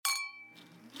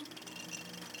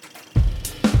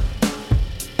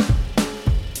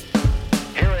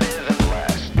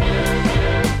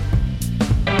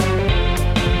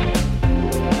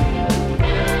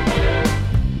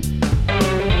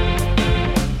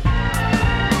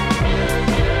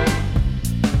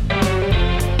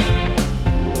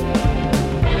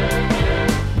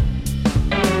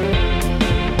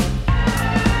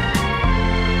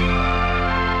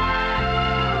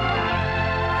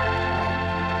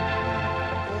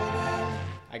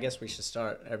guess we should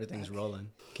start. Everything's rolling.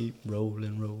 Keep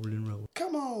rolling.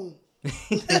 Come on.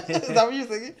 Is that what you're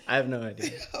thinking? I have no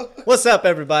idea. What's up,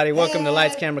 everybody? Welcome to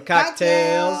Lights, Camera,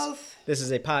 Cocktails. This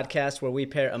is a podcast where we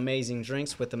pair amazing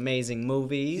drinks with amazing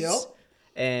movies. Yep.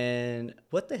 And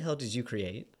what the hell did you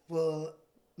create? Well,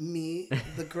 me,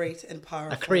 the great and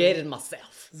powerful. I created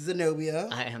myself. Zenobia.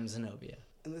 I am Zenobia.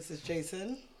 And this is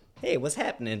Jason. Hey, what's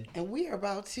happening? And we are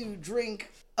about to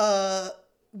drink a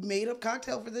made-up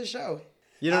cocktail for this show.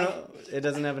 You don't know? It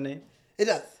doesn't have a name? It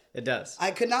does. It does. I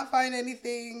could not find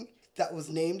anything that was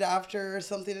named after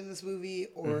something in this movie,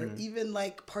 or even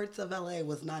like parts of LA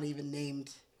was not even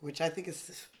named, which I think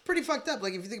is pretty fucked up.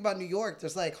 Like if you think about New York,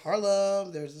 there's like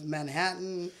Harlem, there's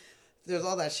Manhattan, there's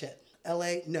all that shit.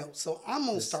 LA, no. So I'm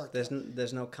gonna start.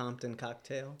 There's no Compton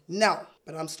cocktail? No,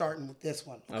 but I'm starting with this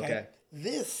one. Okay.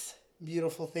 This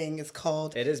beautiful thing is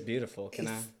called. It is beautiful.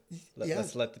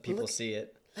 Let's let the people see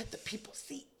it. Let the people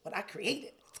see what I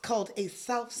created. It's called a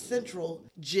South Central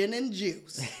gin and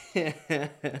juice.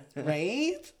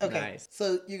 Right? Okay. Nice.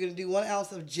 So you're going to do 1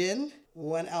 ounce of gin,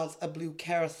 1 ounce of Blue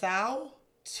Curacao,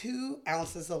 2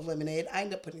 ounces of lemonade. I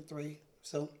end up putting 3.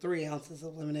 So 3 ounces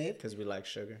of lemonade. Because we like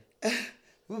sugar.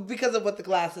 Because of what the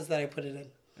glasses that I put it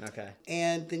in. Okay.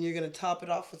 And then you're going to top it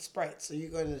off with Sprite. So you're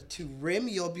going to rim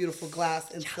your beautiful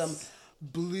glass in some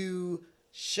blue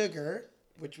sugar,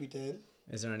 which we did.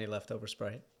 Is there any leftover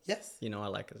Sprite? Yes. You know I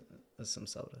like some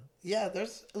soda. Yeah,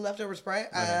 there's leftover Sprite.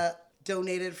 Okay.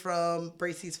 Donated from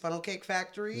Bracey's Funnel Cake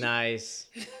Factory. Nice.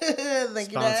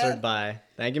 Thank you, Dad. Sponsored by.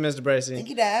 Thank you, Mr. Bracey. Thank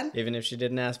you, Dad. Even if she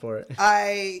didn't ask for it.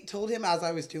 I told him as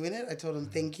I was doing it, I told him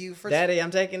thank you for... Daddy, I'm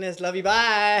taking this. Love you.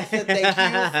 Bye. Thank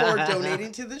you for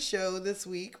donating to the show this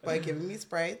week by giving me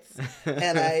Sprites.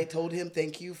 And I told him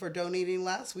thank you for donating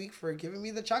last week for giving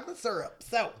me the chocolate syrup.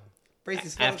 So,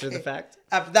 Bracey's Funnel After Cake. the fact?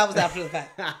 That was after the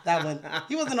fact. That one.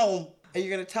 He wasn't home. And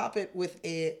you're going to top it with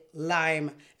a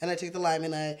lime. And I took the lime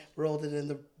and I rolled it in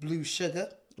the blue sugar.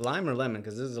 Lime or lemon?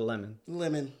 Because this is a lemon.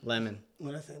 Lemon. Lemon.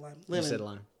 What did I say? Lime. Lemon. You said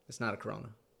lime. It's not a Corona.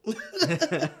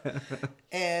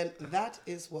 And that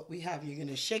is what we have. You're going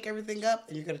to shake everything up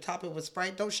and you're going to top it with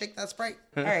Sprite. Don't shake that Sprite.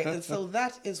 All right. And so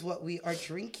that is what we are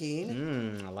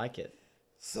drinking. I like it.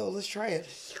 So let's try it.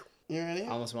 You ready? I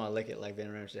almost want to lick it like Ben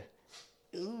Ramsey.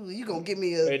 Ooh, you going to give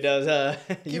me a... It does,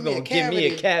 you going to give me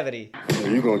a cavity.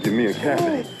 You gonna give me a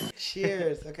cavity.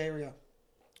 Cheers. Okay, here we go.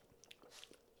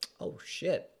 Oh,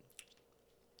 shit.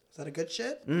 Is that a good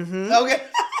shit? Mm-hmm. Okay.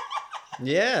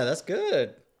 Yeah, that's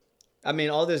good. I mean,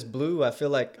 all this blue, I feel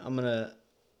like I'm going to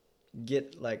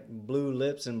get like blue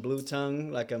lips and blue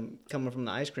tongue like I'm coming from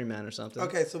the ice cream man or something.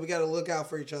 Okay, so we got to look out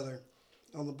for each other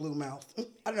on the blue mouth. I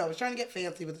don't know. I was trying to get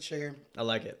fancy with the sugar. I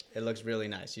like it. It looks really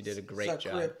nice. You did a great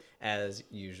job, Rip. as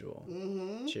usual.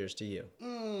 Mm-hmm. Cheers to you.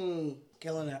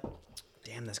 Killing it.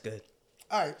 Damn, that's good.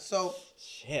 All right, so...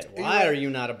 Shit, why are you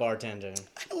not a bartender?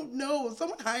 I don't know.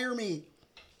 Someone hire me.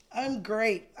 I'm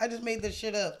great. I just made this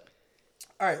shit up.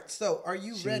 All right, so are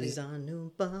you ready? She's our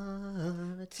new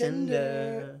bartender.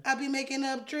 I'll be making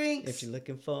up drinks. If you're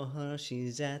looking for her,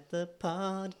 she's at the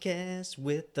podcast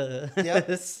with us.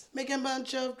 Yep. Making a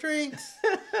bunch of drinks.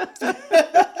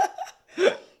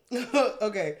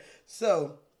 Okay,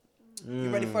 so you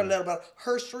ready for a little bit of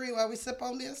history while we sip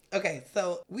on this? Okay,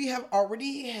 so we have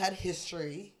already had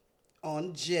history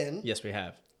on gin. Yes, we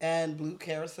have. And Blue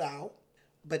Curacao.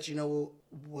 But you know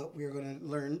what we're going to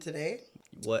learn today?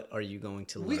 What are you going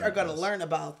to learn? We are going to learn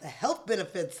about the health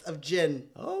benefits of gin.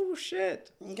 Oh,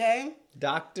 shit. Okay?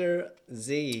 Dr.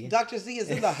 Z. Dr. Z is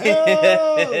in the house.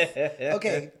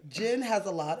 Okay, gin has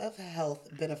a lot of health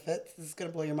benefits. This is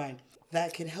going to blow your mind.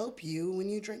 That can help you when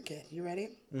you drink it. You ready?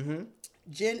 Mm-hmm.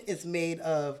 Gin is made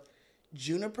of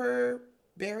juniper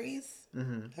berries.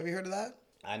 Mm-hmm. Have you heard of that?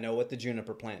 I know what the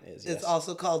juniper plant is. It's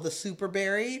also called the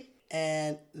superberry.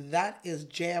 And that is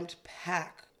jammed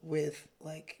packed with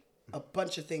like a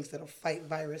bunch of things that'll fight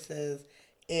viruses.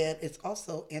 And it's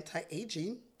also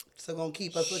anti-aging. So going to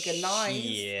keep us looking nice.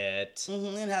 Shit.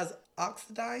 Mm-hmm. It has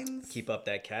oxidines. Keep up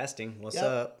that casting. What's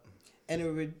up?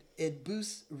 And it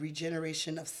boosts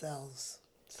regeneration of cells.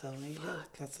 So there you go.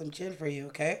 Got some gin for you,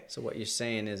 okay? So what you're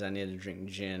saying is I need to drink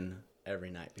gin every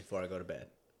night before I go to bed.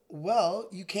 Well,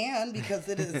 you can because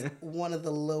it is one of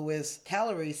the lowest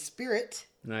calorie spirit.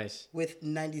 Nice. With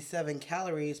 97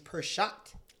 calories per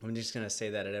shot. I'm just going to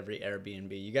say that at every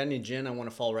Airbnb. You got any gin? I want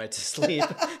to fall right to sleep.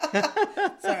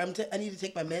 Sorry, I need to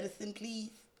take my medicine,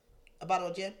 please. A bottle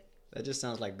of gin. That just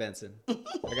sounds like Benson.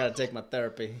 I got to take my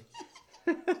therapy.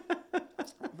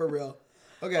 For real.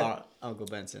 Okay. Uncle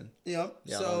Benson. Yeah.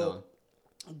 So,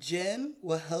 gin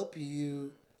will help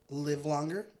you live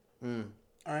longer. All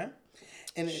right.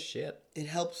 And it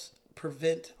helps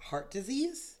prevent heart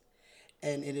disease.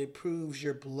 and it improves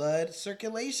your blood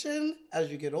circulation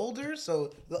as you get older.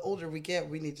 So the older we get,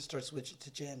 we need to start switching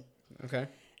to gin. Okay.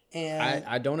 And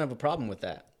I don't have a problem with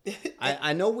that.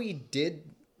 I know we did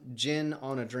gin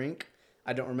on a drink.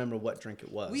 I don't remember what drink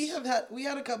it was. we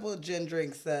had a couple of gin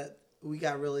drinks that we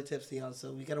got really tipsy on,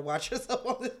 so we got to watch ourselves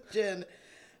on this gin.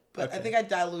 But Okay. I think I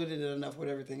diluted it enough with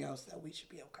everything else that we should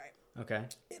be okay. Okay.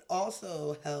 It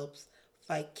also helps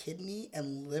fight kidney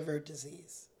and liver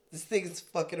disease. This thing is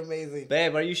fucking amazing.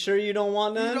 Babe, are you sure you don't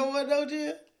want none? You don't want no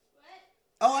gin?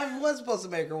 Oh, I was supposed to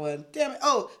make her one. Damn it.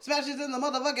 Oh, Smash is in the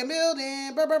motherfucking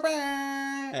building. Brr, brr,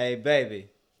 brr. Hey, baby,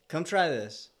 come try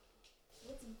this.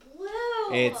 It's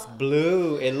blue. It's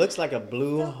blue. It looks like a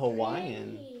blue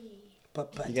Hawaiian. Pretty.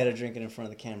 But You gotta drink it in front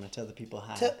of the camera. Tell the people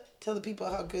hi. tell the people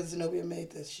how good Zenobia made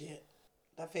this shit.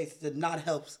 That face did not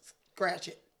help scratch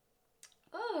it.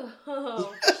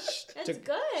 Oh, that's Took-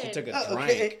 good. She took a Oh,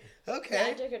 drink. Yeah, I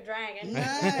Okay. took a dragon.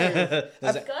 Nice.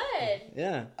 That's good.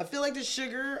 Yeah. I feel like the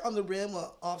sugar on the rim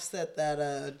will offset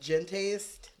that gin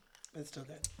taste. It's still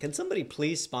good. Can somebody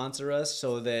please sponsor us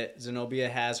so that Zenobia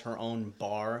has her own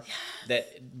bar that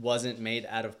wasn't made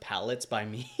out of pallets by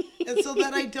me? And so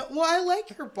that I don't. Well, I like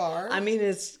her bar. I mean,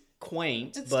 it's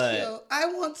quaint, It's but cute. I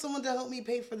want someone to help me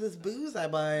pay for this booze I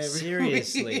buy every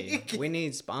seriously, week. we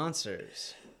need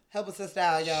sponsors. Help us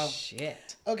out, y'all.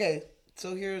 Shit. Okay,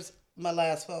 so here's my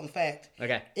last fun fact.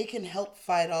 Okay. It can help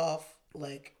fight off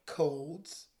like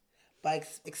colds by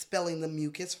expelling the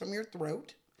mucus from your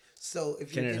throat. So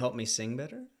if Can you it help me sing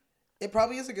better? it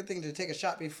probably is a good thing to take a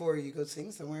shot before you go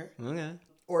sing somewhere. Okay.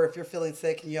 Or if you're feeling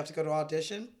sick and you have to go to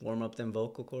audition, Warm up them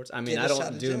vocal cords. I mean, Get I a shot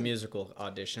don't of do gin. musical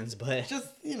auditions, but just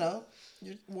you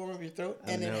warm up your throat,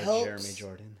 I and know it helps. Jeremy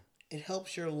Jordan. It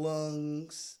helps your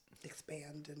lungs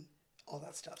expand and all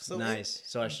that stuff. So Nice.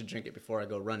 So I should drink it before I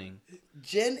go running.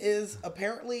 Gin is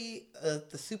apparently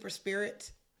the super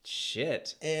spirit.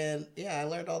 Shit. And yeah, I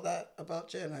learned all that about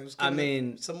gin. I was I giving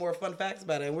mean- some more fun facts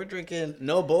about it. And we're drinking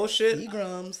No bullshit.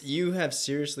 Seagrams. You have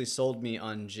seriously sold me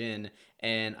on gin,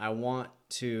 and I want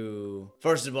to.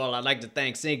 First of all, I'd like to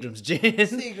thank Seagram's Gin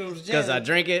Seagram's Gin. because I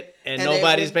drink it and, And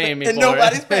nobody's they- paying me and for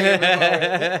nobody's it. paying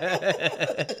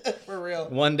me for For real.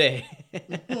 One day,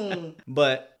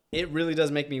 but it really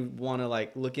does make me want to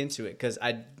like look into it because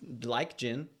I like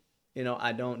gin. You know,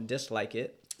 I don't dislike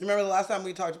it. Remember the last time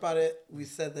we talked about it, we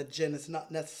said that gin is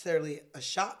not necessarily a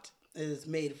shot. It is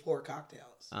made for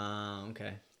cocktails.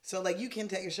 Okay. So like you can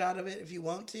take a shot of it if you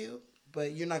want to,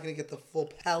 but you're not going to get the full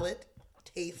palate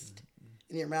taste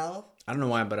in your mouth. I don't know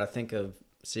why, but I think of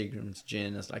Seagram's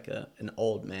Gin as like an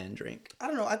old man drink. I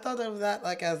don't know. I thought of that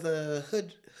like as a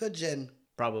hood gin.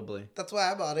 Probably. That's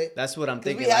why I bought it. That's what I'm 'Cause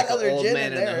thinking, we had like an other old gin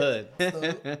man in the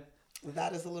hood. So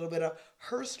that is a little bit of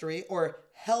herstory or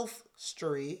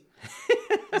healthstory.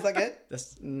 Is that good?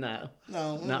 That's no,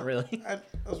 No, not really. I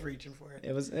was reaching for it.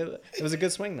 It was a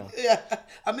good swing though. Yeah,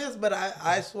 I missed, but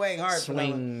I swang hard. for that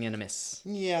one. Swing and a miss.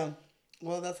 Yeah.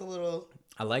 Well, that's a little.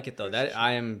 I like it though. That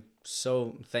I am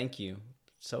so thank you,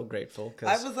 so grateful I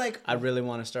because was like, I really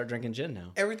want to start drinking gin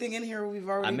now. everything in here we've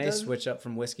already I may done. switch up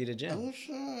from whiskey to gin. Oh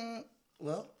shit.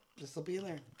 Well, this will be in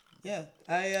there. Yeah.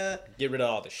 I Get rid of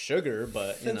all the sugar,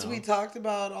 but since we talked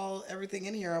about everything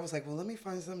in here, I was like, well, let me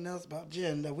find something else about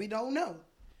gin that we don't know.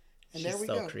 And she's there we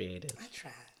so go. creative. I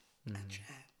tried. I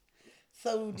tried.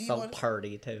 So do you So want?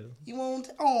 party too. You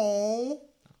want? Oh.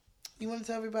 You want to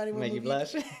tell everybody what Make you movie?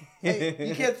 blush. Hey,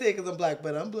 you can't say it because I'm black,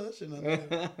 but I'm blushing.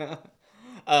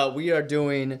 We are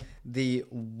doing the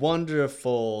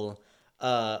wonderful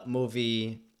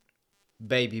movie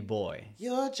Baby Boy.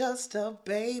 You're just a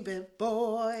baby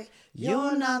boy.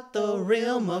 You're not the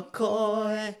real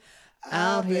McCoy.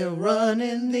 Out here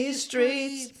running these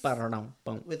streets.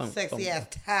 With sexy ass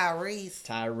Tyrese.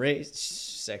 Tyrese.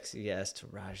 Sexy ass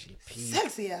Taraji P.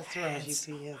 Sexy ass Taraji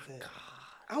P. Is it?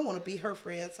 I want to be her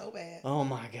friend so bad. Oh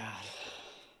my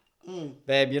God.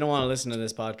 Babe, you don't want to listen to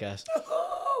this podcast.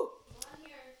 Oh,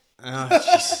 Oh,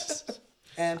 Jesus.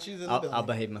 and she's in the I'll building.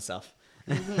 behave myself.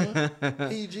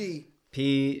 PG.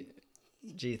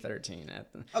 PG-13.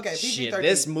 Okay, Shit, PG-13.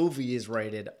 this movie is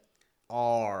rated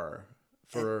R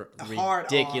for Hard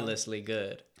ridiculously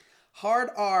good. Hard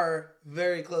R,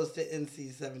 very close to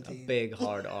NC-17. Big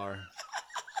hard R.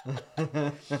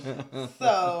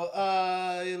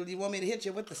 So, you want me to hit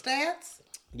you with the stats?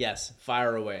 Yes,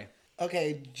 fire away.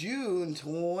 Okay, June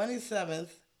 27th,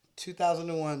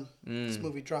 2001, this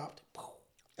movie dropped.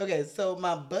 Okay, so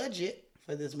my budget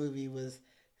for this movie was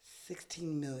 $16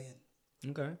 million.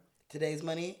 Okay. Today's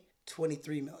money,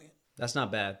 $23 million. That's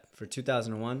not bad. For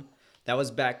 2001, that was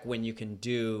back when you can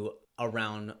do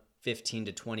around 15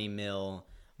 to 20 mil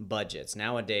budgets.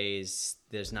 Nowadays,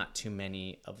 there's not too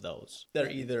many of those. They're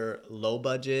either low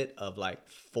budget of like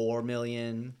 4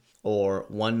 million or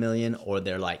 1 million, or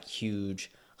they're like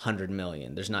huge 100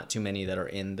 million. There's not too many that are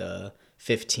in the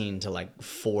 15 to like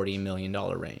 $40 million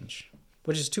range,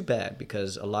 which is too bad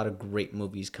because a lot of great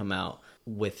movies come out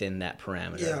within that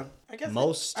parameter. Yeah, I guess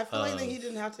I feel like that he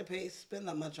didn't have to spend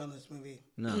that much on this movie.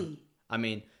 No, I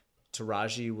mean,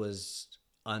 Taraji was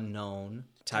unknown.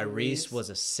 Tyrese was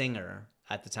a singer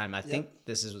at the time. I think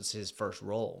this was his first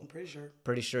role. I'm pretty sure.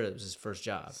 Pretty sure it was his first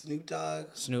job.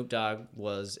 Snoop Dogg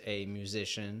was a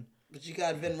musician. But you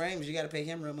got Vin Rames. You got to pay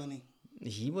him real money.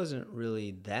 He wasn't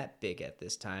really that big at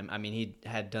this time. I mean, he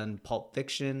had done Pulp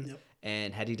Fiction,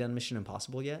 and had he done Mission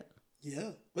Impossible yet?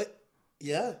 Yeah. What?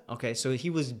 Yeah. Okay, so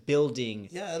he was building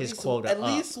his quota up. At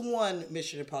least one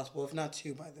Mission Impossible, if not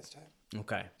two by this time.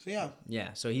 Okay. So, yeah.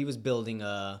 Yeah, so he was building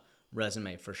a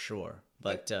resume for sure.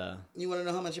 But you want to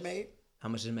know how much it made? How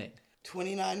much did it make?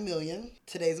 $29 million.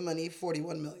 Today's money,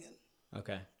 $41 million.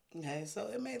 Okay. Okay, so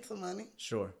it made some money.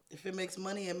 Sure. If it makes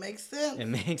money, it makes sense. It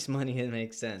makes money, it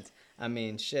makes sense. I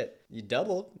mean, shit, you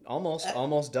doubled.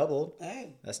 Almost doubled.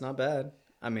 Hey. That's not bad.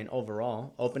 I mean,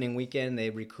 overall, opening weekend, they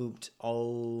recouped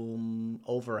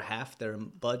over half their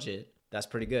budget. That's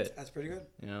pretty good. That's pretty good.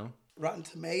 You know? Rotten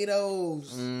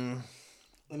Tomatoes.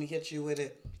 Let me hit you with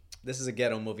it. This is a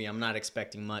ghetto movie. I'm not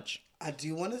expecting much. I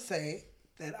do want to say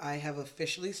that I have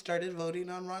officially started voting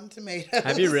on Rotten Tomatoes.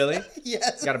 Have you really?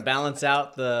 Yes. Got to balance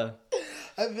out the...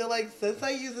 I feel like since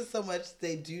I use it so much,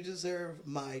 they do deserve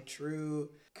my true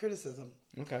criticism.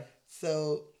 Okay.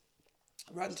 So,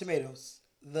 Rotten Tomatoes.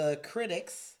 The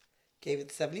critics gave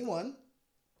it 71,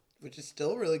 which is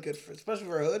still really good, especially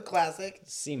for a hood classic.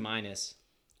 C-.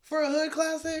 For a hood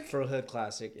classic? For a hood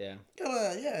classic, yeah. Come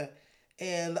on, yeah.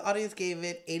 And the audience gave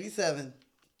it 87.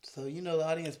 So, you know the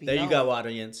audience be There you go,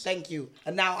 audience. Thank you.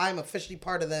 And now I'm officially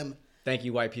part of them. Thank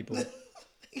you, white people.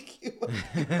 Thank you.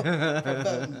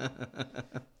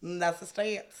 And that's the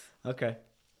stance. Okay.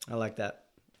 I like that.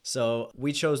 So,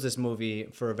 we chose this movie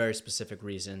for a very specific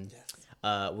reason. Yes.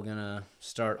 We're going to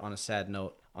start on a sad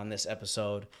note on this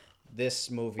episode. This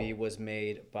movie was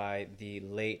made by the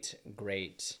late,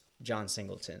 great John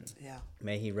Singleton. Yeah.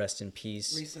 May he rest in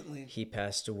peace. Recently. He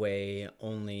passed away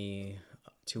only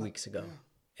 2 weeks ago. Yeah.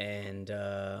 And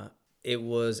it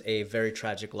was a very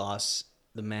tragic loss.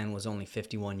 The man was only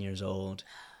 51 years old.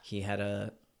 He had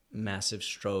a massive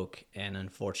stroke, and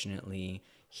unfortunately,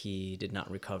 he did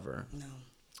not recover. No.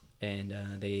 And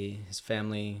his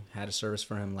family had a service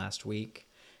for him last week.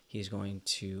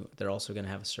 They're also going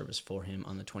to have a service for him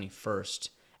on the 21st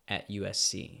at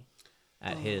USC,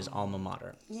 at his alma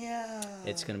mater. Yeah.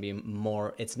 It's going to be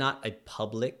it's not a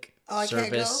public service. I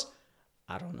can't go?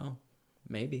 I don't know.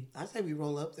 Maybe. I say we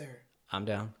roll up there. I'm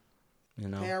down. You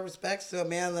know. Pay our respects to a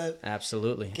man that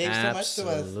absolutely gave so much to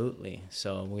us. Absolutely.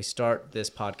 So we start this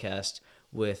podcast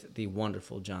with the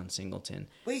wonderful John Singleton.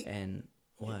 Wait. And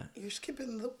what? You're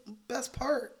skipping the best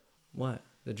part. What?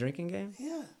 The drinking game?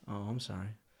 Yeah. Oh, I'm sorry.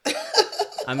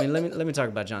 I mean, let me talk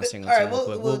about John Singleton. All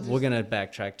right, we're gonna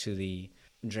backtrack to the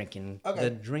drinking. Okay. The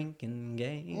drinking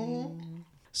game. Mm-hmm.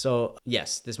 So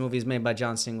yes, this movie is made by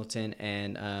John Singleton,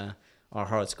 and our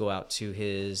hearts go out to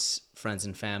his friends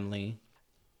and family.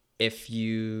 If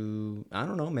I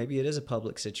don't know, maybe it is a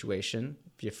public situation.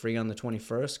 If you're free on the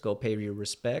 21st, go pay your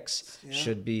respects. Yeah.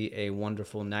 Should be a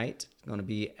wonderful night. It's going to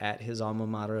be at his alma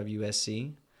mater of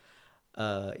USC.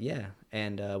 Yeah,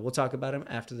 and we'll talk about him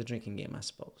after the drinking game, I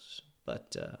suppose.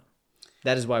 But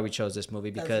that is why we chose this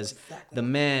movie, because the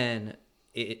man,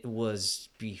 it was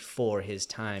before his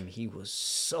time. He was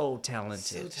so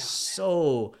talented.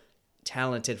 So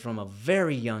talented from a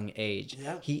very young age.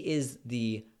 Yeah. He is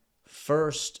the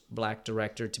first black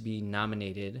director to be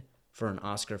nominated for an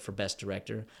Oscar for Best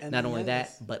Director. And not only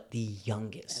that, but the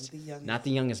youngest. Not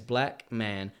the youngest black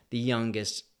man, the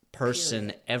youngest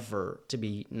person ever to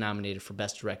be nominated for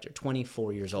Best Director.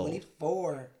 24 years old.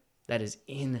 24. That is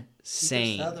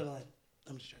insane. Sutherland.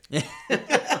 I'm just joking.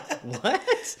 What?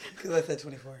 Because I said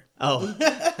 24. Oh.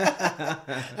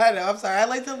 I know. I'm sorry. I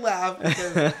like to laugh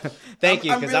because thank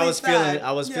you, because really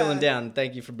I was feeling down.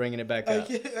 Thank you for bringing it back up.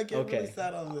 I get really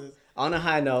sad on this. On a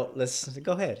high note, let's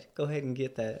go ahead and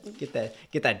get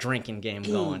that drinking game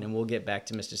going, and we'll get back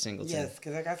to Mr. Singleton. Yes,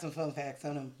 because I got some fun facts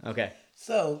on him. Okay.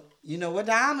 So you know what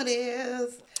time it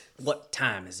is? What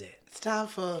time is it? It's time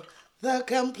for the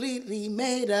completely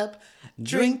made up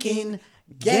drinking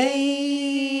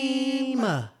game.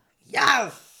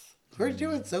 Yes. We're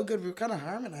doing so good. We're kind of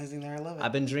harmonizing there. I love it.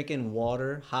 I've been drinking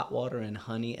water, hot water, and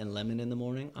honey and lemon in the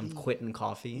morning. I'm quitting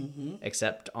coffee,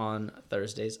 except on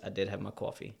Thursdays. I did have my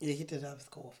coffee. Yeah, he did have his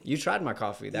coffee. You tried my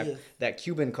coffee, that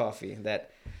Cuban coffee,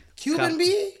 that Cuban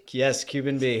bee? Yes,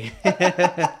 Cuban bee.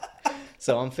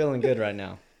 So I'm feeling good right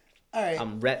now. All right.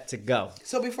 I'm ready to go.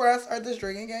 So before I start this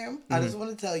drinking game, I just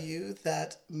want to tell you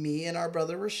that me and our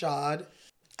brother Rashad.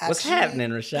 What's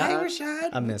happening, Rashad? Hey, Rashad.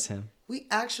 I miss him. We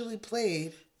actually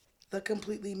played the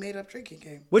completely made up drinking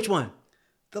game. Which one?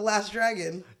 The Last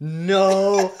Dragon.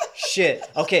 No shit.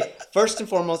 Okay, first and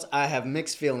foremost, I have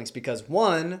mixed feelings because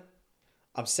one,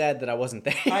 I'm sad that I wasn't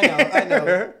there. I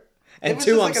know. And was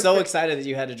two, just I'm like so excited that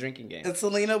you had a drinking game. And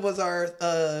Selena was our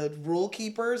rule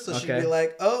keeper, so she'd Okay. be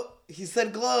like, "Oh, he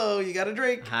said glow, you got to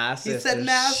drink. Hi, he sister. said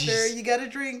master, She's- you got to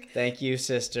drink." Thank you,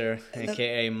 sister,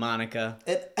 aka Monica.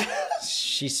 And,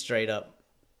 She's straight up.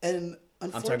 and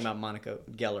I'm talking about Monica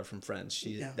Geller from Friends.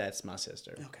 That's my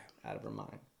sister. Okay. Out of her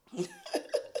mind.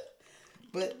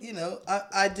 But,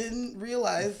 I didn't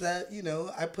realize that,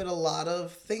 I put a lot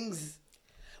of things.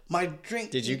 My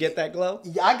drink. Did you get that glow?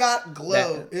 Yeah, I got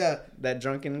glow. That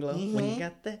drunken glow? When you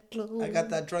got that glow. I got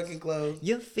that drunken glow.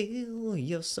 You feel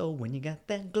your soul when you got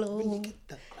that glow.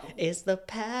 It's the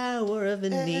power of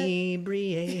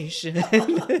inebriation. Yeah.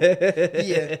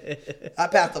 I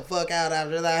passed the fuck out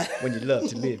after that. When you love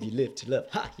to live, you live to love.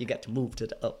 Ha! You got to move to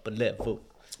the upper level.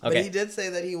 Okay. But he did say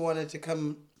that he wanted to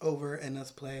come over and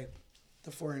us play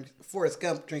the Forrest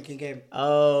Gump drinking game.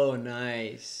 Oh,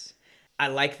 nice. I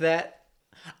like that.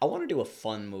 I want to do a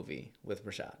fun movie with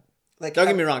Rashad. Don't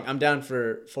get me wrong, I'm down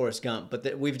for Forrest Gump,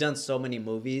 but we've done so many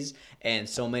movies and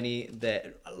so many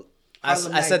that... I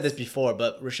said this before,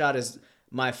 but Rashad is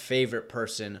my favorite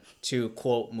person to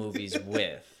quote movies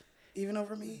with. Even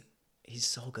over me? He's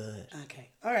so good. Okay.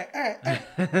 All right.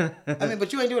 I mean,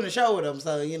 but you ain't doing a show with him,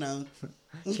 so,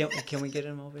 Can we get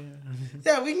him over here?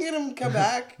 Yeah, we can get him to come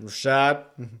back. Rashad.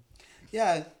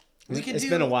 Yeah. It's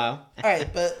been a while. All right,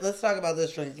 but let's talk about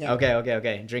this drink. Yeah.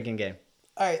 Okay. Drinking game.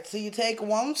 All right, so you take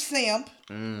one sip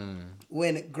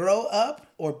when grow up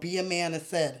or be a man is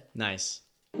said. Nice.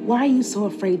 Why are you so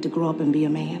afraid to grow up and be a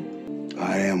man?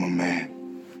 I am a man.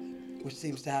 Which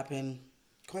seems to happen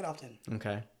quite often.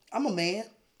 Okay. I'm a man.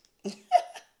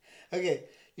 Okay,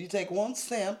 you take one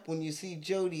sip when you see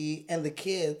Jody and the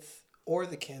kids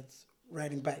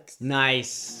riding bikes.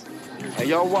 Nice. Hey,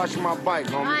 y'all watch my bike,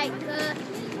 homie.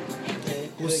 Okay.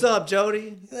 What's up,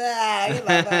 Jody? Get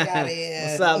the fuck out of here.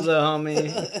 What's up, little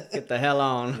homie? Get the hell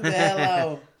on.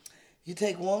 Hello. You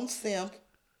take one sip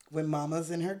when mama's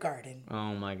in her garden.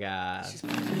 Oh my God.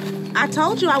 I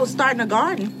told you I was starting a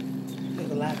garden. It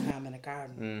was a lot of time in the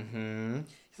garden. Mm-hmm.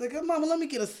 He's like, "Oh, mama, let me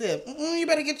get a sip." You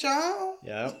better get your own.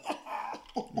 Yep.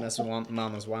 Mess with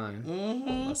mama's wine.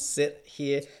 I'll sit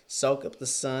here, soak up the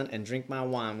sun, and drink my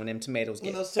wine when them tomatoes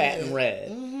get fat and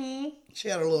red. She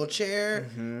had her little chair.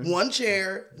 One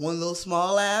chair. One little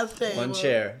small ass table. One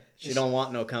chair. She don't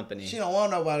want no company. She don't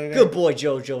want nobody there. Good boy,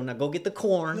 Jojo. Now go get the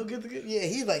corn. Yeah,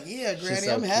 he's like, "Yeah, Granny,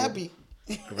 so I'm cute. happy."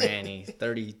 Granny,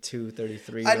 32,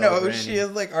 33. I know, Granny. she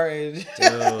is like our age.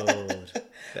 Dude.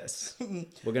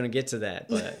 We're going to get to that,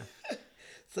 but...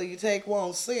 So you take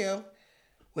one sip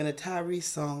when a Tyrese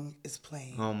song is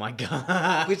playing. Oh my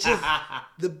God. Which is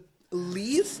the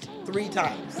least 3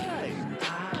 times.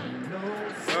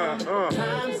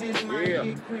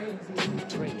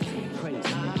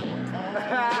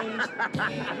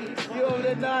 You over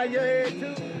there nod your head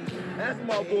too? That's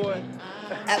my boy.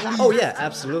 Oh yeah,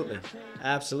 absolutely.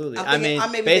 I mean,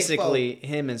 basically,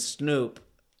 him and Snoop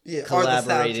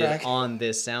collaborated on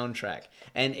this soundtrack.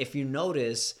 And if you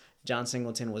notice, John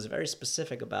Singleton was very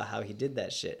specific about how he did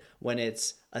that shit. When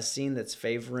it's a scene that's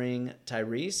favoring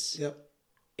Tyrese,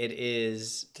 it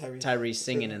is Tyrese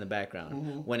singing in the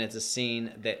background. When it's a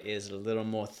scene that is a little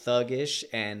more thuggish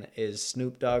and is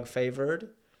Snoop Dogg favored,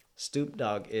 Snoop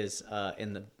Dogg is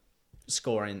in the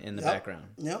scoring in the background.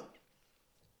 Yep.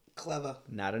 Clever.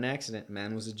 Not an accident.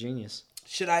 Man was a genius.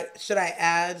 Should I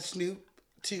add Snoop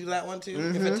to that one too?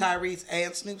 If a Tyrese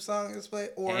and Snoop song is played,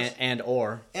 or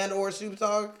or Snoop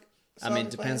Dogg. I mean,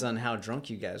 it depends on how drunk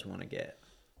you guys want to get.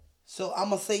 So I'm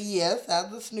gonna say yes. Add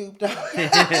the Snoop Dogg.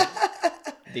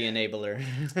 The enabler.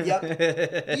 Yep.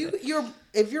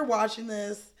 If you're watching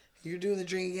this, you're doing the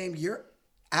drinking game. You're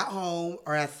at home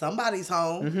or at somebody's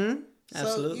home. Mm-hmm.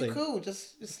 Absolutely. So you're cool.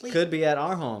 Just sleep. Could be at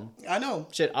our home. I know.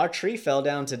 Shit, our tree fell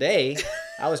down today.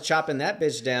 I was chopping that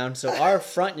bitch down. So our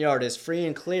front yard is free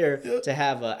and clear to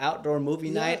have an outdoor movie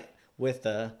night with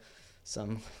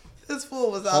some this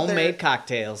fool was out homemade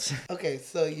cocktails. Okay,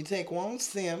 so you take one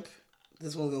sip.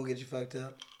 This one's gonna get you fucked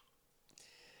up.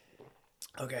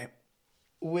 Okay.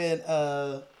 When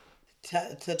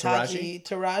Taraji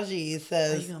How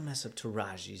says, you gonna mess up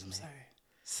Taraji's name?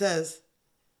 says,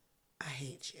 I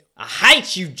hate you. I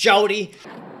hate you, Jody.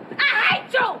 I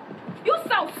hate you! You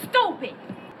so stupid!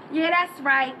 Yeah, that's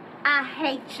right. I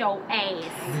hate your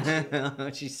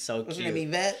ass. She's so What's cute. her name?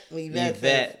 Yvette? Yvette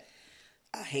says,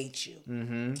 I hate you.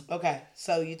 Mm-hmm. Okay,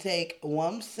 so you take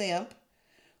one simp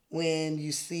when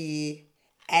you see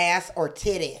ass or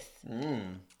titties.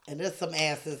 And there's some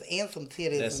asses and some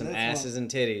titties. There's some asses and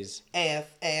titties. Ass,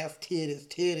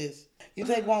 titties. You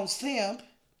take one simp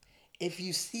if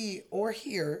you see or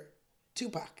hear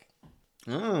Tupac.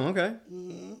 Oh, okay.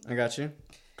 I got you.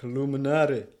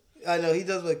 Illuminati. I know, he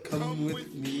does like, come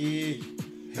with me.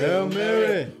 Hail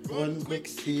Mary. One quick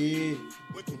see.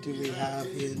 What do we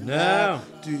have here Now.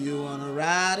 Do you want to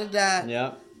ride or die?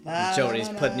 Yep. Jody's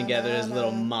putting together his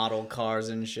little model cars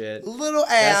and shit. Little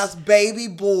ass baby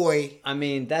boy. I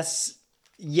mean, that's...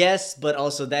 Yes, but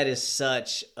also that is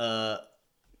such a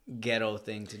ghetto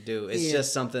thing to do. It's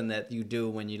just something that you do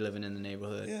when you're living in the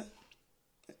neighborhood. Yeah.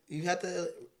 You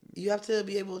have to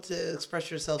be able to express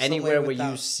yourself anywhere where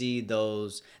you see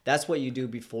those. That's what you do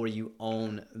before you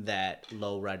own that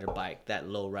lowrider bike, that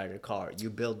lowrider car.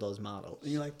 You build those models.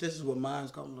 And you're like, this is what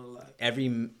mine's gonna look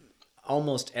like.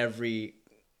 Almost every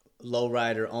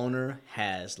lowrider owner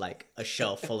has like a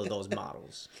shelf full of those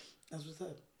models. That's what's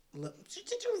up.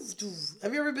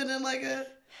 Have you ever been in like a...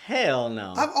 Hell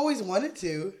no. I've always wanted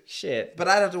to. Shit. But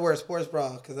I'd have to wear a sports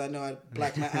bra because I know I'd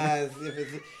black my eyes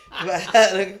if I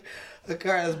had a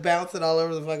car that's bouncing all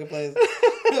over the fucking place.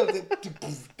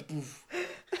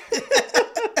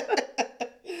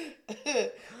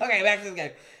 Okay, back to the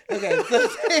game. Okay,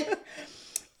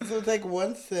 so take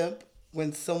one simp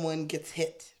when someone gets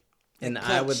hit. In the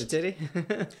eye with the titty?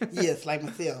 Yes, like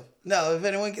myself. No, if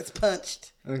anyone gets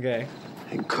punched. Okay.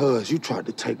 And cuz you tried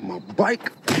to take my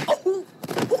bike.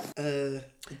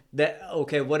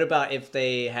 Okay, what about if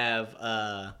they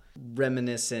have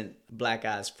reminiscent black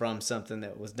eyes from something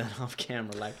that was done off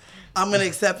camera? Like, I'm going to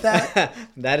accept that.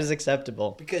 That is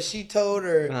acceptable. Because she told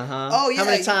her, oh, yeah. How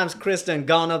many times Chris done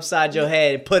gone upside your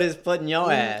head and put his foot in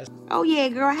your ass? Oh, yeah,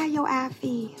 girl, how your eye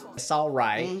feel? It's all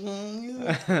right.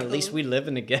 At least we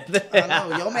living together. I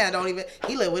know. Your man don't even,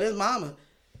 he live with his mama.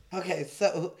 Okay,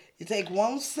 so you take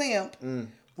one simp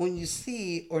when you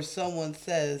see or someone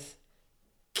says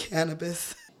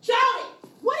cannabis. Jody,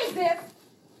 what is this?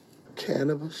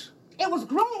 Cannabis? It was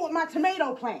grown with my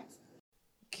tomato plants.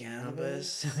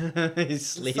 Cannabis. He's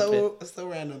sleeping. So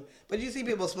random. But you see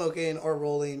people smoking or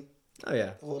rolling Oh,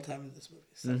 yeah. the whole time in this movie.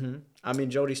 So. I mean,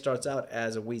 Jody starts out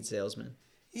as a weed salesman.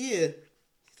 Yeah.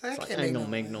 It's like, I ain't gonna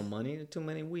make no money. There's too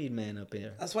many weed men up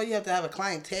here. That's why you have to have a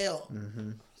clientele.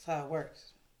 That's how it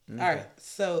works. All right.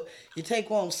 So you take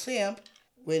one simp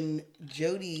when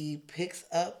Jody picks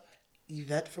up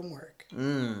Yvette from work.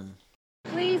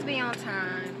 Please be on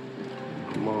time.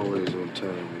 I'm always on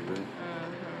time, man.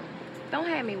 Don't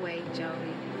have me wait,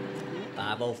 Jody.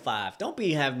 5:05. Don't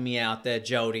be having me out there,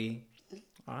 Jody.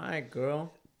 All right,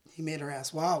 girl. He made her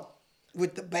ass walk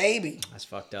with the baby. That's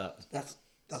fucked up. That's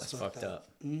fucked up.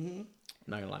 I'm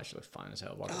not gonna lie, she looks fine as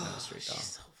hell walking down the street, though.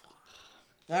 So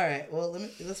fun. All right. Well,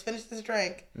 let's finish this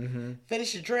drink.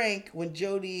 Finish your drink when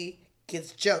Jody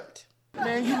gets jumped.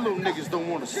 Man, you little niggas don't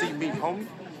want to see me, homie.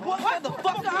 What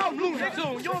motherfucker? I'm Looney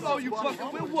Tunes. You don't know you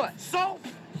fucking with what? So?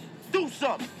 Do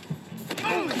something.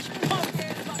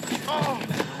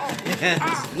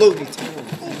 Yes, Looney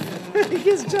Tunes. He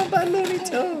gets jumped by Looney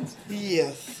Tunes.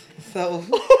 Yes. So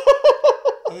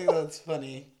I think that's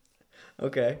funny.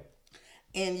 Okay.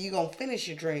 And you gonna finish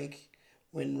your drink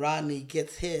when Rodney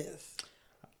gets his,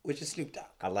 which is Snoop Dogg.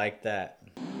 I like that.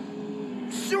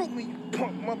 Shoot me, you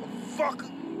punk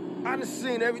motherfucker. I done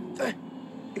seen everything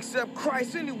except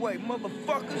Christ anyway,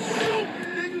 motherfucker. Shoot,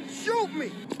 nigga, shoot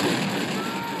me.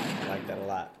 I like that a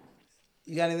lot.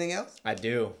 You got anything else? I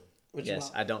do. What you Yes,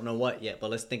 want? I don't know what yet,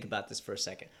 but let's think about this for a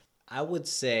second. I would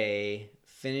say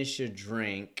finish your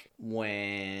drink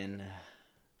when...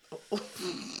 I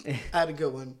had a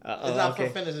good one. It's not for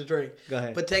finish the drink. Go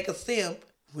ahead. But take a simp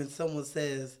when someone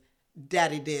says,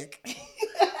 Daddy Dick.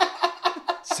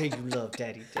 Say you love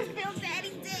Daddy Dick.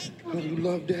 Daddy Dick. Oh, you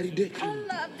love Daddy Dick? I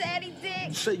love Daddy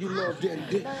Dick. Say you love Daddy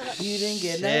Dick. You didn't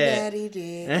get no Shit. Daddy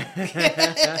Dick.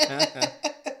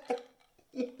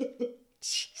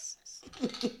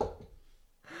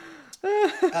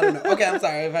 I don't know. Okay, I'm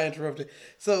sorry if I interrupted.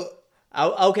 So,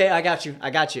 Okay, I got you. I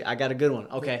got a good one.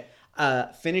 Okay.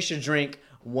 Finish your drink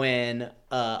when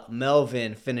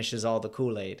Melvin finishes all the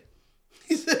Kool-Aid.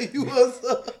 he said you want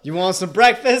some. You want some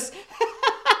breakfast?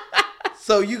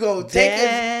 So you gonna take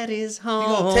Daddy's home. You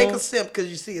gonna take a sip because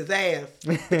you see his ass.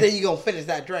 But then you gonna finish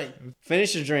that drink.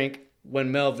 Finish your drink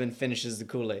when Melvin finishes the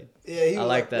Kool-Aid. Yeah, he I was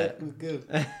like that. It was good.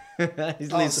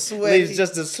 He sweaty. leaves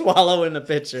just a swallow in the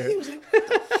pitcher. He was like, what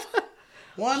the fuck?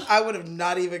 One, I would have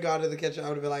not even gone to the kitchen. I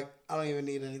would have been like, I don't even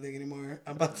need anything anymore.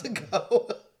 I'm about to go.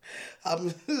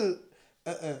 It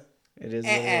is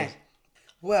what it is.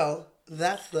 Well,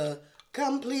 that's the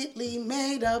completely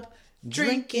made up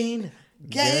Drinking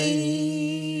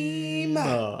game.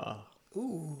 Oh,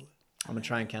 Ooh, I'm gonna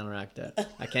try and counteract that.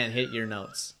 I can't hit your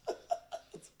notes.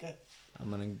 that's okay. I'm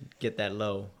gonna get that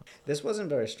low. This wasn't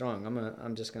very strong.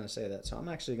 I'm just gonna say that. So I'm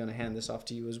actually gonna hand this off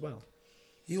to you as well.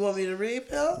 You want me to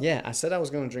refill? Yeah, I said I was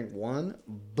gonna drink one,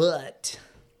 but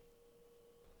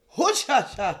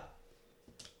Ho-cha-cha.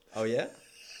 oh yeah.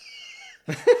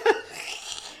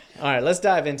 All right, let's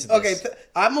dive into this. Okay,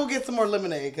 I'm gonna get some more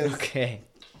lemonade because Okay.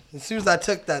 as soon as I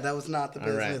took that was not the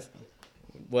All right. business.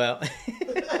 Well,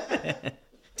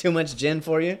 too much gin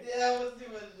for you? Yeah, it was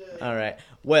too much. All right.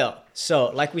 Well, so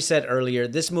like we said earlier,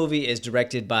 this movie is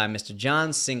directed by Mr.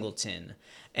 John Singleton.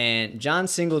 And John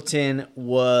Singleton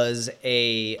was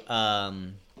a,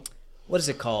 what is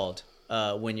it called?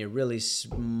 When you're really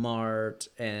smart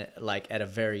and like at a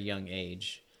very young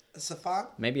age. A savant?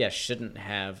 Maybe I shouldn't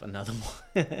have another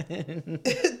one.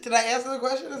 Did I answer the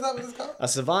question? Is that what it's called? A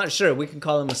savant? Sure, we can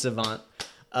call him a savant.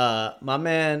 My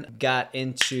man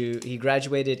he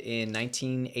graduated in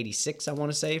 1986, I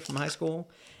want to say, from high school,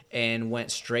 and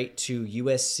went straight to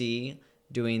USC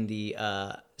doing the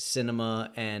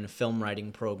cinema and film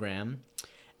writing program.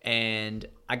 And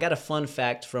I got a fun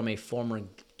fact from a former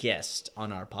guest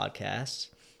on our podcast,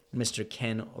 Mr.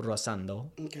 Ken Rosando.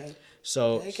 Okay.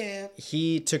 So Hey, Ken.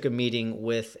 he took a meeting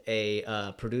with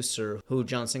a producer who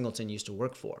John Singleton used to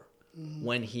work for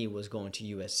when he was going to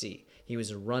USC. He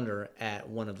was a runner at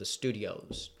one of the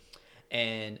studios.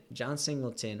 And John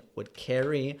Singleton would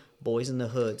carry Boys in the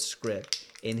Hood script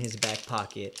in his back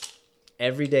pocket.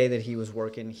 Every day that he was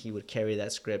working, he would carry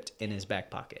that script in his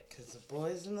back pocket. Because the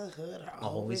boys in the hood are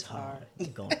Always hard. You're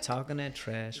going to talk on that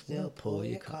trash, we'll pull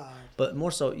your card. card. But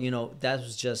more so, that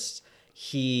was just,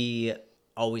 he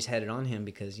always had it on him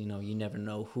because, you never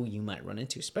know who you might run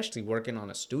into, especially working on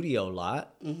a studio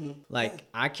lot. Mm-hmm. Like,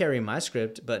 I carry my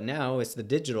script, but now it's the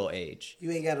digital age.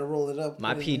 You ain't got to roll it up.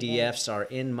 My put it in PDFs are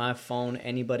in my phone.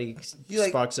 Anybody You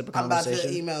sparks up a I'm about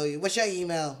conversation. to email you. What's your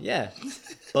email? Yeah.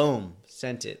 Boom.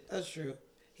 Sent it. That's true.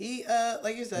 He,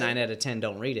 like you said, 9 out of 10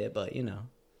 don't read it, but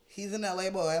he's an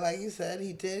LA boy. Like you said,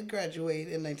 he did graduate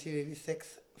in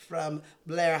 1986 from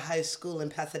Blair High School in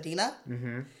Pasadena.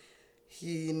 Mm-hmm.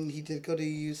 He did go to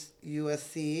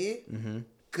USC. Mm-hmm.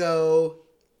 Go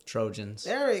Trojans.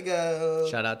 There we go.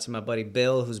 Shout out to my buddy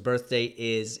Bill, whose birthday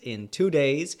is in 2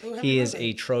 days. Ooh, happy He is birthday.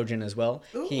 a Trojan as well.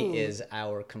 Ooh. He is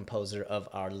our composer of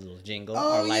our little jingle,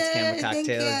 Oh, our Lights, yay, Camera, thank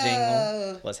Cocktail ya.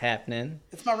 jingle. What's happening?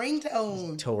 It's my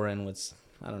ringtone. Touring with,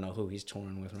 I don't know who he's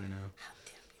touring with right now.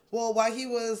 Well, while he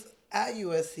was at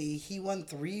USC, he won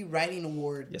 3 writing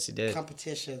award Yes, he did.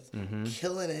 competitions,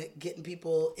 killing it, getting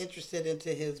people interested into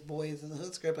his Boys in the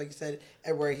Hood script. Like you said,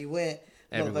 everywhere he went,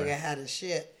 Everywhere. motherfucker had his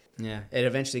shit. Yeah, it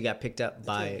eventually got picked up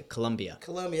by Columbia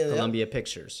Columbia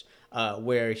Pictures,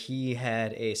 where he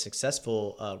had a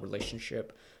successful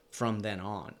relationship from then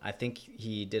on. I think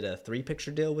he did a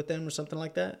 3-picture deal with them or something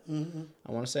like that. Mm-hmm.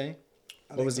 I want to say.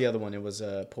 What was the other one? It was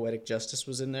Poetic Justice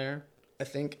was in there, I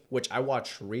think, which I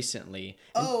watched recently.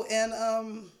 Oh,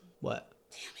 and What?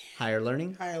 Damn it. Higher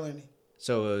Learning? Higher Learning.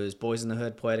 So it was Boys in the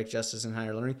Hood, Poetic Justice, and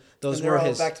Higher Learning. Those And they're were all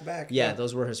his back to back, Yeah, yeah.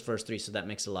 those were his first 3, so that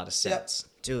makes a lot of sense.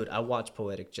 Dude, I watched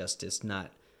Poetic Justice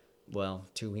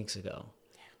 2 weeks ago.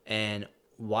 And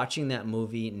watching that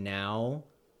movie now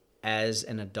as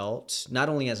an adult, not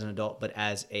only as an adult, but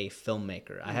as a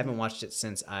filmmaker. I haven't watched it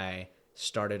since I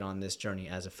started on this journey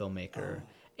as a filmmaker.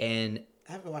 And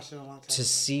I haven't watched it in a long time. to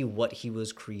see what he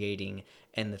was creating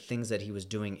and the things that he was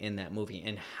doing in that movie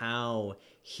and how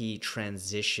he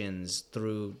transitions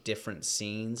through different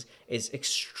scenes is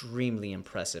extremely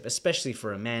impressive, especially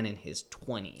for a man in his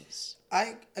 20s.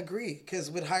 I agree, because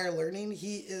with Higher Learning,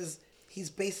 he's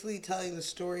basically telling the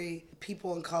story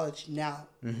people in college now.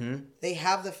 Mm-hmm. They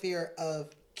have the fear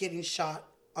of getting shot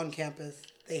on campus.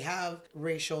 They have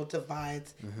racial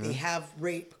divides. Mm-hmm. They have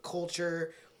rape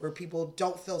culture where people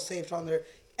don't feel safe on their...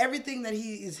 Everything that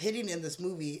he is hitting in this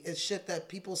movie is shit that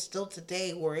people still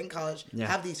today who are in college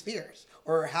have these fears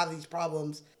or have these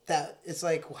problems that it's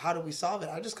like, how do we solve it?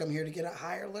 I just come here to get a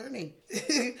higher learning.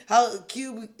 How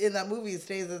Cube in that movie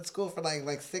stays at school for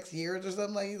like 6 years or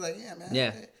something. Like he's like, yeah, man.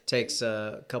 Yeah, takes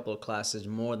a couple of classes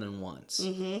more than once,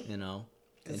 Mm-hmm.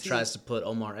 and tries to put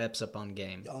Omar Epps up on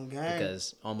game.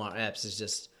 Because Omar Epps is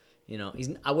just,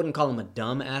 I wouldn't call him a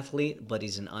dumb athlete, but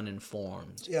he's an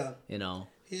uninformed. Yeah.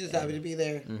 He's just happy to be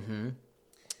there. Mm-hmm.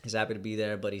 He's happy to be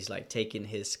there, but he's like taking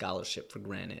his scholarship for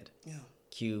granted. Yeah.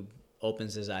 Cube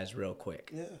opens his eyes real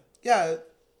quick. Yeah. Yeah.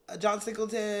 John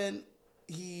Singleton,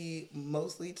 he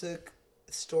mostly took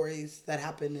stories that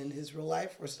happened in his real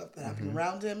life or stuff that happened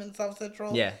around him in South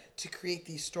Central to create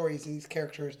these stories and these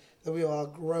characters that we all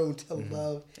grown to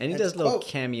love. And he does little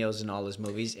cameos in all his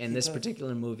movies. In this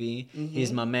particular movie,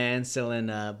 he's my man selling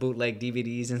bootleg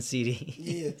DVDs and CDs.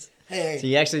 Yes. Hey. So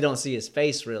you actually don't see his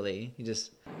face, really. You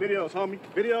just... Videos, homie.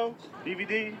 Videos,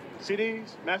 DVD,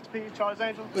 CDs, Masterpiece, Charles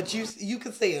Angel. But you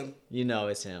can see him. You know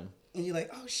it's him. And you're like,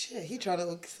 oh, shit, he trying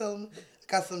to sell him.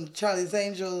 Got some Charlie's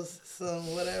Angels,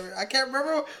 some whatever. I can't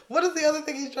remember. What is the other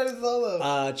thing he's trying to sell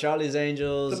them? Charlie's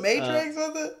Angels. The Matrix,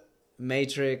 was it?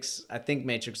 Matrix. I think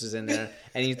Matrix is in there.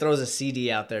 And he throws a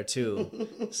CD out there, too.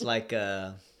 It's like,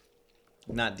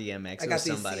 not DMX. I got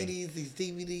these somebody. CDs, these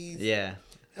DVDs. Yeah.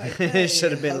 Like, It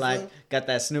should have been hustling. like, got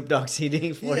that Snoop Dogg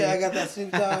CD for you. Yeah, I got that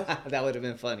Snoop Dogg. That would have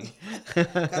been funny.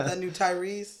 Got that new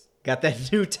Tyrese. Got that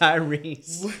new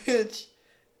Tyrese. Which,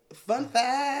 fun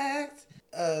fact,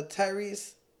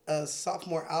 Tyrese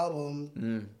sophomore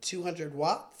album, 200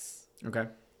 Watts, Okay.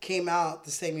 came out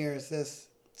the same year as this.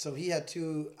 So he had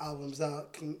 2 albums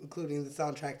out, including the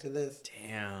soundtrack to this,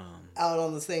 Damn. out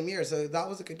on the same year. So that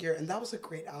was a good year. And that was a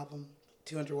great album,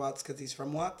 200 Watts, because he's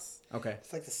from Watts. Okay.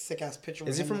 It's like the sick-ass picture.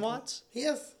 Is he with from him. Watts? He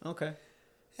is. Okay.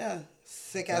 Yeah.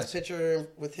 Sick-ass Nice. picture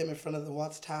with him in front of the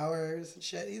Watts Towers and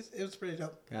shit. It was pretty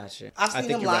dope. Gotcha. I've I seen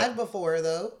think him you're live right. before,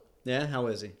 though. Yeah? How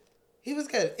is he? He was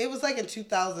good. It was like in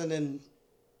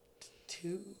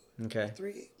 2002, Okay.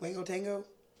 3, Wango Tango.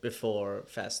 Before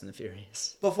Fast and the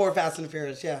Furious. Before Fast and the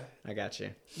Furious, yeah. I got you.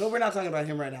 But we're not talking about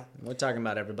him right now. We're talking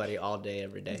about everybody all day,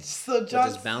 every day. So We're John,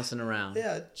 just bouncing around.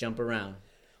 Yeah. Jump around.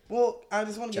 Well, I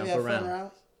just want to give you a Jump fun around.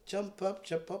 round. Jump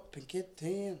up and get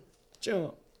down.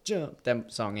 Jump. Jump.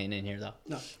 That song ain't in here, though.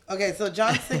 No. Okay, so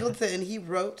John Singleton, he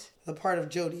wrote the part of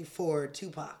Jody for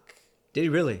Tupac. Did he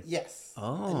really? Yes.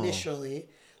 Oh. Initially.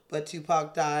 But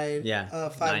Tupac died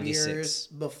 5 96. years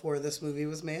before this movie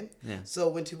was made. Yeah. So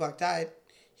when Tupac died,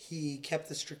 he kept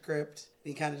the script.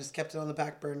 He kind of just kept it on the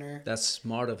back burner. That's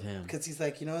smart of him. Because he's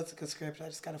like, it's a good script. I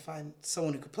just got to find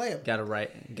someone who could play him.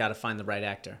 Gotta find the right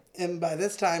actor. And by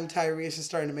this time, Tyrese is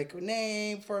starting to make a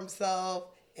name for himself.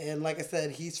 And like I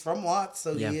said, he's from Watts,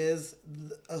 so Yeah. he is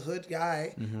a hood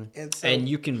guy. And so, And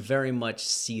you can very much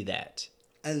see that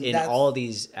and in that's- all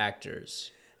these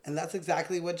actors. And that's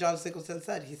exactly what John Singleton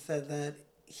said. He said that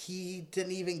he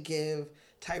didn't even give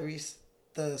Tyrese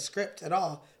the script at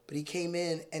all, but he came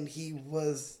in and he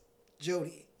was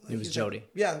Jody. He was he's Jody. Like,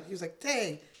 yeah, he was like,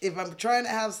 dang, if I'm trying to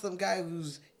have some guy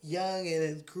who's young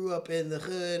and grew up in the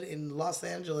hood in Los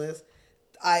Angeles,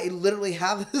 I literally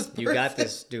have this person. You got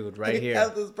this dude right here. I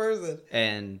have this person.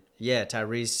 And yeah,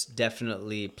 Tyrese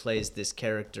definitely plays this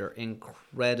character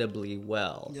incredibly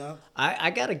well. Yeah.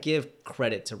 I gotta give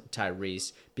credit to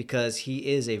Tyrese because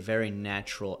he is a very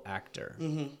natural actor.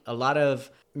 A lot of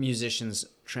musicians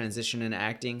transition into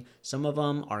acting. Some of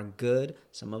them are good.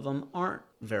 Some of them aren't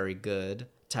very good.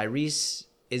 Tyrese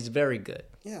is very good.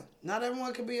 Yeah. Not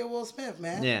everyone can be a Will Smith,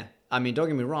 man. Yeah. I mean, don't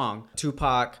get me wrong.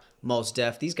 Tupac, Mos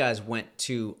Def, these guys went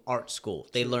to art school.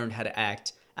 They learned how to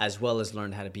act as well as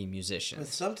learned how to be musicians. But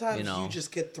sometimes you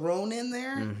just get thrown in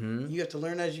there. You have to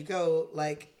learn as you go,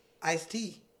 like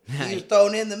Ice-T. He was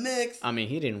thrown in the mix. I mean,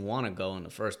 he didn't want to go in the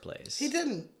first place. He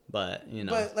didn't. But,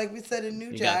 But like we said in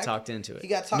New he Jack. got talked into it. He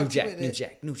got talked into it.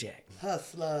 New Jack.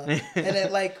 Hustler. And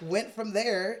it like went from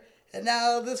there. And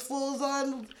now this fool's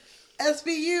on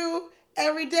SVU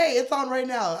every day. It's on right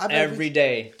now. Every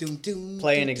day. Doom, doom,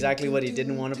 Playing doom, exactly doom, what he doom,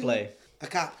 didn't want to doom. play. A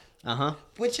cop. Uh-huh.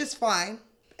 Which is fine.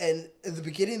 And at the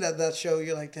beginning of that show,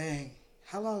 you're like, dang,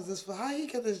 how long is this for? How he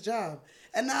get this job?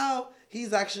 And now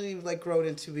he's actually like grown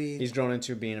into being... He's grown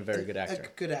into being a very good actor.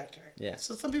 A good actor. Yeah.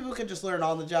 So some people can just learn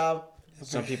on the job.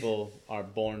 Some people are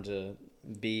born to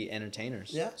be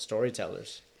entertainers. Yeah.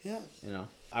 Storytellers. Yeah. You know,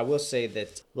 I will say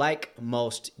that like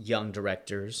most young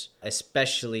directors,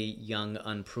 especially young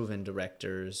unproven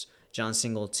directors, John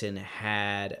Singleton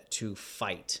had to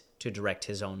fight to direct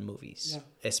his own movies,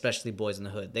 especially Boys in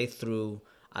the Hood. They threw,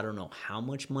 I don't know how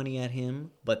much money at him,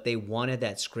 but they wanted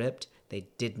that script. They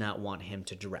did not want him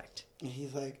to direct. And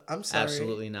he's like, I'm sorry.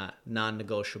 Absolutely not.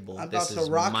 Non-negotiable. I'm This about is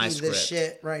to rock my you script. this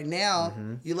shit right now.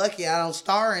 You lucky I don't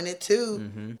star in it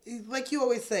too. Like you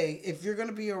always say, if you're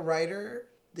gonna be a writer,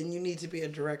 then you need to be a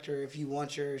director if you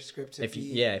want your script to If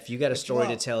be. if you got a story to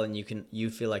want. tell and you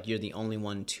feel like you're the only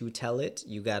one to tell it,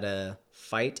 you gotta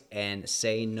fight and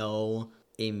say no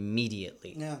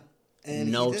immediately. Yeah.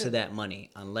 And No he to did. that money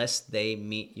unless they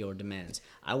meet your demands.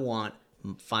 I want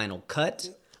final cut.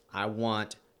 I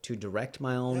want to direct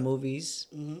my own movies,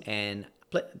 and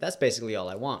That's basically all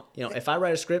I want. You know, if I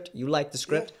write a script, you like the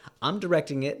script, I'm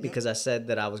directing it because I said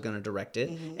that I was going to direct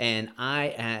it, and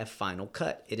I have final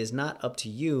cut. It is not up to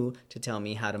you to tell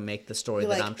me how to make the story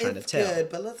that I'm trying to tell. Good,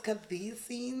 but let's cut these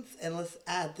scenes and let's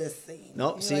add this scene.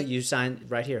 Nope, see, you signed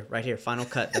right here, final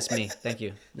cut. That's me. Thank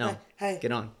you. No, Hey,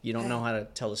 get on. You don't know how to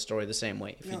tell a story the same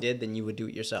way. If you did, then you would do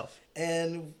it yourself.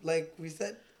 And like we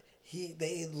said,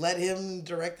 they let him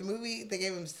direct the movie. They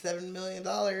gave him $7 million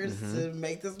to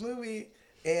make this movie,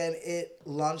 and it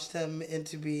launched him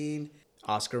into being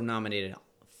Oscar nominated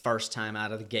first time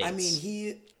out of the gates. I mean,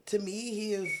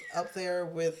 he is up there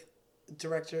with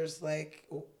directors like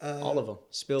all of them: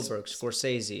 Spielberg,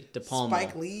 Scorsese, De Palma,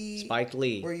 Spike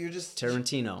Lee, where you're just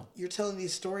Tarantino. You're telling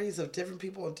these stories of different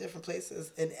people in different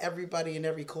places, and everybody in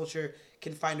every culture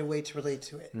can find a way to relate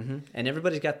to it. Mm-hmm. And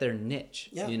everybody's got their niche.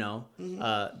 Yeah. You know,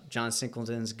 John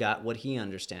Singleton's got what he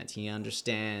understands. He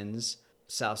understands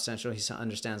South Central. He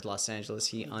understands Los Angeles.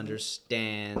 He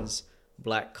understands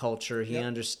Black culture. He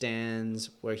understands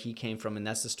where he came from, and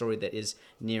that's the story that is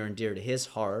near and dear to his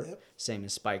heart. Same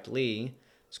as Spike Lee.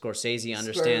 Scorsese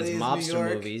understands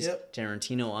mobster movies.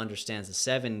 Tarantino understands the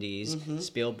 70s.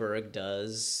 Spielberg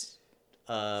does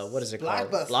what is it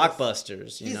called?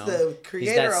 Blockbusters. You know, the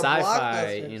creator he's got of sci-fi.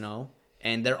 blockbusters. You know,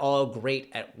 and they're all great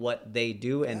at what they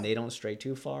do, and they don't stray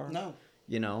too far. No,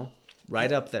 you know,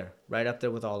 right up there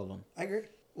with all of them. I agree.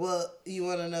 Well, you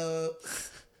want to know?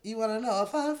 You want to know a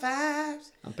fun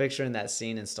fact? I'm picturing that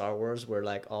scene in Star Wars where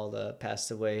like all the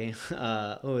passed away,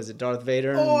 who is it, Darth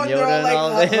Vader and and Yoda they're all and all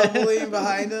like that. humbling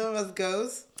behind him as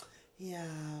ghosts. Yeah.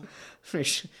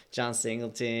 John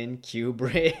Singleton,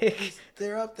 Kubrick.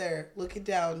 They're up there looking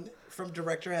down from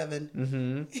director heaven.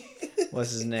 Mm-hmm.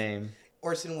 What's his name?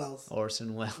 Orson Welles.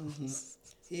 Orson Welles.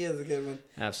 He is a good one.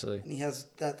 Absolutely. And he has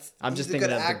I'm just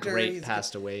thinking of the great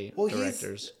passed away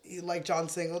directors. He's like John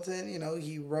Singleton, you know,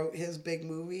 he wrote his big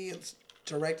movie and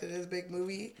directed his big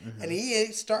movie, and he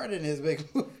starred in his big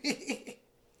movie.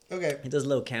 Okay. He does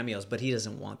little cameos, but he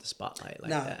doesn't want the spotlight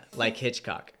like that. Like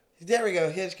Hitchcock. There we go,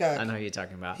 Hitchcock. I know who you're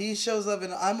talking about. He shows up,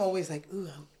 and I'm always like, ooh,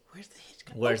 where's the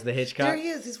Hitchcock? Where's the Hitchcock? There he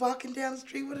is. He's walking down the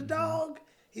street with a dog.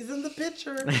 He's in the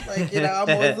picture. Like, you know, I'm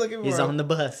always looking for him. He's on the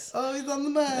bus. Oh, he's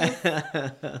on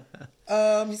the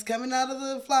bus. He's coming out of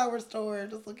the flower store.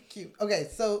 Just looking cute. Okay,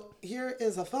 so here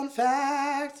is a fun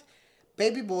fact.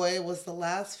 Baby Boy was the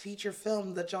last feature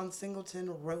film that John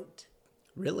Singleton wrote.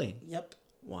 Really? Yep.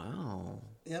 Wow.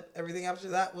 Yep. Everything after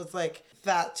that was like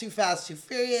Too Fast, Too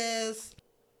Furious,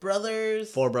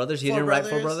 Brothers. Four Brothers? He didn't write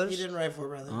Four Brothers? He didn't write Four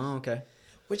Brothers. Oh, okay.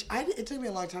 Which it took me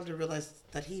a long time to realize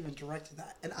that he even directed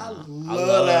that. And I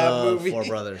love that movie. Four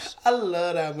Brothers. I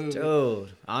love that movie.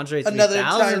 Dude, Andre Another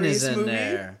 3000 is Tyrese in movie?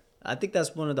 there. I think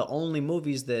that's one of the only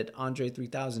movies that Andre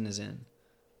 3000 is in.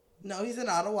 No, he's in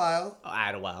Idlewild. Oh,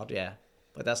 Idlewild, yeah.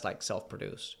 But that's like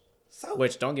self-produced. So,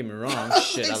 Which, don't get me wrong,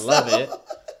 shit, I love it.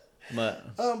 but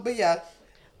yeah.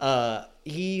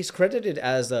 He's credited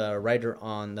as a writer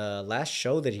on the last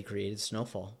show that he created,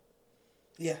 Snowfall.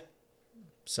 Yeah.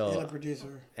 So,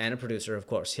 and a producer, of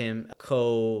course. Him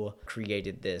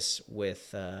co-created this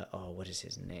with, what is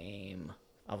his name?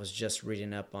 I was just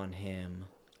reading up on him.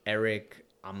 Eric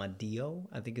Amadio,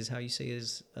 I think is how you say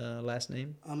his last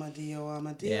name.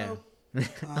 Amadio. Yeah.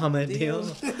 Amadio.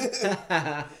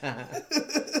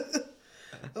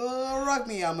 Oh, rock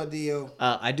me, Amadio.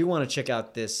 I do want to check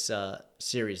out this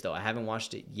series, though. I haven't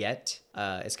watched it yet.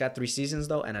 It's got 3 seasons,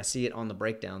 though, and I see it on the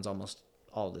breakdowns almost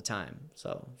all the time.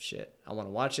 So, shit. I want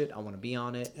to watch it. I want to be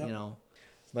on it, you know.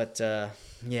 But,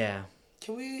 yeah.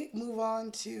 Can we move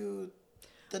on to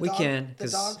the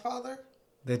Dog Father?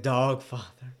 The Dog Father.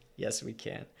 Yes, we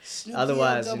can. Snoopy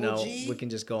Otherwise, and you know, Double G? we can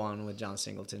just go on with John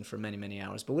Singleton for many, many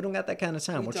hours. But we don't got that kind of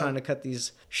time. We're trying to cut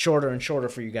these shorter and shorter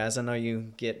for you guys. I know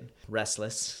you get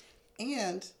restless.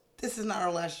 And this is not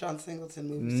our last John Singleton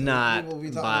movie. So not we will be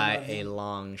talking by about him. a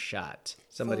long shot.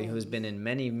 Somebody who's been in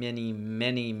many, many,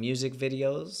 many music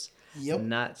videos. Yep.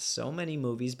 Not so many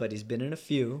movies, but he's been in a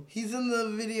few. He's in the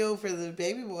video for the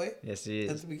Baby Boy. Yes, he is.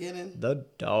 At the beginning. The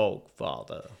Dog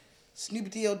Father. Snoopy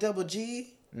D.O. Double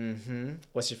G. Mm-hmm.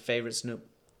 What's your favorite Snoop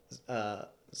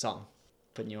song?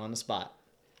 Putting you on the spot.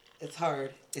 It's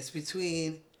hard. It's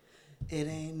between It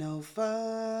Ain't No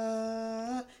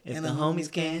Fun If and the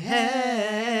homies can't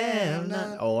have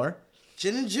none. Or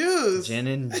Gin and Juice. Gin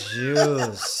and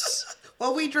Juice.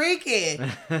 What we drinking?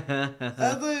 Gin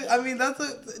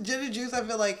and Juice. I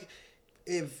feel like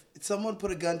if someone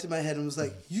put a gun to my head and was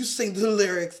like, "You sing the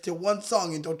lyrics to one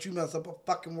song and don't you mess up a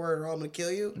fucking word, or I'm gonna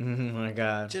kill you." Oh my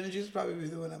God. Gin and Juice probably be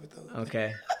the one I would throw.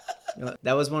 Okay.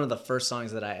 That was one of the first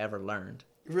songs that I ever learned.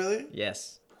 Really?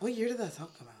 Yes. What year did that song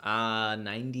come out?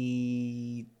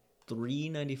 93. 93,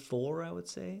 94, I would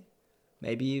say.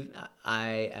 Maybe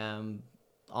I am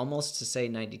almost to say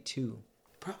 92.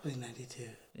 Probably 92.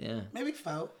 Yeah. Maybe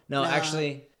 4. No, Nah.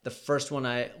 actually, the first one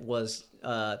I was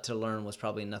to learn was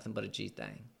probably Nothing But a G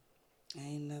Thing.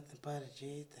 Ain't nothing but a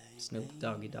G thing. Snoop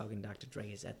Doggy Dogg and Dr.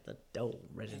 Dre is at the door,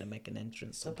 ready to make an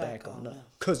entrance. So back back on on up.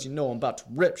 up. Cause you know I'm about to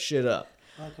rip shit up.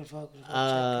 Walking,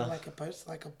 like a purse,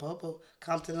 like a bubble.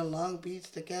 Compton and Long Beach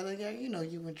together, yeah, you know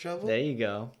you in trouble. There you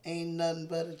go. Ain't nothing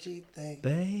but a G thing.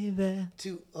 Baby,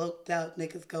 2 oaked out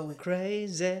niggas going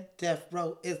crazy. Death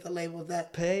Row is the label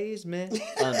that Pays me.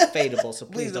 Unfadable, so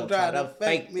please don't try to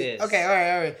fake me. this. Okay,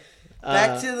 all right.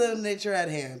 Back to the nature at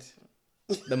hand.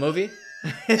 The movie?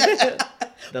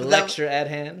 The lecture at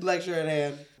hand? Lecture at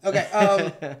hand.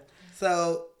 Okay,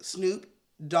 so Snoop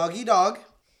Doggy Dogg,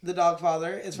 the dog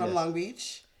father, is from Long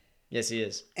Beach. Yes, he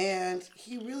is. And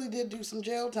he really did do some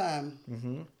jail time.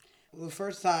 Mm-hmm. The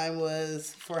first time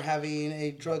was for having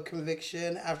a drug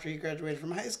conviction after he graduated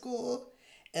from high school.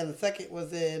 And the second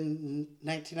was in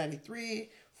 1993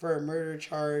 for a murder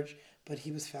charge, but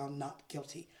he was found not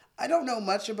guilty. I don't know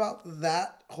much about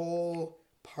that whole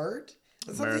part.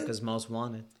 America's Most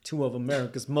Wanted. 2 of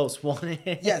America's Most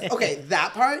Wanted. Yes, okay,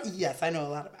 that part, yes, I know a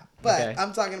lot about. But Okay.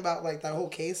 I'm talking about like that whole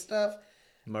case stuff.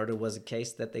 Murder was a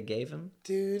case that they gave him.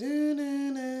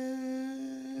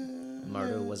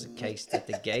 Murder was a case that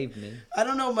they gave me. I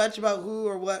don't know much about who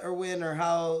or what or when or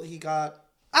how he got.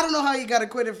 I don't know how he got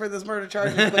acquitted for this murder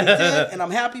charges, but he did, and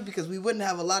I'm happy because we wouldn't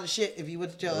have a lot of shit if he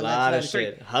went to jail. A lot of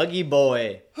shit. Huggy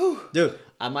Boy. Whew. Dude,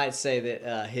 I might say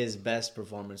that his best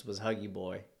performance was Huggy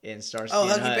Boy in Starsky Oh,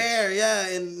 and Huggy Hutch. Bear, yeah,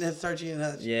 and Starsky and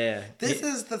Hutch. Yeah. This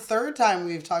is the third time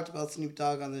we've talked about Snoop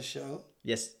Dogg on this show.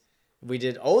 Yes. We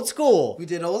did Old School. We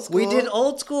did Old School. We did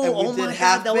Old School. and we Oh did my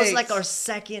Half God. That was Baked. like our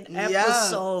second Yeah.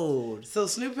 episode. So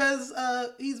Snoop has,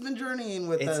 he's been journeying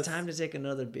with us. It's time to take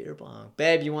another beer bong.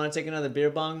 Babe, you want to take another beer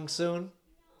bong soon?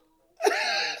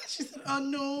 She said, oh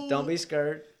no. Don't be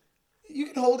scared. You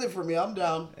can hold it for me. I'm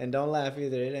down. And don't laugh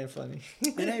either. It ain't funny.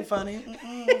 It ain't funny.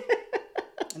 Mm-mm.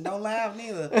 And don't laugh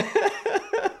neither.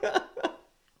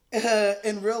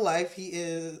 In real life,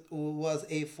 he was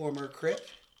a former Crip.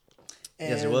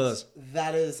 Yes, he was.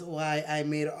 That is why I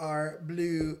made our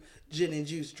blue gin and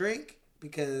juice drink,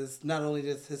 because not only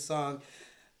does his song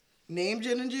name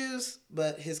gin and juice,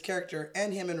 but his character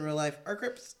and him in real life are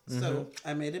Crips. So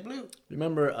I made it blue.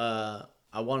 Remember,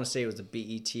 I want to say it was the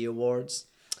BET Awards.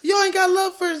 You ain't got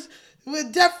love for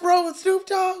with Death Row and Snoop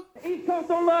Dogg? East Coast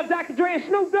don't love Dr. Dre and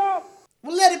Snoop Dogg.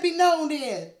 Well, let it be known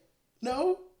then.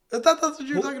 No? I thought that's what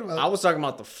you were talking about. I was talking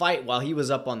about the fight while he was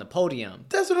up on the podium.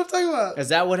 That's what I'm talking about. Is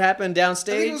that what happened I downstage?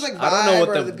 think it was like I don't know Vibe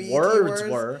or what the the BET words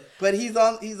were. But he's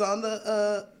on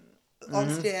the on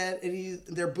stand and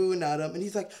they're booing at him and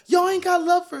he's like, y'all ain't got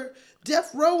love for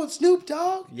Death Row and Snoop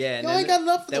Dogg. Yeah, and y'all ain't got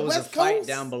love for the there was West a fight Coast.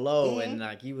 down below, and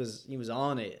like he was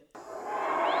on it.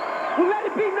 Well, let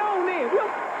it be known then.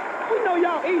 We know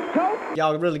y'all East Coast.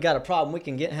 Y'all really got a problem? We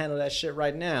can handle that shit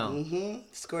right now.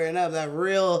 Squaring up, that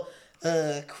real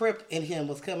Crip in him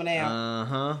was coming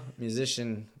out.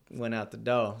 Musician went out the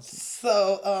door.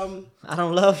 So I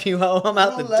don't love you, ho. I'm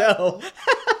out the door.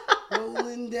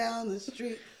 rolling down the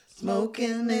street,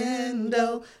 smoking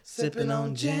Indo, sipping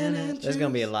on gin and juice. There's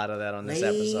gonna be a lot of that on this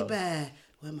Laid episode. back,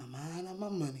 with my mind on my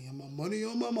money, and my money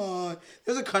on my mind.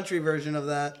 There's a country version of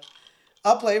that.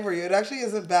 I'll play for you. It actually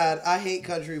isn't bad. I hate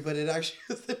country, but it actually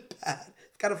isn't bad.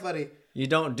 It's kind of funny. You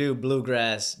don't do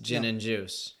bluegrass gin and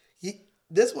juice.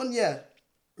 This one, yeah.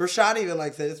 Rashad even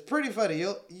likes it. It's pretty funny.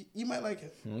 You might like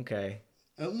it. Okay.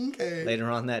 Okay.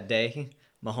 Later on that day,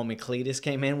 my homie Cletus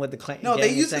came in with the clan. No,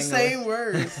 they use the same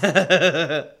words. All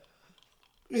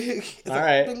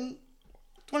right.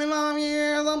 25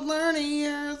 years, I'm 30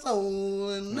 years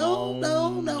old. And no,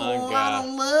 I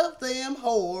don't love them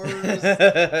whores.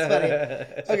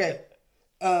 It's funny. Okay.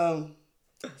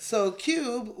 So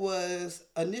Cube was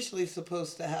initially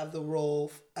supposed to have the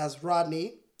role as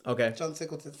Rodney. Okay. John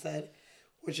Singleton said,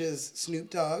 which is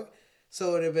Snoop Dogg. So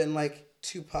it would have been like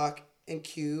Tupac and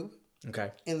Cube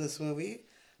in this movie.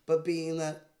 But being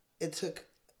that it took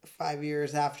 5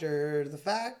 years after the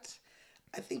fact,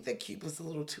 I think that Cube was a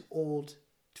little too old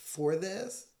for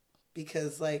this.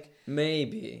 Because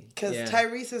maybe. Because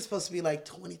Tyrese is supposed to be like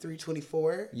 23,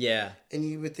 24. Yeah. And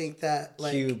you would think that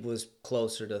Cube was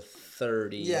closer to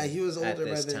 30. Yeah, he was older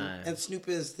by then. time. And Snoop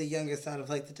is the youngest out of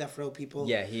the Death Row people.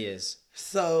 Yeah, he is.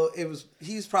 So he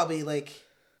was probably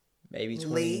maybe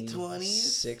late 20s.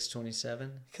 6,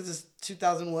 27. Because it's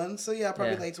 2001. So yeah,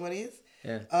 probably late 20s.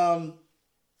 Yeah.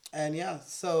 And yeah,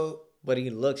 but he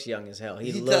looks young as hell.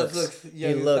 He does look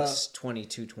young as hell.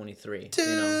 22, 23.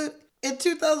 Dude, In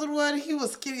 2001, he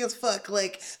was skinny as fuck.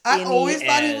 Like, I always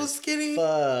thought he was skinny.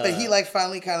 But he, like,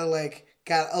 finally kind of, like,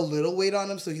 got a little weight on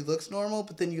him so he looks normal.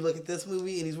 But then you look at this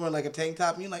movie and he's wearing, like, a tank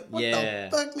top. And you're like, what the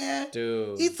fuck, man?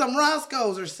 Dude. Eat some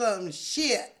Roscoe's or something.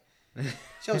 Shit.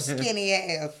 Show skinny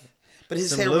ass. But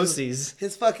his hair Lucy's.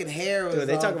 his fucking hair was. Dude,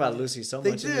 they talk about Lucy so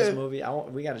much in this movie.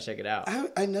 We got to check it out.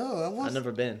 I know. I've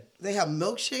never been. They have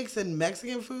milkshakes and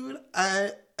Mexican food.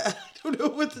 I don't know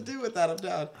what to do with that. I'm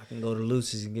down. I can go to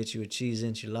Lucy's and get you a cheese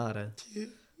enchilada.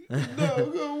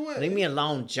 No, go away. Leave me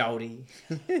alone, Jody.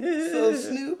 So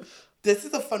Snoop, this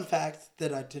is a fun fact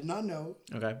that I did not know.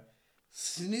 Okay.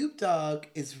 Snoop Dogg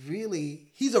is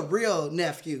he's a real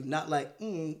nephew. Not like,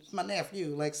 it's my nephew,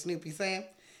 like Snoopy Sam.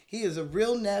 He is a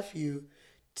real nephew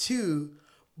to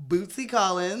Bootsy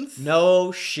Collins.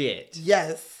 No shit.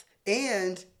 Yes.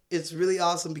 And it's really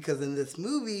awesome because in this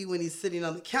movie, when he's sitting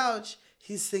on the couch,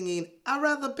 he's singing, I'd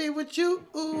rather be with you.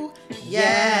 Ooh,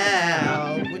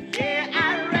 yeah. Yeah,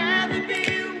 I'd rather be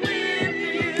with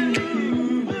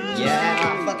you.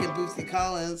 Yeah. Fucking Bootsy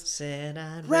Collins. Said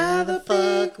I'd rather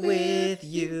fuck with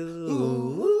you.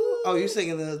 Ooh. Oh, you're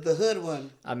singing the hood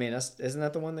one. I mean, isn't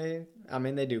that the one they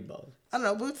do both. I don't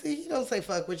know, Bootsy, he don't say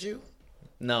fuck with you.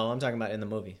 No, I'm talking about in the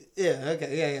movie. Yeah,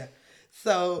 okay, yeah.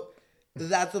 So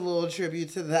that's a little tribute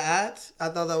to that. I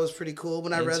thought that was pretty cool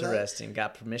when I read that. Interesting.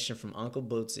 Got permission from Uncle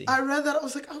Bootsy. I read that. I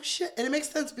was like, oh shit. And it makes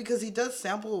sense because he does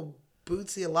sample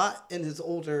Bootsy a lot in his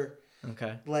older,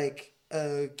 like,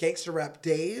 gangster rap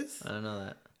days. I don't know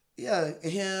that. Yeah,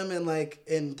 him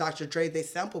and Dr. Dre, they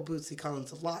sample Bootsy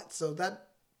Collins a lot. So that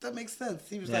makes sense.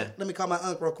 He was like, let me call my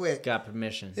uncle real quick. Got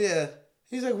permission. Yeah.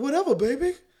 He's like, whatever,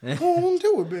 baby. Go on,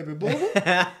 do it, baby, boy.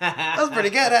 That's pretty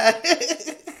good, huh?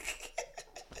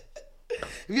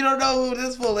 If you don't know who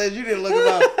this fool is, you need to look him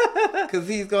up. Because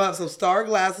he's going to have some star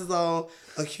glasses on,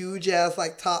 a huge ass,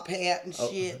 like, top hat and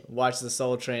shit. Watch the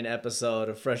Soul Train episode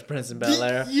of Fresh Prince of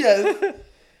Bel-Air. Yes.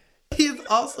 He's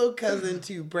also cousin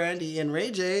to Brandy and Ray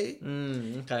J.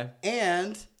 Okay.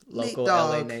 And local Nate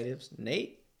Dogg. LA natives.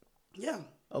 Nate? Yeah.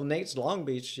 Oh, Nate's Long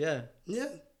Beach, yeah. Yeah,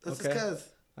 that's his cousin.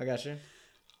 I got you.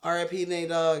 R.I.P. Nate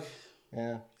Dogg.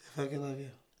 Yeah. I fucking love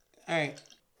you. All right.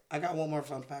 I got one more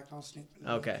fun fact on Snoop.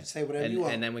 Okay. Say whatever you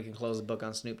want. And then we can close the book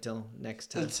on Snoop till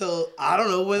next time. I don't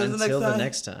know, when's the next time? Until the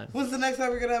next time. When's the next time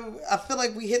we're going to have? I feel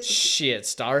like we hit Shit,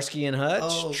 Starsky and Hutch,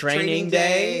 Oh, training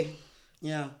day.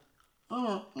 Yeah.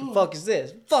 The fuck is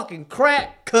this? Fucking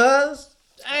crack, cuz.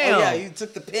 Damn. Oh, yeah, you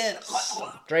took the pen.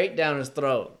 Straight down his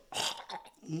throat.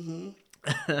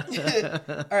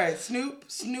 All right,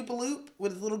 Snoop-a-loop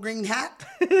with his little green hat.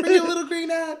 Bring your little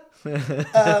green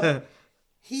hat.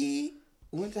 He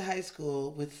went to high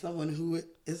school with someone who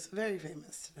is very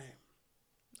famous today.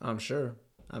 I'm sure.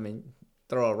 I mean,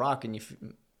 throw a rock and you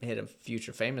hit a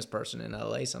future famous person in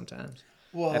LA sometimes.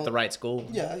 Well, at the right school.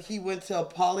 Yeah, he went to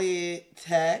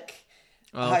Polytech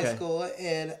High School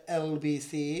in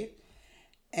LBC,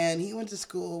 and he went to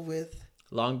school with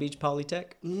Long Beach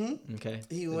Polytech? Mm-hmm. Okay.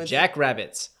 He went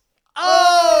Jackrabbits.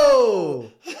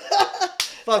 Oh!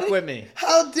 Fuck with me.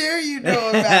 How dare you know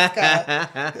a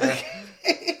mascot?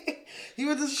 He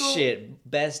went to school. Shit.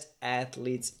 Best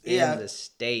athletes in the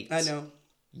state. I know.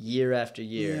 Year after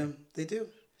year. Yeah, they do.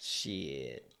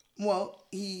 Shit. Well,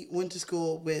 he went to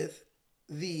school with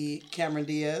the Cameron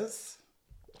Diaz.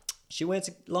 She went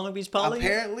to Long Beach Poly?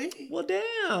 Apparently. Well, damn.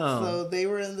 So they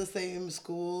were in the same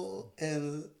school,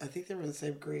 and I think they were in the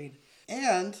same grade.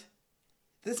 And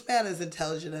this man is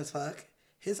intelligent as fuck.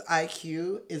 His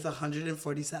IQ is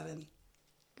 147.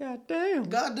 God damn.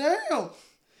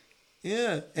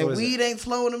 Yeah. And weed ain't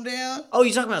slowing him down. Oh,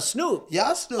 you talking about Snoop?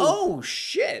 Yeah, Snoop. Oh,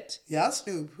 shit. Yeah,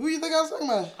 Snoop. Who you think I was talking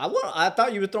about? I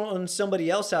thought you were throwing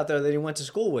somebody else out there that he went to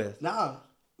school with. Nah.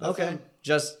 Okay. Him.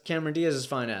 Just Cameron Diaz's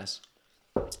fine ass.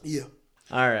 Yeah.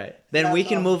 All right. Then we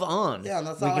can move on. Yeah,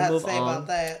 that's all I have to say about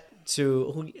that.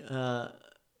 To who?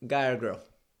 Guy or girl?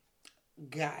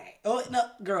 Guy. Oh, no,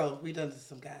 girl. We done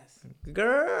some guys.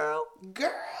 Girl.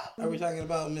 Are we talking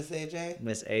about Miss AJ?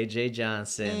 Miss AJ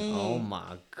Johnson. Oh,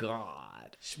 my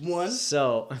God. One.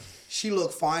 So. She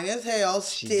looked fine as hell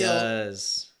still. She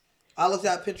does. I looked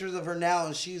at pictures of her now,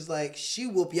 and she's like, she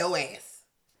whoop your ass.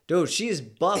 Dude, she's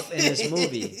buff in this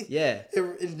movie. Yeah.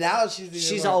 Now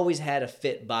she's always had a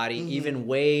fit body, even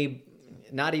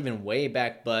not even way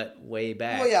back, but way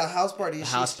back. Oh yeah, House Party.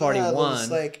 House Party 1. Those,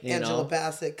 like Angela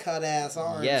Bassett cut ass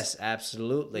arms. Yes,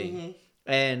 absolutely.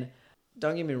 And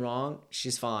don't get me wrong,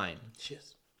 she's fine. She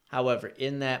is. However,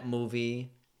 in that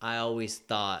movie, I always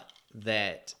thought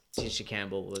that Tisha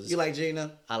Campbell was. You like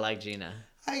Gina? I like Gina.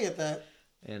 I get that.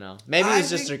 You know, maybe it was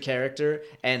just her character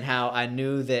and how I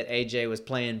knew that AJ was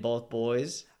playing both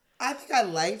boys. I think I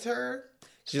liked her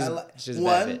She's a bad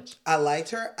One, bitch. I liked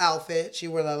her outfit. She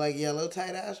wore that like yellow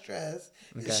tight ass dress.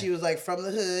 Okay. And she was like from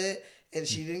the hood, and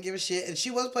she didn't give a shit. And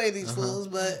she was playing these fools,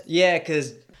 but Yeah,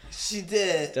 because, she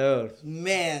did. dude,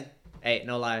 Man, hey,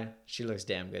 no lie, she looks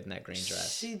damn good in that green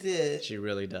dress. she did. She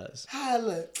really does. How I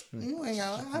look? You ain't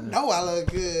got. I know I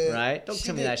look good. Right? Don't She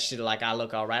tell me did. that shit like I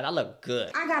look all right. I look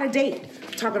good. I got a date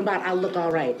talking about I look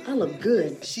all right. I look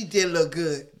good. She did look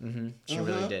good. She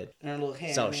really did. And her little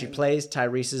hair. So she plays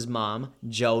Tyrese's mom,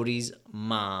 Jody's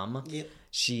mom. Yep.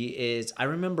 She is. I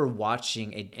remember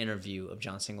watching an interview of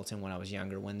John Singleton when I was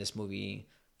younger, when this movie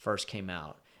first came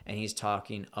out, and he's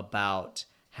talking about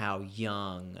how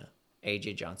young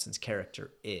AJ Johnson's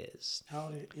character is. How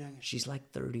old are you? She's like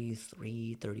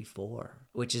 33, 34,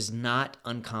 which is not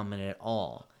uncommon at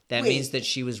all. That Wait. means that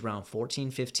she was around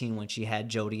 14, 15 when she had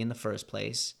Jody in the first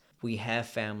place. We have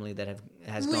family that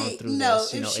has gone through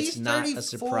this. You know, if she's it's not 34 a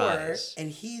surprise. and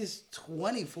he's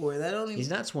 24, that don't even. He's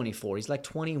not 24. He's like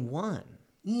 21.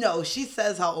 No, she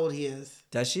says how old he is.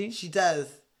 Does she? She does.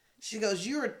 She goes,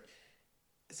 "You're."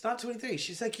 It's not 23.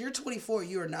 She's like, "You're 24.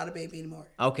 You are not a baby anymore."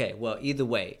 Okay, well, either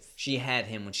way, she had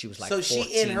him when she was like So 14,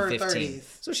 she in her 15. 30s.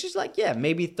 So she's like, yeah,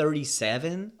 maybe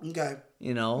 37. Okay.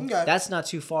 You know, Okay. that's not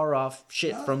too far off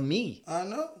shit from me. I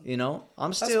know. You know, I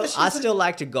what still she's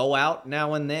like to go out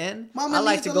now and then. Mama I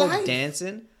like needs to a go life.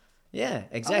 dancing. Yeah, I wanna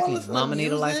exactly. listen to Mama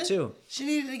need a life music. too. She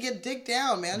needed to get dick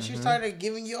down, man. She started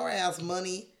giving your ass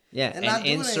money. Yeah, and not and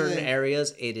in doing certain anything.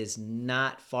 areas, it is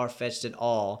not far-fetched at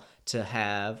all to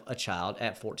have a child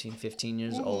at 14, 15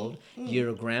 years Mm-hmm. old. You're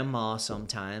a grandma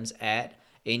sometimes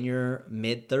in your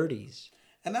mid-30s.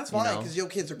 And that's fine know, because your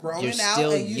kids are growing You're out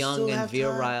still and you young still and have time.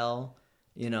 virile,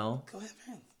 you know. Go ahead,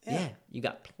 man. Yeah, you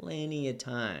got plenty of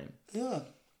time. Yeah.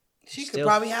 She could Still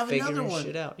probably have figuring another one.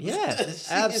 shit out. Yeah, She-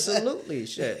 absolutely.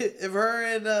 Shit. If her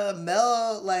and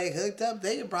Mel like hooked up,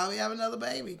 they could probably have another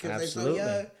baby because they're so Absolutely.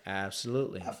 young.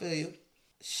 Absolutely. I feel you.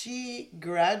 She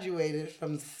graduated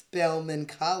from Spelman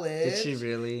College. Did she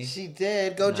really? She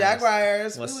did. Go Nice.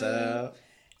 Jaguars. What's Woo. up?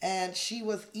 And she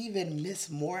was even Miss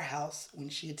Morehouse when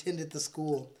she attended the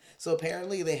school. So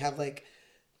apparently they have like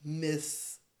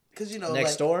Miss, because you know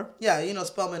Next like, door? Yeah, you know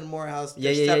Spelman and Morehouse.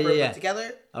 Yeah, They're yeah, separate yeah. but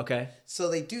together. Okay. So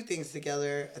they do things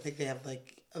together. I think they have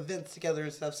like events together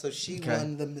and stuff. So she Okay.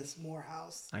 won the Miss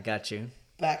Morehouse I got you.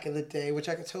 back in the day, which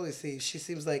I could totally see. She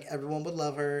seems like everyone would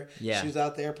love her. Yeah. She was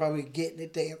out there probably getting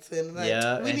it dancing. Like,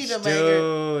 Yeah, we and need to make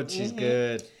her. dude, she's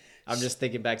good. I'm just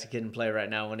thinking back to Kid and Play right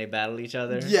now when they battle each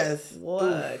other. Yes.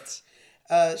 What?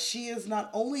 She is not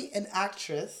only an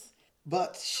actress,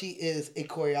 but she is a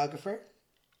choreographer,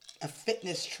 a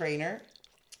fitness trainer.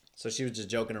 So she was just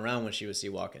joking around when she was sea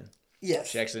walking. Yes.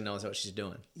 She actually knows what she's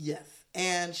doing. Yes.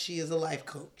 And she is a life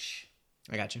coach.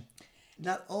 I got you.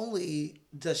 Not only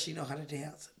does she know how to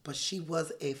dance, but she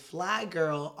was a fly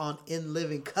girl on In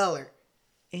Living Color.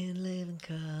 In living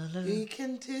color, We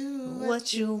can do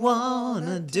what you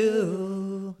wanna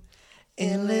do.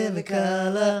 In living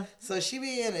color. So she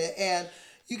be in it, and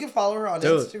you can follow her on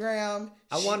Dude, Instagram.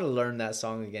 I want to learn that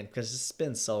song again because it's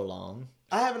been so long.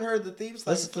 I haven't heard the theme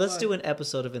song. Let's do an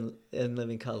episode of In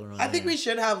Living Color on I think here. we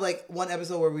should have like one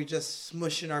episode where we just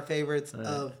smushing our favorites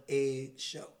of a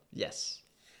show. Yes.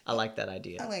 I like that I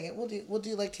idea. like it. We'll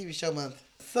do like TV show month.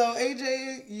 So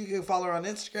AJ, you can follow her on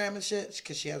Instagram and shit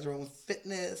because she has her own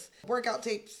fitness, workout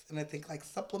tapes, and I think like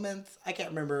supplements. I can't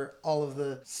remember all of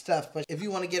the stuff, but if you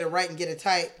want to get it right and get it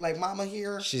tight, like Mama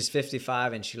here, She's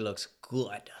 55 and she looks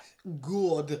good.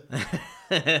 good.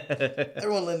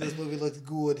 Everyone in this movie looks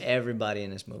good. Everybody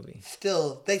in this movie.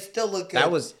 They still look good.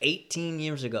 That was 18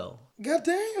 years ago.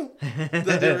 goddamn.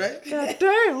 That's it, right? God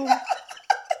damn.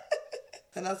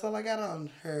 And that's all I got on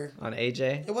her. On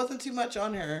AJ? It wasn't too much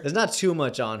on her. There's not too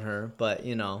much on her, but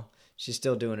you know, she's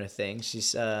still doing her thing. She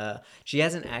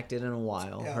hasn't acted in a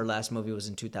while. Yeah. Her last movie was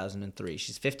in 2003.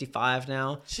 She's 55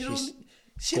 now. She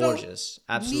She's don't gorgeous.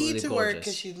 Absolutely need to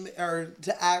gorgeous. work because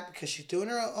to act because she's doing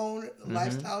her own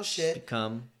lifestyle shit.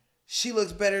 Become She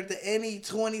looks better than any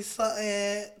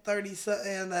 20-something,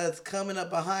 30-something that's coming up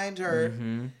behind her,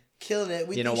 killing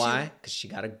it. you know why? Because she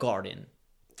got a garden.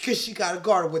 Because she got a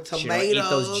garden with She tomatoes. don't eat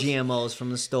those GMOs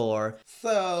from the store.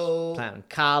 So Planting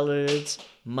collards,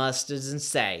 mustards, and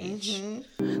sage.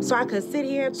 So I could sit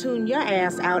here, tune your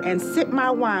ass out, and sip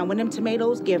my wine when them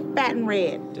tomatoes get fat and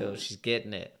red. Dude, she's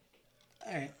getting it.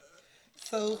 all right.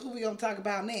 So who we gonna talk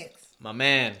about next? My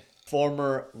man,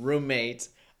 former roommate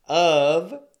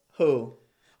of who?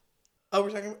 Oh,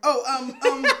 we're talking. Oh,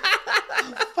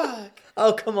 fuck.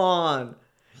 Oh, come on.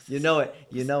 You know it.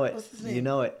 You know it. What's his name? You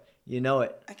know it. You know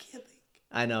it. I can't think.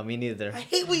 I know, me neither. I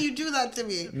hate when you do that to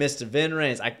me. Mr. Vin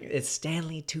Rames. It's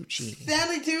Stanley Tucci.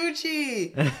 Stanley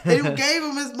Tucci. They gave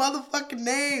him his motherfucking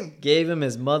name. Gave him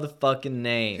his motherfucking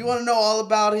name. If you want to know all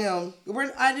about him,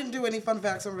 I didn't do any fun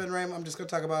facts on Vin Rames. I'm just going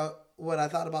to talk about what I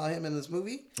thought about him in this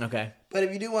movie. Okay. But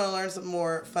if you do want to learn some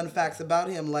more fun facts about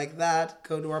him like that,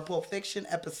 go to our Pulp Fiction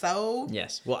episode.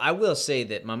 Yes. Well, I will say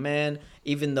that my man,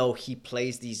 even though he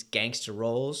plays these gangster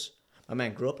roles, my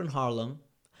man grew up in Harlem,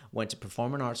 went to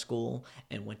performing arts school,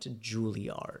 and went to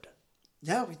Juilliard.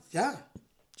 Yeah.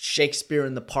 Shakespeare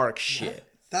in the Park shit. Yeah.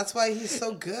 That's why he's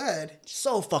so good.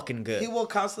 So fucking good. He will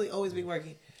constantly always be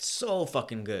working. So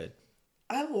fucking good.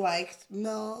 I liked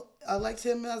Mel. I liked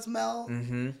him as Mel.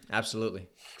 Mm-hmm. Absolutely.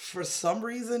 For some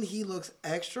reason, he looks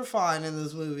extra fine in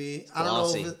this movie. I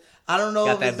Glossy. don't know.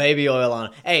 Got that baby oil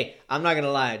on. Hey, I'm not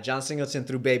gonna lie. John Singleton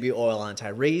threw baby oil on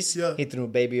Tyrese. Yeah. He threw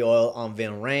baby oil on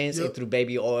Vin Rames. Yep. He threw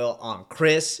baby oil on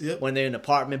Chris Yep. when they're in the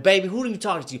apartment. Baby, who are you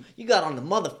talking to? You got on the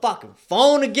motherfucking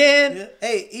phone again? Yeah.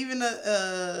 Hey, even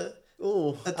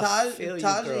Ooh, I feel you,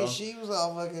 Taji, girl. she was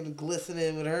all fucking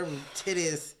glistening with her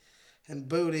titties and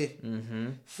booty. Mm-hmm.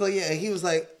 So yeah, he was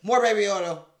like, more baby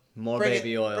oil. More Bring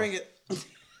baby it, oil. Bring it.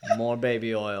 More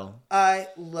baby oil. I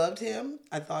loved him.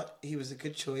 I thought he was a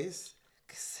good choice.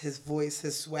 His voice,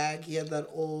 his swag, he had that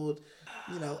old,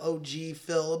 OG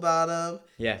feel about him.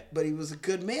 Yeah. But he was a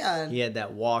good man. He had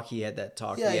that walk. He had that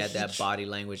talk. Yeah, he had that body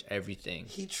language. Everything.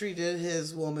 He treated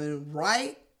his woman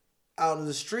right out in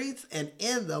the streets and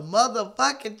in the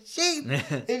motherfucking sheet.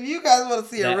 If you guys want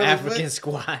to see a The really African good,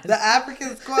 squad. the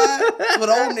African squad, that's what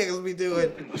old niggas be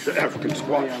doing. The African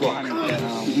squat fuck.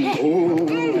 Oh,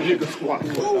 nigga squat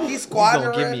fuck. He's He's squatting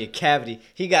gonna give her me a cavity.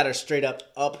 He got her straight up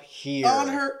here.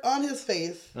 on his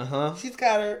face. Uh-huh. She's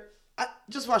got her.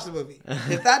 Just watch the movie.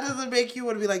 If that doesn't make you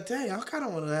want to be like, dang, I kind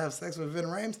of want to have sex with Vin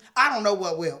Rames, I don't know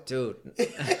what will. Dude.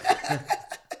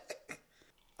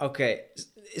 Okay,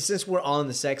 since we're on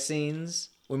the sex scenes,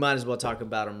 we might as well talk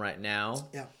about them right now.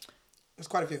 Yeah, there's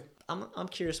quite a few. I'm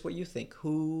curious what you think.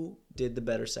 Who did the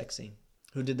better sex scene?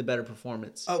 Who did the better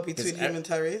performance? Oh, between him and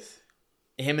Tyrese?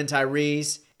 Him and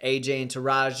Tyrese, AJ and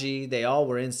Taraji, they all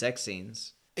were in sex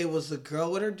scenes. It was the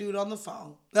girl with her dude on the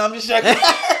phone. No, I'm just joking.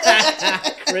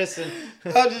 Chris and...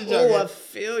 I'm just joking. Oh, I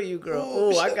feel you, girl.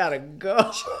 Oh, I gotta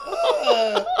go.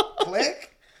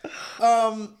 Click.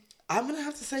 I'm going to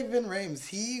have to say Vin Rames.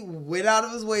 He went out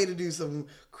of his way to do some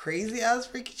crazy-ass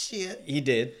freaking shit. He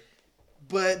did.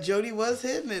 But Jody was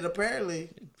hitting it, apparently.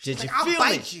 Did you I'll feel me?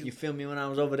 bite you. You feel me when I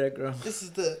was over there, girl? This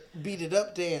is the beat it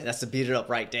up dance. That's the beat it up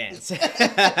right dance. And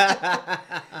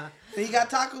he got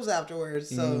tacos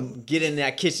afterwards, so. Get in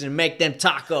that kitchen and make them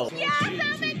tacos.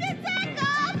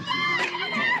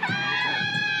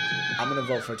 I'm going to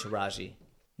vote for Taraji.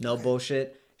 No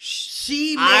bullshit.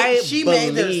 She I made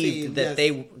their believed scene. that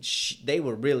yes. they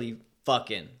were really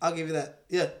fucking. I'll give you that.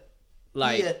 Yeah.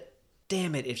 Like, Yeah.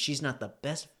 damn it, if she's not the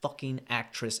best fucking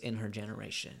actress in her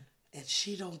generation. And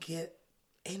she don't get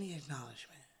any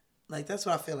acknowledgement. Like, that's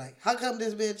what I feel like. How come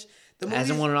this bitch...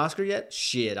 Hasn't won an Oscar yet?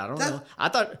 Shit, I don't know. I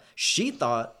thought she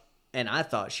thought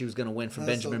she was going to win for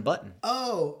Benjamin Button.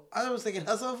 Oh, I was thinking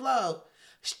Hustle and Flow.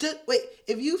 Wait,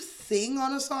 if you sing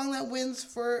on a song that wins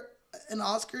for an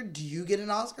Oscar, do you get an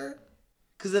Oscar?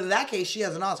 Because in that case, she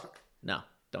has an Oscar. No,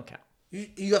 don't count.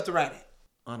 You have to write it.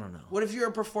 I don't know. What if you're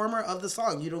a performer of the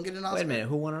song? You don't get an Oscar. Wait a minute,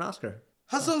 who won an Oscar?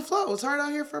 Hustle and Flow. It's hard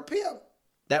out here for a PM.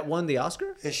 That won the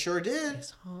Oscar? It sure did.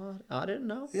 It's hard. I didn't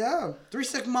know. Yeah. 3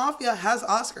 6 Mafia has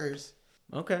Oscars.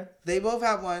 Okay. They both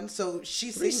have one, so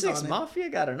she 3 sings 6 on it. Mafia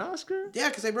got an Oscar? Yeah,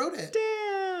 because they wrote it.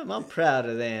 Damn, I'm proud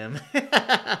of them.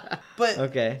 But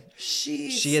okay. she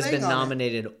has sang been on it.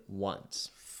 nominated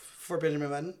once. For Benjamin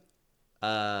Button?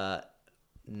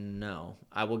 No.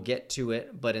 I will get to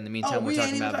it, but in the meantime, we're we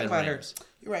talking ain't even about talking Vin about her. Rames.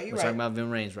 You're right, We're talking about Vin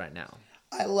Rames right now.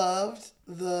 I loved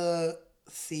the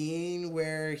scene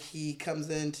where he comes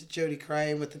into Jody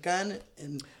crying with the gun,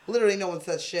 and literally no one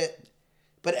says shit,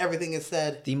 but everything is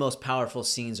said. The most powerful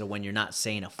scenes are when you're not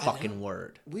saying a fucking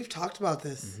word. We've talked about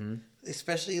this. Mm-hmm.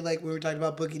 Especially like when we were talking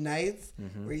about Boogie Nights,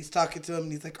 where he's talking to him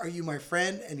and he's like, "Are you my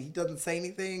friend?" And he doesn't say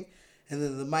anything. And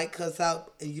then the mic cuts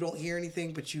out and you don't hear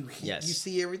anything, but you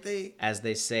see everything. As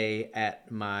they say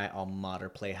at my alma mater,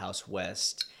 Playhouse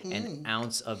West, an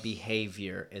ounce of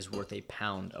behavior is worth a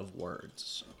pound of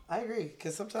words. I agree,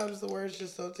 because sometimes the words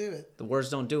just don't do it. The words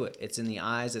don't do it. It's in the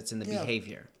eyes. It's in the Yeah.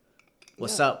 behavior.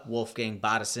 What's up, Wolfgang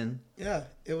Bodison? Yeah,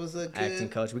 it was a good Acting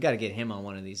coach. We got to get him on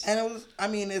one of these. And it was, I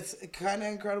mean, it's kind of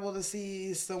incredible to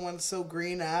see someone so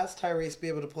green as Tyrese be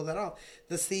able to pull that off.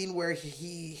 The scene where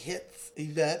he hits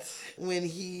Yvette, when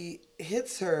he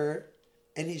hits her,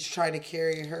 and he's trying to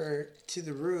carry her to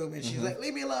the room, and she's like,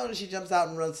 leave me alone, and she jumps out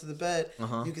and runs to the bed.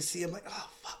 You can see him like, oh,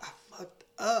 fuck, I fucked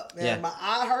up, man. Yeah. My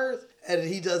eye hurts. And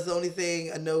he does the only thing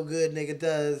a no good nigga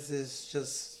does is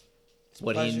just...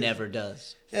 What he never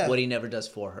does. Yeah. What he never does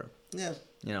for her. Yeah.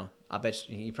 You know, I bet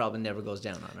he probably never goes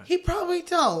down on her. He probably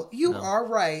don't. You are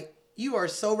right. You are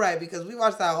so right, because we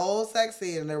watched that whole sex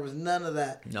scene and there was none of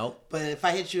that. Nope. But if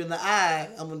I hit you in the eye,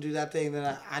 I'm going to do that thing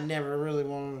that I never really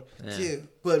wanted to do.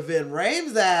 But Vin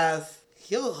Rames' ass,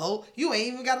 he'll hold. You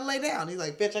ain't even got to lay down. He's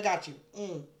like, bitch, I got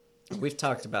you. We've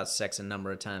talked about sex a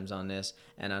number of times on this,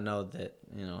 and I know that,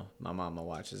 you know, my mama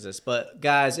watches this. But,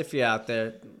 guys, if you're out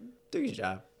there, do your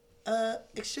job.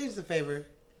 Exchange the favor.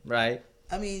 Right?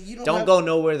 I mean, you don't go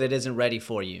nowhere that isn't ready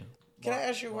for you. Can I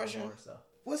ask you a question?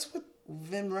 What's with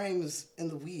Vin Rames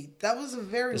and the weed? That was a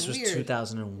very This was weird.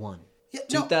 2001. Yeah,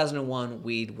 no. 2001,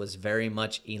 weed was very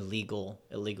much illegal.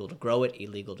 Illegal to grow it,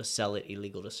 illegal to sell it,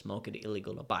 illegal to smoke it,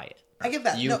 illegal to buy it. I get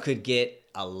that. You could get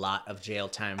a lot of jail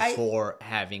time for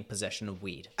having possession of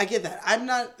weed. I get that. I'm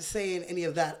not saying any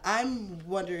of that. I'm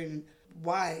wondering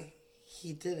why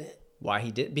he did it. Why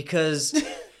he did? Because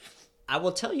I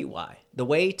will tell you why. The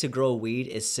way to grow weed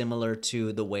is similar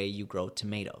to the way you grow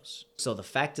tomatoes. So the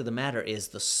fact of the matter is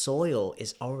the soil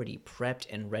is already prepped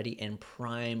and ready and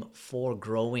prime for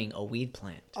growing a weed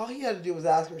plant. All he had to do was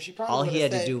ask her. She probably All he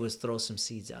had said, to do was throw some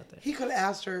seeds out there. He could have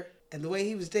asked her, and the way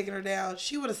he was taking her down,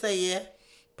 she would have said yeah.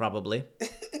 Probably.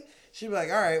 She'd be like,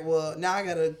 all right, well, now I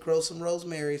got to grow some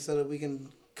rosemary so that we can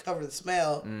cover the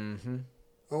smell.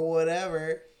 Or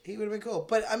whatever. He would have been cool.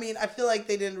 But, I mean, I feel like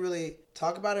they didn't really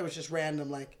talk about it. It was just random.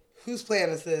 Like, whose plan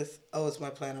is this? Oh, it's my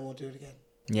plan. I won't do it again.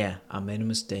 Yeah, I made a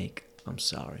mistake. I'm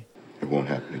sorry. It won't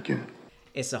happen again.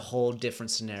 It's a whole different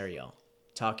scenario.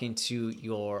 Talking to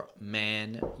your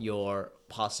man, your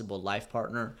possible life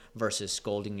partner, versus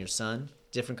scolding your son.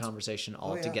 Different conversation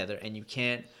altogether. And you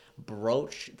can't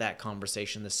broach that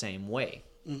conversation the same way.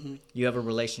 You have a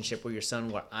relationship with your son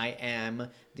where I am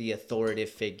the authoritative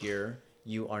figure.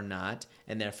 You are not,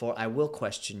 and therefore I will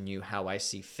question you how I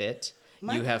see fit.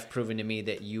 You have proven to me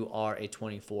that you are a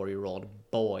 24-year-old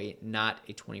boy, not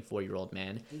a 24-year-old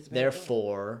man.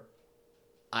 Therefore,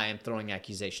 I am throwing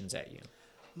accusations at you.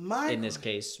 In this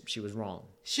case, she was wrong.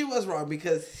 She was wrong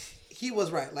because he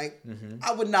was right. Like,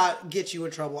 I would not get you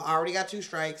in trouble. I already got 2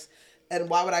 strikes. And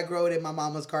why would I grow it in my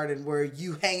mama's garden where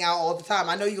you hang out all the time?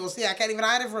 I know you're going to see I can't even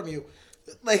hide it from you.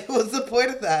 Like, what's the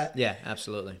point of that? Yeah,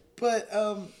 absolutely. But,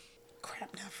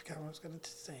 crap, now I forgot what I was going to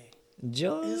say.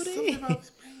 Jody.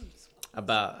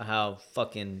 About how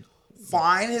fucking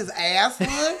fine his ass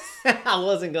looks? I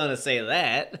wasn't going to say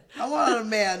that. I wanted a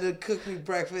man to cook me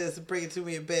breakfast and bring it to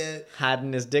me in bed.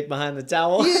 Hiding his dick behind the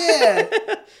towel? Yeah.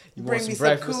 You bring me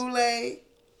some Kool-Aid.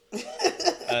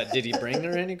 Did he bring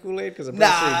her any Kool-Aid? Because I'm pretty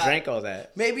sure he drank all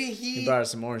that. Maybe he brought her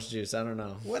some orange juice. I don't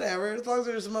know. Whatever. As long as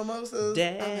there's some mimosas.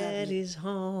 Daddy's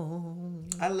home.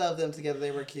 I love them together.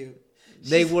 They were cute.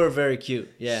 They were very cute.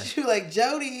 Yeah. She was like,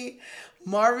 Jody,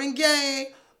 Marvin Gaye,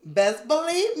 best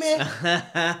believe me.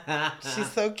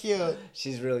 She's so cute.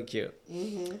 She's really cute.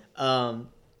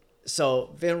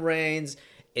 So Vin Rames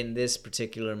in this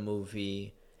particular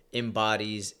movie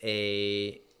embodies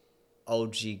a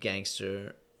OG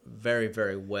gangster very,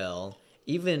 very well,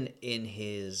 even in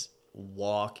his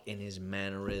walk, in his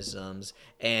mannerisms,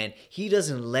 and he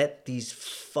doesn't let these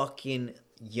fucking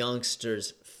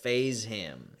youngsters phase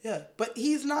him. Yeah, but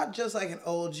he's not just like an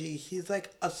OG. He's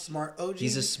like a smart OG.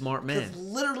 He's a smart man. Because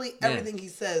literally everything he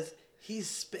says, he's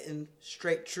spitting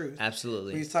straight truth.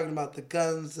 Absolutely. When he's talking about the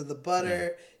guns and the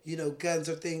butter. You know, guns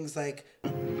are things like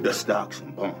the stocks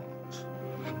and bonds,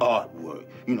 artwork,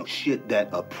 shit that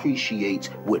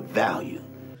appreciates with value.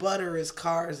 Butter is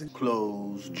cars and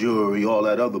clothes, jewelry, all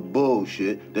that other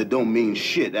bullshit that don't mean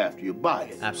shit after you buy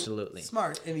it. Absolutely.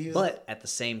 Smart. But at the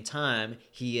same time,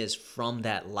 he is from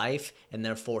that life, and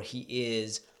therefore he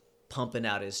is pumping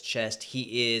out his chest.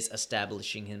 He is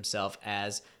establishing himself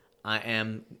as, I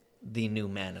am the new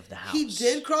man of the house. He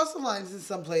did cross the lines in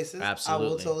some places. Absolutely. I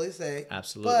will totally say.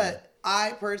 Absolutely. But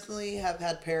I personally have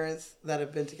had parents that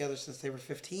have been together since they were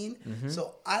 15.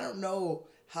 So I don't know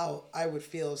how I would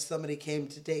feel if somebody came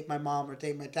to date my mom or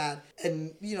date my dad.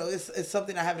 And, it's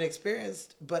something I haven't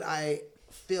experienced, but I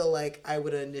feel like I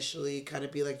would initially kind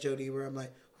of be like Jody, where I'm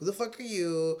like, who the fuck are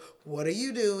you? What are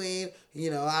you doing?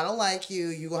 I don't like you.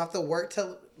 You're going to have to work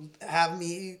to have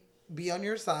me be on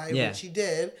your side, which he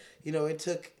did. It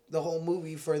took the whole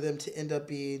movie for them to end up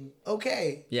being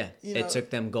okay. Yeah, You know? it took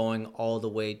them going all the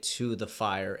way to the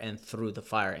fire and through the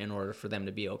fire in order for them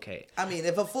to be okay. I mean,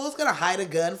 if a fool's gonna hide a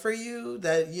gun for you,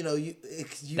 that you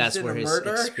used That's in where a his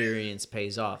murder. experience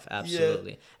pays off.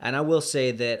 Absolutely. And I will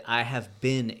say that I have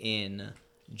been in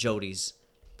Jody's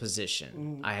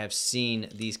position. I have seen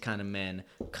these kind of men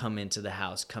come into the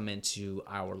house, come into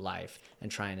our life, and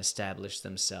try and establish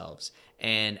themselves.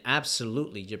 And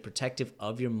absolutely, you're protective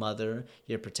of your mother,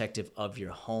 you're protective of your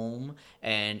home,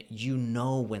 and you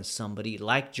know when somebody,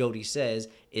 like Jody says,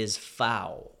 is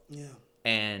foul. Yeah.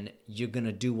 And you're going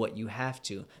to do what you have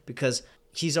to because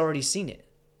he's already seen it.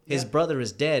 His brother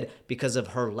is dead because of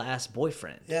her last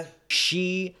boyfriend. Yeah.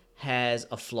 She has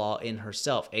a flaw in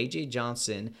herself. AJ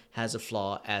Johnson has a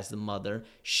flaw as the mother.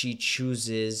 She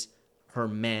chooses her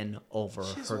men over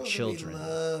her children.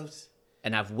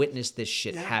 And I've witnessed this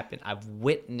shit happen. I've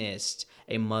witnessed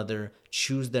a mother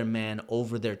choose their man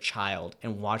over their child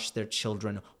and watch their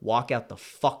children walk out the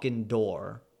fucking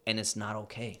door, and it's not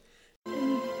okay.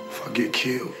 If I get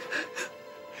killed,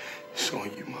 it's on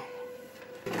you, mama.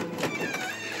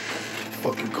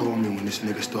 Fucking call me when this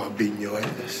nigga start beating your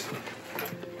ass.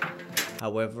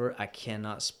 However, I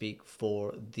cannot speak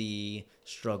for the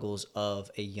struggles of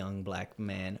a young black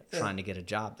man trying to get a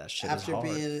job. That shit is hard.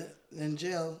 After being in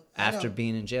jail. After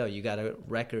being in jail, you got a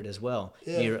record as well.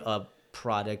 Yeah. You're a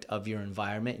product of your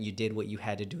environment. You did what you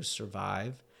had to do to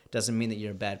survive. Doesn't mean that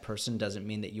you're a bad person. Doesn't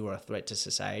mean that you are a threat to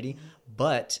society.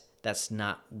 But that's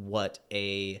not what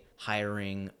a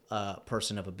hiring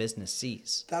person of a business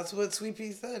sees. That's what Sweet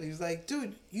Pea said. He was like,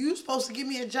 dude, you supposed to give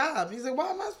me a job. He's like, why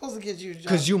am I supposed to get you a job?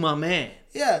 Because you my man.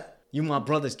 Yeah. You my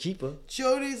brother's keeper.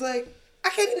 Jody's like, I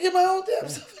can't even get my own damn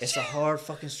stuff. It's a hard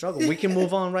fucking struggle. We can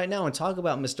move on right now and talk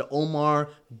about Mr. Omar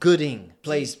Gooding,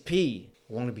 plays P.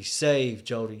 Want to be saved,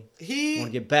 Jody. Want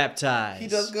to get baptized. He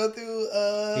does go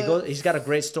through... He's got a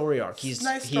great story arc. He's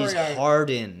arc.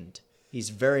 hardened. He's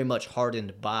very much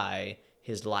hardened by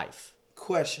his life.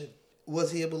 Question.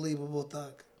 Was he a believable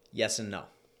thug? Yes and no.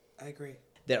 I agree.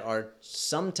 There are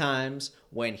some times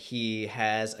when he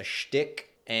has a shtick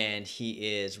and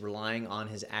he is relying on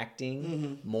his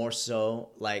acting more so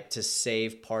like to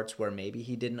save parts where maybe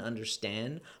he didn't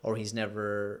understand or he's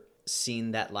never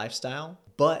seen that lifestyle.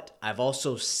 But I've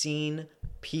also seen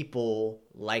people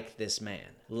like this man,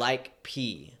 like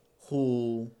P,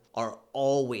 who are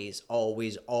always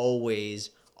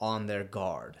on their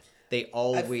guard. They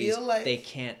always, they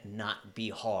can't not be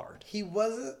hard.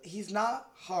 He's not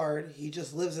hard. He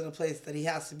just lives in a place that he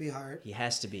has to be hard. He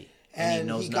has to be.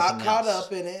 And he got caught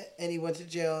up in it, and he went to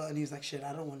jail, and he was like, shit,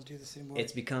 I don't want to do this anymore.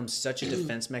 It's become such a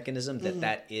defense mechanism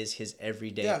that is his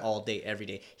everyday, all day, every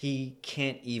day. He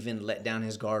can't even let down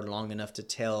his guard long enough to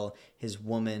tell his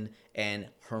woman and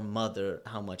her mother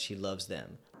how much he loves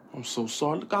them. I'm so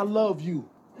sorry. Look, I love you.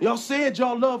 Y'all said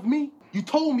y'all love me. You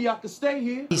told me I could stay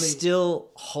here. He's still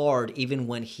hard even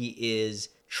when he is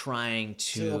trying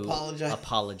to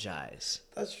apologize.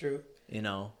 That's true. You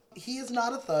know? He is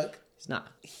not a thug. He's not.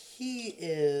 He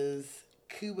is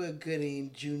Cuba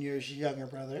Gooding Jr.'s younger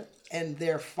brother. And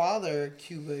their father,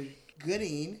 Cuba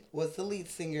Gooding, was the lead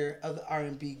singer of the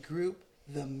R&B group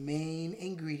The Main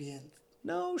Ingredients.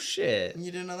 No shit.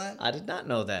 You didn't know that? I did not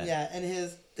know that. Yeah,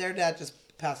 and their dad just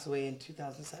passed away in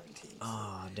 2017.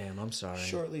 Oh, damn, I'm sorry.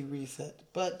 Shortly reset.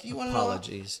 But do you want to know?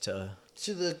 Apologies to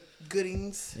the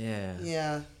Goodings. Yeah.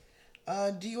 Yeah.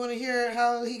 Do you want to hear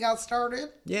how he got started?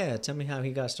 Yeah, tell me how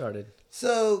he got started.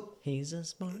 So he's a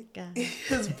smart guy.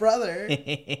 His brother,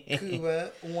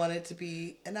 Cuba, wanted to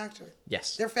be an actor.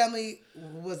 Yes. Their family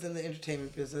was in the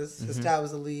entertainment business. His dad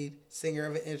was a lead singer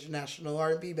of an international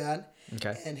R&B band.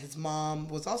 Okay. And his mom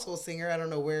was also a singer. I don't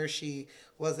know where she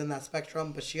was in that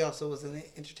spectrum, but she also was in the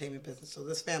entertainment business. So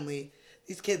this family,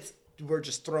 these kids were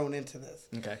just thrown into this.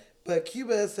 Okay. But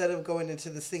Cuba, instead of going into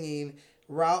the singing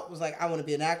route, was like, I want to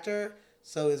be an actor.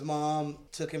 So his mom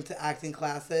took him to acting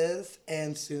classes,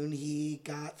 and soon he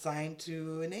got signed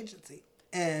to an agency.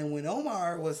 And when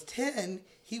Omar was 10,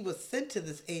 he was sent to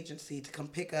this agency to come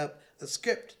pick up a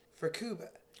script for Cuba.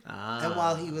 And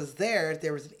while he was there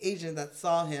was an agent that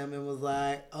saw him and was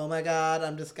like, oh my God,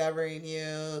 I'm discovering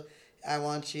you. I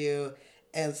want you.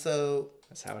 And so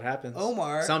that's how it happens.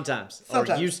 Omar. Sometimes. Or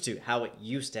used to. How it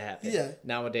used to happen. Yeah.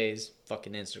 Nowadays,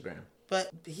 fucking Instagram.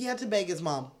 But he had to beg his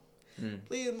mom.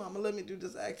 Please, mama, let me do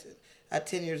this acting at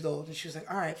 10 years old. And she was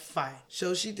like, all right, fine.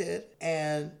 So she did.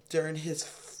 And during his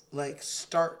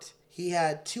start, he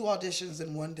had 2 auditions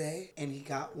in one day, and he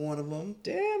got one of them.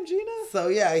 Damn, Gina. So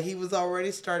yeah, he was already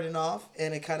starting off,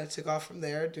 and it kind of took off from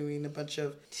there, doing a bunch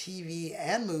of TV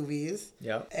and movies.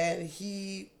 Yep. And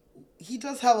he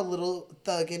does have a little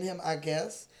thug in him, I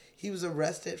guess. He was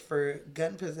arrested for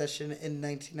gun possession in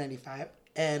 1995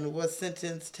 and was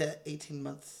sentenced to 18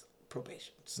 months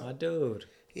probation. So, My dude.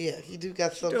 yeah, he do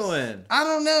got some. What you doing? I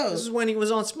don't know. This is when he was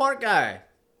on Smart Guy.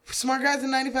 Smart Guys in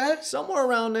 95? Somewhere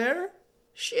around there.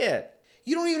 Shit.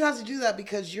 You don't even have to do that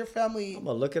because your family. I'm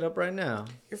gonna look it up right now.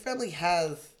 Your family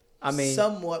has.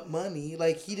 Somewhat money.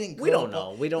 Like he didn't. We don't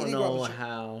know. We don't know with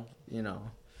how.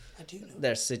 I do know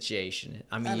their situation.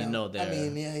 I mean,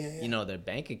 yeah. You know, their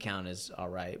bank account is all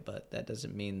right, but that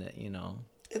doesn't mean that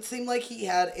It seemed like he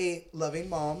had a loving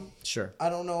mom. Sure. I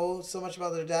don't know so much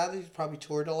about their dad. He probably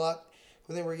toured a lot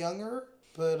when they were younger,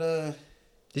 but.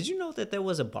 Did you know that there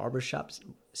was a barbershop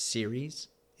series?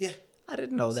 Yeah. I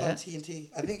didn't know that. On TNT.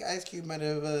 I think Ice Cube might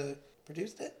have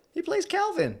produced it. He plays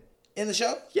Calvin. In the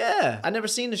show? Yeah. I never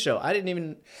seen the show. I didn't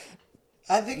even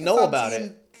think know it's on about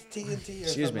it. TNT or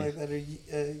Excuse something me. like that,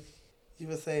 or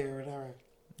USA or whatever.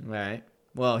 Right.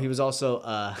 Well, he was also,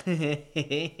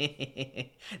 this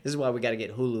is why we got to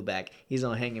get Hulu back. He's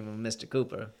on Hanging with Mr.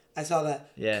 Cooper. I saw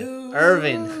that. Yeah. Cooper.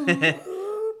 Irvin.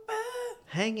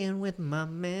 Hanging with my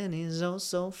man is oh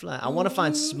so fly. I want to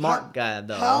find Smart Guy,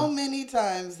 though. How many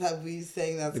times have we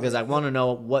sang that song? Because I want to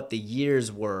know what the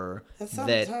years were.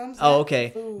 Oh,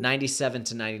 okay. 97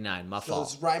 to 99. My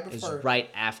fault. It's right before. It's right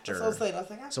after. That's what I was saying. I was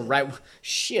like, So right.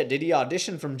 Shit, did he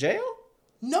audition from jail?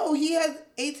 No, he had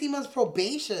 18 months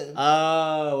probation.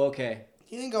 Oh, okay.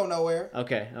 He didn't go nowhere.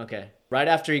 Okay. Right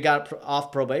after he got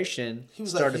off probation, he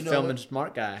started filming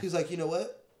Smart Guy. He was like, you know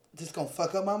what? This is going to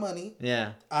fuck up my money.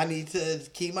 Yeah. I need to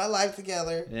keep my life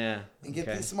together. Yeah. And get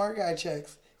these Smart Guy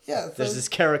checks. Yeah. So there's this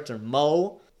character,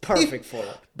 Mo. Perfect for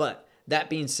it. But that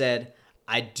being said,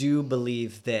 I do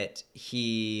believe that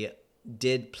he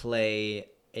did play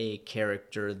a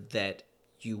character that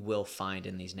you will find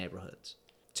in these neighborhoods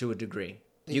to a degree.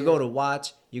 You go to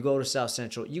Watts, you go to South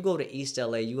Central, you go to East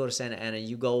LA, you go to Santa Ana,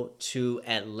 you go to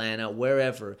Atlanta,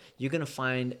 wherever, you're going to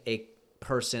find a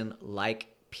person like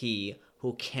P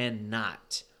who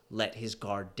cannot let his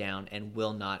guard down and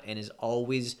will not, and is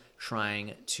always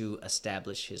trying to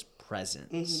establish his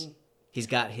presence. Mm-hmm. He's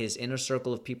got his inner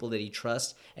circle of people that he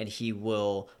trusts, and he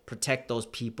will protect those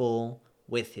people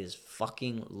with his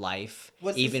fucking life,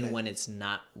 even when it's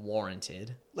not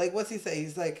warranted. Like, what's he say?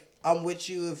 He's like, I'm with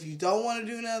you if you don't want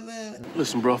to do nothing.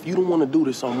 Listen, bro, if you don't want to do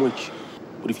this, I'm with you.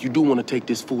 But if you do want to take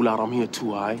this fool out, I'm here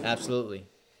too, all right? Absolutely.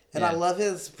 And I love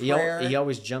his prayer. He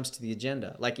always jumps to the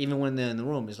agenda. Like, even when they're in the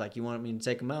room, it's like, you want me to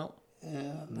take him out?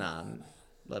 Yeah. Nah,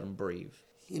 let him breathe.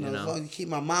 You know, as long as you keep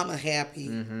my mama happy.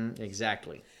 Mm-hmm,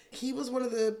 exactly. He was one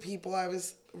of the people I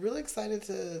was really excited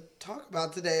to talk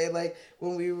about today. Like,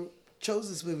 when we chose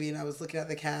this movie and I was looking at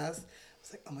the cast, I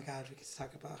was like, oh my God, we get to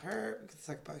talk about her. We get to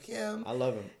talk about him. I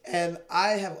love him. And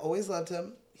I have always loved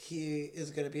him. He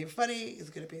is good at being funny. He's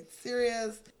good at being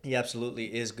serious. He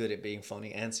absolutely is good at being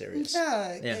funny and serious.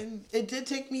 Yeah. And it did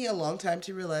take me a long time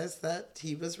to realize that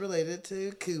he was related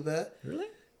to Cuba. Really?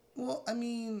 Well, I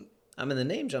mean, the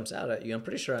name jumps out at you. I'm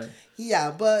pretty sure.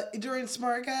 Yeah, but during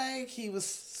Smart Guy, he was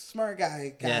Smart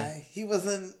Guy. Yeah. He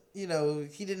wasn't, he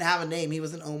didn't have a name. He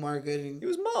wasn't Omar Gooding. He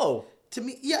was Mo. To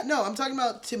me, yeah, no, I'm talking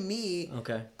about to me.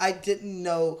 Okay. I didn't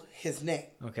know his name.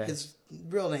 Okay. His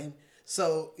real name.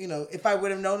 So, if I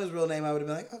would have known his real name, I would have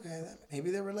been like, okay,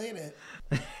 maybe they're related.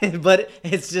 But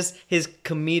it's just his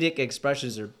comedic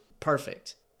expressions are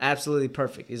perfect. Absolutely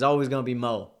perfect. He's always going to be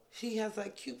Mo. He has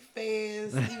like cute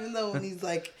face, even though when he was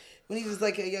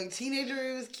like a young teenager,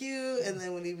 he was cute. And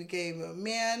then when he became a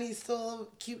man, he's still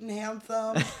cute and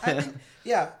handsome. I think,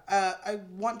 I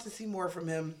want to see more from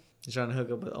him. You trying to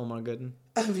hook up with Omar Gooding?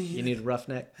 I mean, you need a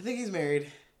roughneck? I think he's married.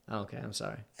 Oh, okay, I'm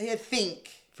sorry. I think.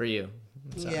 For you.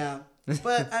 Yeah.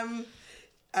 But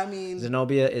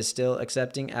Zenobia is still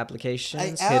accepting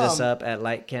applications. Hit us up at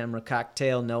Light Camera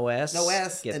Cocktail, no S. No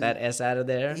S. Get that S out of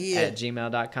there at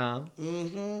gmail.com.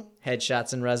 Mm-hmm.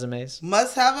 Headshots and resumes.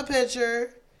 Must have a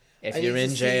picture. If you're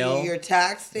in jail. See your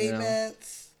tax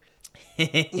statements.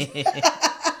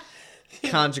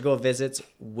 Conjugal visits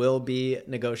will be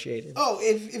negotiated. Oh,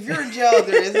 if you're in jail,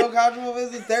 there is no conjugal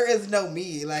visits. There is no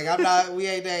me. Like, we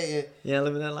ain't dating. You ain't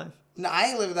living that life? No, I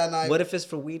ain't living that life. What if it's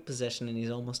for weed possession and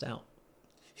he's almost out?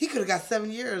 He could have got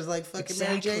 7 years like fucking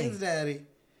Mary Jane's daddy.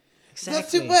 Exactly.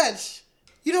 That's too much.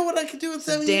 You know what I could do in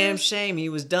 7 years? Damn shame. He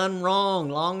was done wrong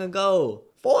long ago.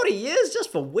 40 years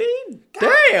just for weed?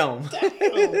 Damn.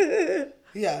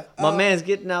 Yeah. My man's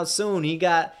getting out soon. He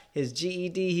got his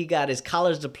GED. He got his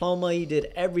college diploma. He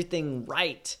did everything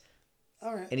right.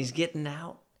 All right. And he's getting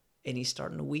out and he's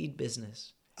starting a weed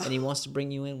business. And he wants to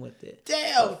bring you in with it.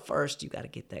 Damn. But first, you got to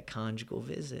get that conjugal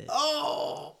visit.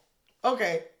 Oh.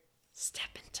 Okay. Step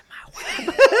into my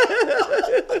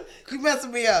way. You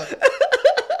messing me up.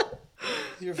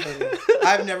 You're funny.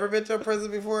 I've never been to a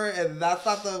prison before, and that's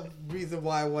not the reason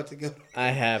why I want to go. I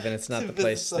have, and it's not the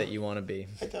place that you want to be.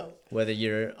 I don't. Whether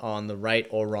you're on the right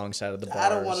or wrong side of the bars. I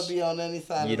don't want to be on any side of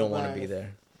the bars. You don't want to be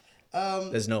there.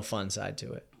 There's no fun side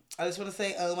to it. I just want to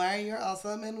say, Omar, you're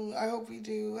awesome, and I hope we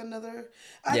do another.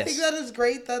 I think that is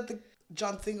great that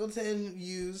John Singleton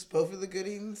used both of the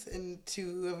Goodings in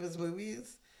 2 of his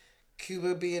movies.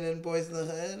 Cuba being in Boys in the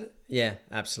Hood. Yeah,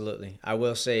 absolutely. I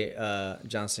will say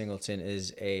John Singleton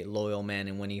is a loyal man,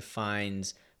 and when he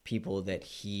finds people that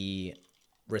he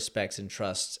respects and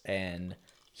trusts, and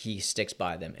he sticks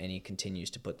by them, and he continues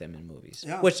to put them in movies,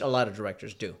 which a lot of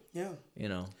directors do. Yeah. You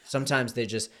know, sometimes they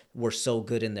just were so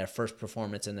good in their first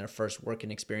performance and their first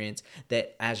working experience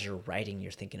that as you're writing,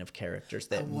 you're thinking of characters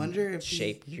that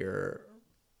shape your...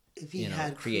 If he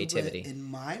had creativity Cuba in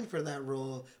mind for that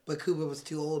role, but Cuba was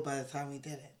too old by the time he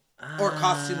did it. Or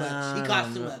cost too much. He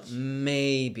cost too much.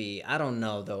 Maybe. I don't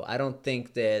know, though. I don't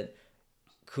think that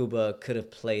Cuba could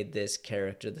have played this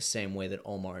character the same way that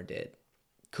Omar did.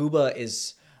 Cuba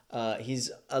is...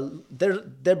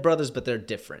 they're brothers, but they're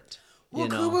different. Well,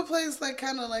 Cuba plays like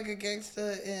kind of like a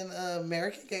gangster in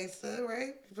American Gangster,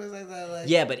 right? He plays like that. Like...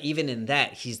 Yeah, but even in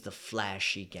that, he's the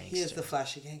flashy gangster. He is the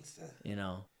flashy gangster. You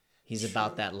know? He's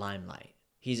about that limelight.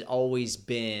 He's always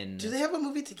been... Do they have a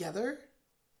movie together?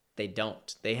 They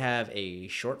don't. They have a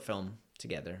short film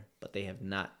together, but they have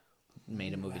not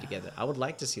made a movie together. I would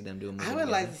like to see them do a movie together.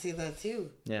 Like to see that too.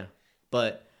 Yeah.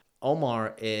 But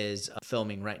Omar is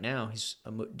filming right now. He's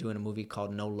doing a movie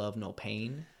called No Love, No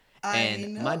Pain.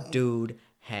 My dude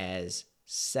has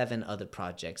 7 other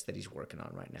projects that he's working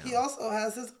on right now. He also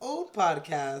has his own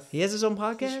podcast. He has his own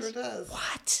podcast? He sure does.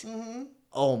 What? Mm-hmm.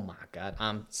 Oh my God.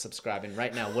 I'm subscribing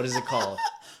right now. What is it called?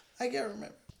 I can't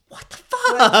remember. What the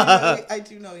fuck? I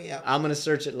do know, yeah. I'm going to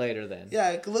search it later then.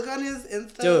 Yeah, look on his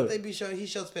Insta. Dude, he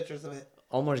shows pictures of it.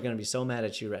 Omar's going to be so mad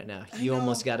at you right now. You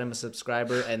almost got him a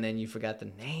subscriber and then you forgot the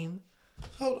name.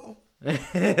 Hold on.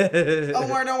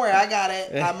 Omar, don't worry. I got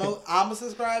it. I'm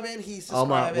subscribing. He's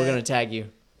subscribing. Omar, we're going to tag you.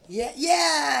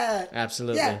 Yeah.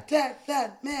 Absolutely. Yeah, tag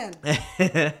that man.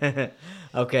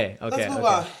 Okay.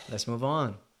 Let's move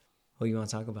on. Who you want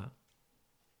to talk about?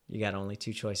 You got only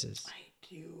 2 choices. I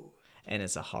do. And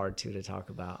it's a hard 2 to talk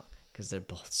about because they're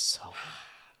both so...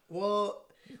 Well,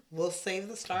 we'll save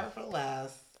the star for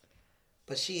last.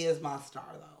 But she is my star,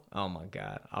 though. Oh, my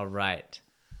God. All right.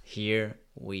 Here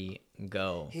we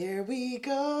go. Here we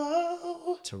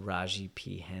go. Taraji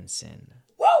P. Henson.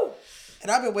 Woo! And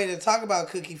I've been waiting to talk about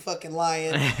Cookie fucking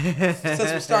Lion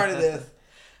since we started this.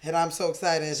 And I'm so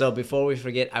excited. So before we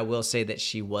forget, I will say that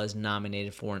she was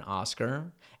nominated for an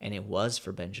Oscar, and it was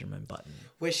for Benjamin Button.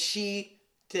 Which she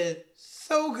did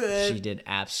so good. She did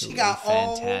absolutely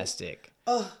fantastic.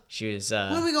 She was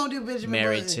when are we gonna do Benjamin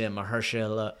married Button?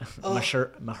 to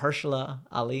Mahershala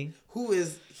Ali. Who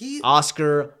is he?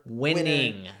 Oscar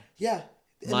winning. Yeah.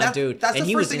 My dude. That's and the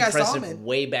he first was thing I saw him impressive in.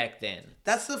 way back then.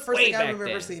 That's the first thing I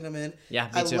remember seeing him in. Yeah,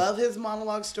 me too. I love his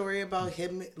monologue story about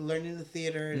him learning the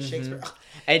theater and Shakespeare.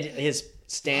 And his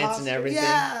stance and everything.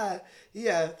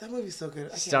 Yeah, that movie's so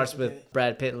good. Starts with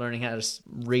Brad Pitt learning how to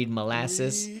read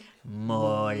molasses.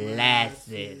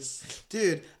 Molasses.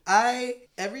 Dude,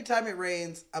 every time it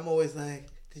rains, I'm always like,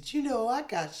 did you know I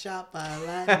got shot by a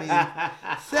lightning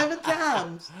 7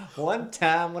 times? One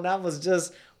time when I was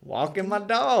just walking my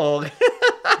dog.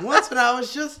 Once when I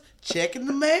was just checking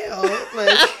the mail.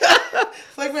 Like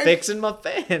fixing my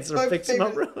fence or fixing my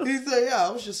room. He's like, yeah, I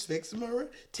was just fixing my room.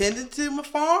 Tending to my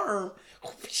farm.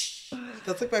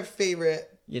 That's like my favorite.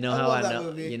 You know how I know?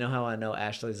 Movie. You know how I know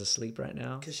Ashley's asleep right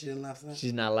now? Because she didn't laugh at that.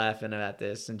 She's not laughing at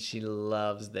this, and she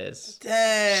loves this.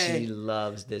 Dang. She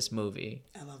loves this movie.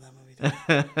 I love that movie.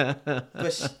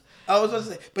 I was about to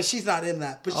say, but she's not in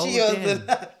that. But she is in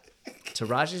that.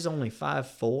 Taraji's only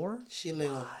 5'4". She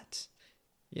little. What?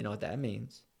 You know what that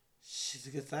means? She's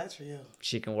a good size for you.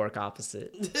 She can work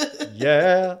opposite.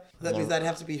 Yeah. That means I'd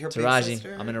have to be her Taraji, big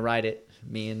sister. I'm gonna write it.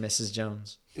 Me and Mrs.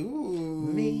 Jones.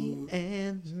 Ooh. Me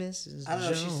and Mrs. Jones. I don't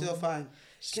know. She's still fine.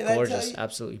 She's gorgeous.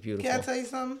 Absolutely beautiful. Can I tell you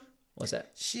something? What's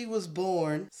that? She was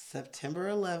born September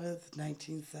 11th,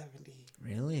 1970.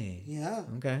 Really? Yeah.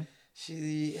 Okay.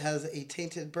 She has a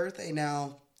tainted birthday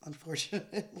now,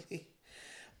 unfortunately.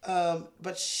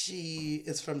 But she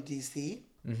is from D.C.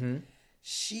 Mm-hmm.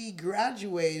 She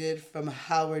graduated from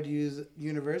Howard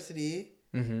University.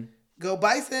 Mm-hmm. Go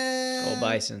Bison! Go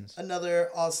Bisons.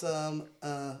 Another awesome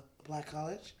black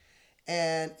college.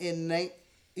 And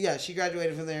she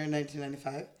graduated from there in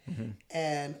 1995. Mm-hmm.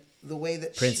 And the way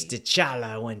that Prince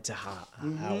T'Challa went to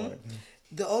Howard.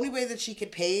 The only way that she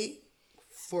could pay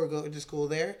for going to school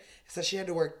there is that she had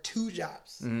to work 2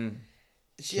 jobs. Mm-hmm.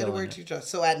 She had to wear 2 jobs.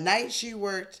 So at night, she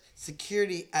worked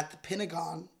security at the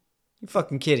Pentagon. You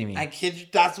fucking kidding me? I kid you.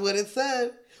 That's what it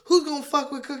said. Who's gonna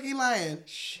fuck with Cookie Lion?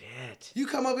 Shit. You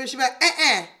come up here, she be like,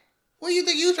 what do you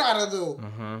think you trying to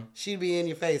do? She'd be in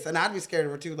your face. And I'd be scared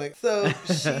of her too. Like, so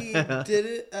she did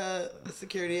it,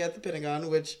 security at the Pentagon,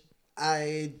 which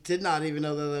I did not even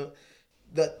know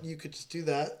that you could just do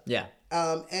that. Yeah.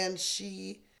 And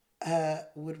she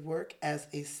would work as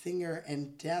a singer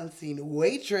and dancing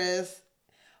waitress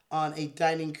on a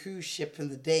dining cruise ship in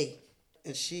the day.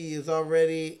 And she is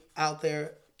already out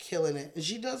there killing it. And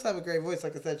she does have a great voice.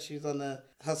 Like I said, she's on the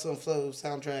Hustle and Flow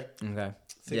soundtrack. Okay.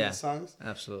 Singing songs.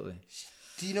 Absolutely.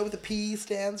 Do you know what the P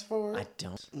stands for? I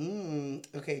don't.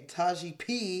 Okay, Taji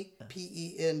P.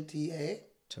 Penda.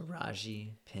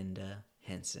 Taraji Pinda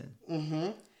Henson. Mm-hmm.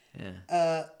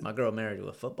 Yeah. My girl married to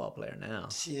a football player now.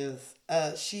 She is.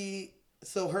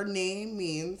 So her name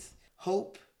means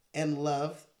hope and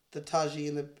love. The Taji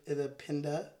and the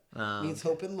Pinda means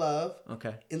hope and love.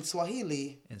 Okay. In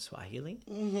Swahili. In Swahili?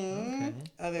 Mm-hmm. Okay.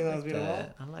 I think that was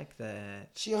beautiful. I like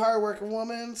that. She a hard-working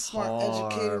woman, smart,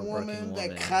 educated woman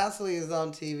that constantly is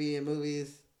on TV and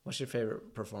movies. What's your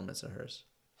favorite performance of hers?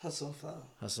 Hustle and Flow.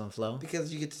 Hustle and Flow?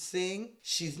 Because you get to sing.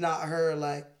 She's not her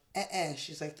like,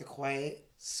 She's like the quiet,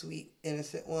 sweet,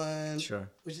 innocent one. Sure.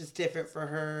 Which is different for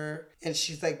her. And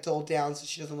she's like dulled down, so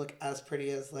she doesn't look as pretty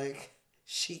as like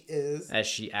she is. As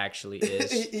she actually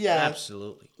is. Yeah.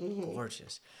 Absolutely. Mm-hmm.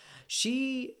 Gorgeous.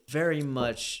 She very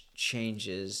much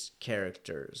changes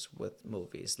characters with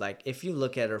movies. Like, if you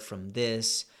look at her from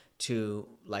this to,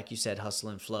 like you said, Hustle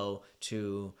and Flow,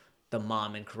 to the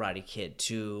mom in Karate Kid,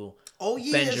 to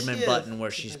Benjamin Button,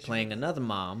 where she's playing another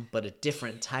mom, but a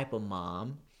different type of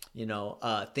mom. You know,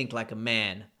 Think Like a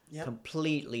Man. Yep.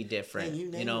 Completely different.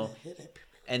 You know.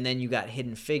 And then you got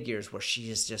Hidden Figures, where she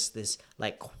is just this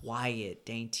like quiet,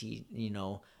 dainty, you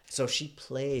know. So she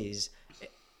plays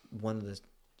one of the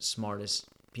smartest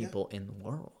people in the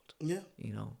world. Yeah.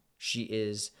 You know, she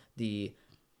is the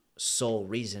sole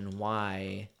reason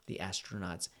why the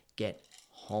astronauts get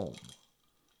home.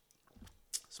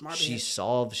 Smart. She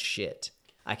solves shit.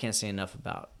 I can't say enough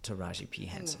about Taraji P.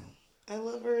 Henson. I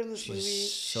love her in this movie.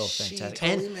 She's so fantastic.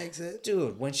 She totally makes it.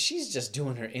 Dude, when she's just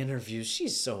doing her interviews,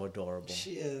 she's so adorable.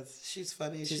 She is. She's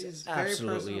funny. She's very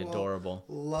absolutely adorable.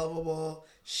 Lovable.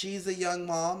 She's a young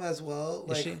mom as well.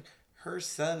 Is she? Her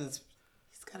son he's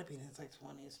got to be in his like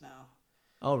 20s now.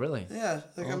 Oh, really? Yeah.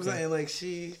 Like I'm saying, like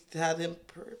she had him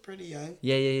pretty young.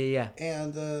 Yeah.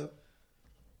 And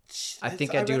I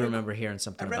think I do remember hearing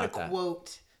something about that. I read a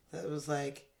quote that was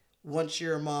like, once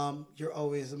you're a mom, you're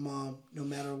always a mom, no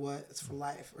matter what. It's for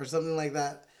life, or something like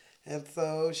that. And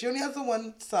so she only has the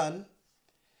one son,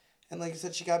 and like you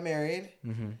said, she got married.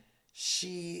 Mm-hmm.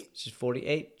 She's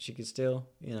 48. She can still,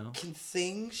 you know, can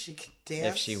sing. She can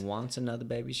dance. If she wants another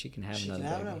baby, she can have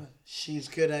another baby. She's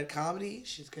good at comedy.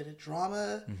 She's good at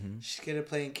drama. Mm-hmm. She's good at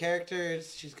playing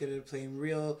characters. She's good at playing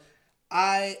real.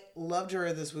 I loved her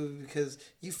in this movie because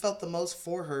you felt the most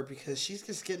for her, because she's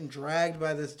just getting dragged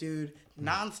by this dude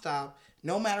nonstop,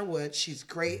 no matter what. She's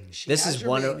great. She has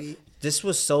her baby. This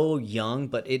was so young,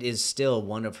 but it is still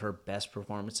one of her best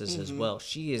performances as well.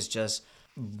 She is just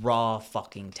raw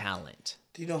fucking talent.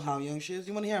 Do you know how young she is?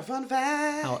 You want to hear a fun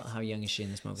fact? How young is she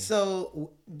in this movie?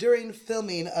 So during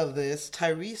filming of this,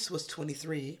 Tyrese was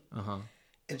 23,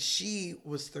 and she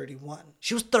was 31.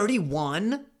 She was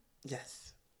 31? Yes.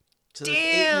 So there's 8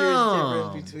 years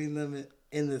difference between them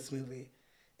in this movie.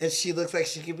 And she looks like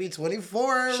she could be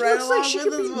 24 she right looks along like she with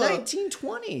could be well. 19,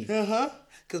 20.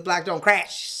 Because black don't crack.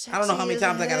 I don't know how many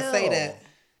times I got to say that.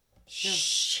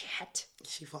 Shit.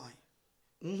 She fine.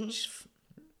 Mm-hmm.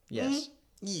 Yes.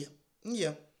 Mm-hmm.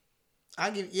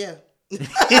 Yeah.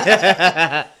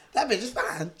 That bitch is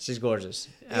fine. She's gorgeous.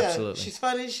 Absolutely. Yeah, she's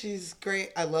funny. She's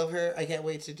great. I love her. I can't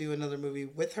wait to do another movie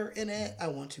with her in it. I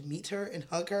want to meet her and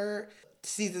hug her.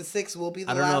 Season 6 will be the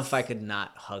last. I don't know if I could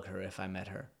not hug her if I met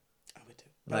her. I would too.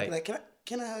 Like,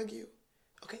 can I hug you?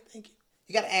 Okay, thank you.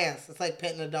 You gotta ask. It's like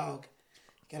petting a dog.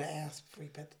 You gotta ask before you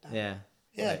pet the dog.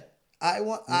 Yeah.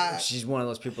 Like, she's one of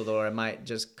those people though where I might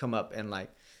just come up and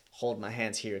like hold my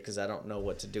hands here because I don't know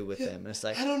what to do with them. And it's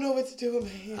like, I don't know what to do with my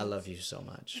hands. I love you so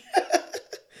much.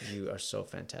 You are so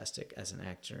fantastic as an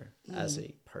actor, as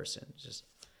a person. Just.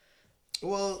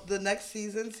 Well, the next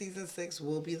season, season 6,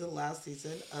 will be the last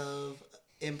season of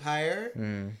Empire.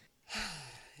 And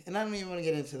I don't even want to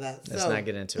get into that. Let's not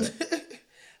get into it.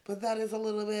 But that is a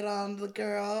little bit on the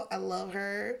girl. I love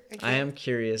her. I am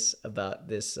curious about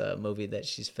this movie that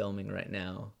she's filming right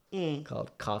now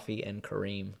called Coffee and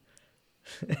Kareem.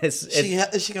 Is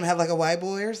she going to have like a white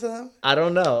boy or something? I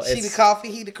don't know. She the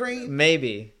coffee, he the cream?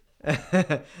 Maybe.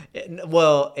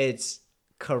 Well, it's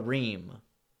Kareem.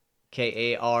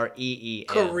 Kareem.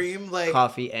 Kareem, like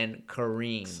coffee and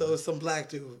Kareem. So some black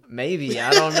dude. Maybe,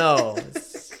 I don't know.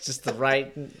 It's just the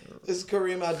right. It's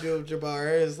Kareem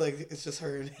Abdul-Jabbar. It's just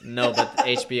her. No, but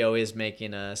HBO is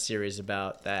making a series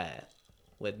about that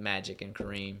with Magic and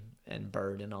Kareem and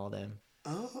Bird and all them.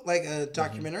 Oh, like a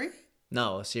documentary?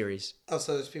 No, a series. Oh,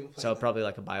 so there's people playing. So probably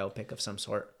like a biopic of some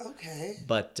sort. Okay.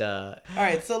 But all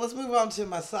right, so let's move on to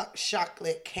my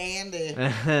chocolate candy.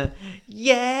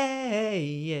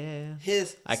 yeah.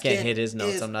 I can't hit his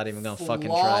notes. I'm not even gonna fucking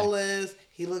try. Flawless.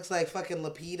 He looks like fucking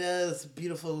Lapida's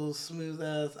beautiful, smooth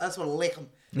ass. I just want to lick him.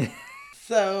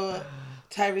 So,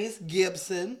 Tyrese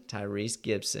Gibson,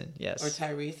 yes. or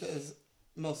Tyrese, as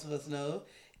most of us know,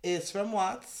 is from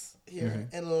Watts here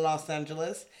in Los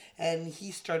Angeles, and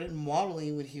he started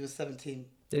modeling when he was 17.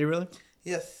 Did he really?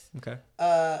 Yes. Okay.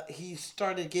 He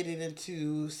started getting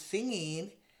into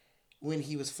singing when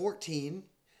he was 14,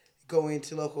 going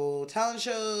to local talent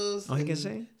shows. Oh, he can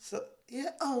sing? So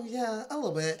yeah, a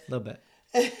little bit. A little bit.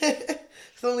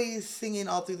 It's only singing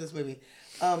all through this movie.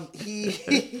 My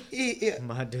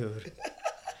dude.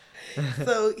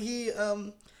 So he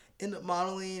ended up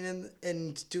modeling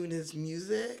and doing his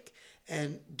music,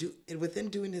 and within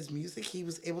doing his music, he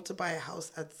was able to buy a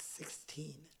house at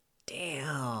 16.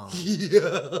 Damn.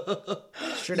 Yeah.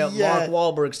 Straight up Mark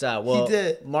Wahlberg style. Well, he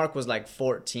did. Mark was like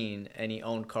 14 and he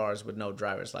owned cars with no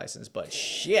driver's license, but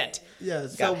shit. Yeah.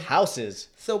 Got houses.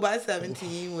 So by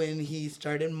 17, when he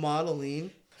started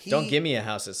modeling, don't give me a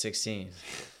house at 16.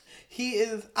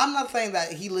 I'm not saying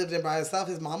that he lived there by himself.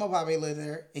 His mama probably lived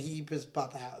there and he just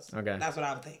bought the house. Okay. That's what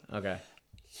I would think. Okay.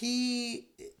 He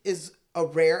is a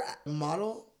rare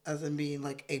model, as in being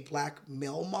like a black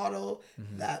male model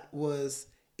that was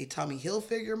a Tommy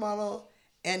Hilfiger model,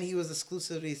 and he was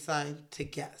exclusively signed to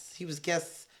Guess. He was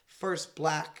Guess' first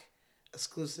black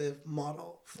exclusive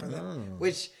model for them,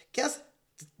 which Guess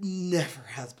never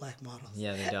has black models.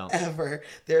 Yeah, they don't. Ever.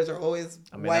 Theirs are always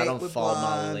white. I don't follow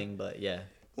modeling, but yeah.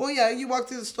 Well, yeah, you walk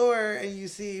through the store and you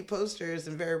see posters,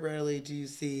 and very rarely do you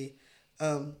see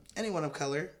anyone of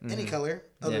color, any color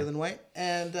other than white.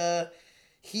 And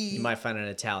you might find an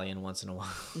Italian once in a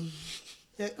while.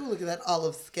 Yeah, ooh, look at that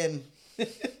olive skin.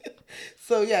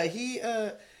 So yeah, he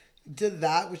did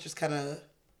that, which is kind of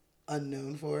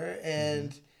unknown for,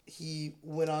 and he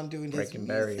went on doing Breaking his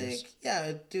barriers. music.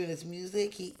 Yeah, doing his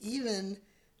music. He even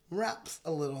raps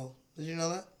a little. Did you know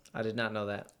that? I did not know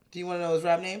that. Do you want to know his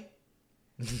rap name?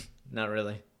 Not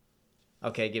really.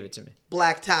 Okay, give it to me.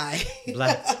 Black Tie.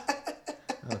 Black.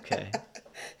 Okay.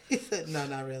 He said, no,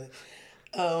 not really.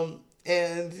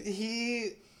 And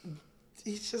he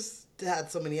just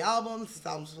had so many albums. His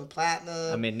albums were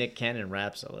platinum. I mean, Nick Cannon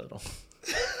raps a little.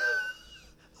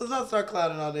 Let's not start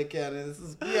clowning on Nick Cannon.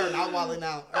 We are not wilding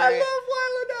out. I love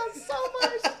wilding out so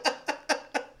much.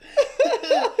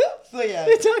 So yeah.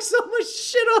 They talk so much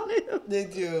shit on him. They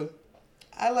do.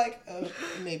 I like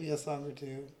maybe a song or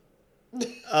two.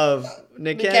 Of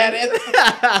Nick Cannon?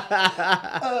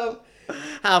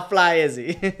 How fly is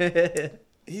he?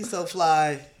 He's so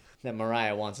fly. That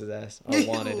Mariah wants his ass. Or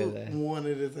wanted his ass.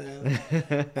 Wanted his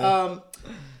ass.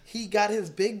 He got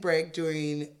his big break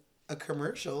doing a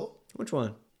commercial. Which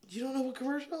one? You don't know what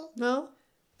commercial? No.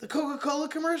 The Coca-Cola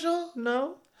commercial?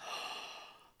 No.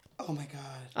 Oh my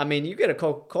God. I mean, you get a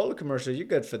Coca-Cola commercial, you're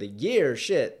good for the year.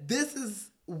 Shit. This is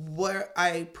where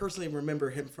I personally remember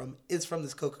him from. Is from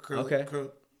this Coca-Cola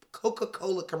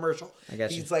commercial. I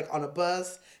got you. He's like on a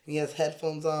bus. And he has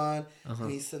headphones on.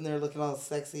 And he's sitting there looking all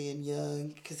sexy and young.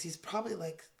 Because he's probably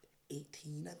like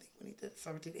 18, I think, when he did it.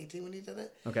 17, 18 when he did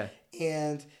it. Okay.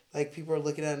 And like people were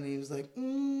looking at him and he was like,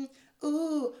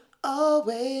 ooh,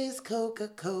 always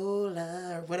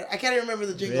Coca-Cola. Or whatever. I can't even remember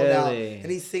the jingle now. And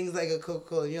he sings like a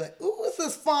Coca-Cola. And you're like, ooh, it's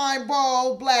this fine,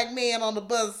 bald black man on the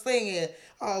bus singing.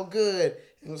 Oh, good.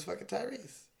 And it was fucking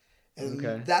Tyrese. And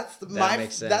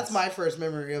that's my first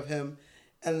memory of him.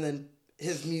 And then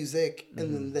his music,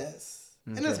 and then this.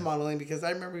 And his modeling, because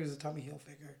I remember he was a Tommy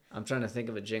Hilfiger. I'm trying to think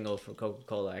of a jingle for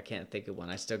Coca-Cola. I can't think of one.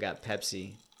 I still got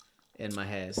Pepsi in my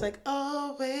head. It's like,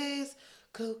 always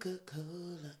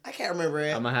Coca-Cola. I can't remember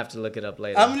it. I'm going to have to look it up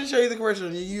later. I'm going to show you the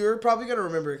commercial. You're probably going to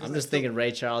remember it. I'm just thinking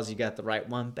Ray Charles, you got the right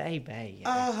one, baby.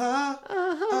 Uh-huh.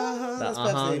 The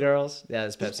Pepsi. Girls? Yeah,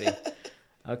 that's Pepsi.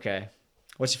 Okay.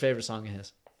 What's your favorite song of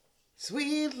his?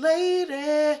 Sweet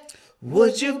lady,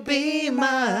 would you be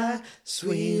my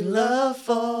sweet love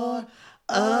for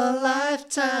a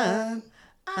lifetime?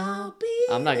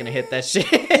 I'm not going to hit that shit.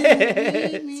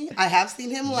 I have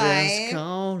seen him live. Just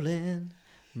calling,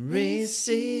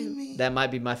 receive me. That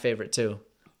might be my favorite too.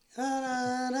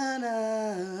 And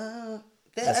I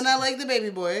like the Baby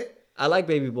Boy. I like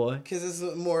Baby Boy. Because it's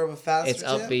more of a faster It's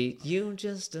upbeat. You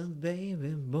just a baby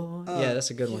boy. Yeah, that's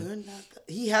a good one.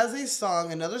 He has a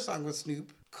song, another song with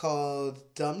Snoop called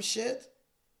Dumb Shit.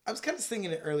 I was kind of singing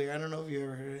it earlier. I don't know if you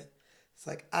ever heard it. It's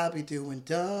like, I'll be doing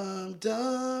dumb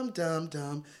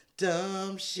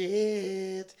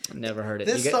shit. Never heard it.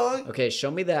 This song. Okay,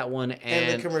 show me that one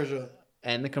And the commercial.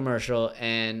 And the commercial.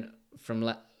 And from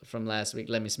last week,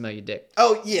 Let Me Smell Your Dick.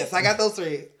 Oh, yes. I got those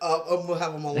three. We'll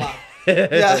have them on lock.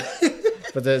 Yeah.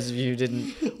 For those of you who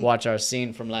didn't watch our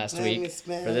scene from last week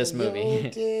for this movie.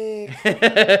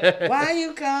 Why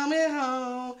you coming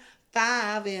home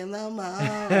 5 a.m?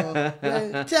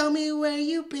 Tell me where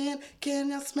you been.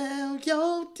 Can I smell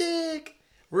your dick?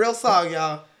 Real song,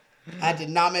 y'all. I did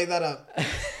not make that up.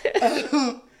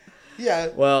 Yeah.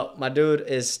 Well, my dude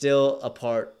is still a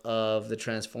part of the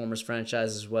Transformers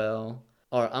franchise as well.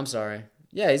 Or, I'm sorry.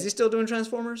 Yeah, is he still doing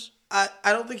Transformers? I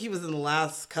don't think he was in the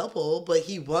last couple, but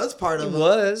he was part of them. He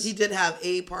was. He did have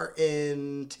a part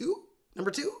in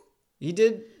number 2. He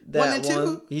did that 1 and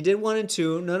 2. He did 1 and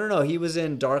 2. No. He was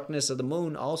in Darkness of the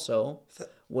Moon also,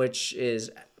 which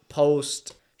is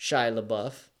post Shia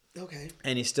LaBeouf. Okay.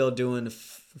 And he's still doing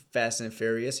Fast and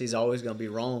Furious. He's always going to be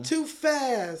Rome. Too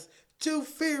fast. Too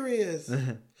furious.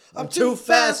 I'm too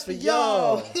fast for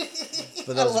y'all.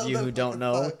 For those of you who don't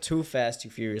know, Too Fast, Too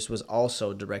Furious was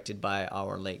also directed by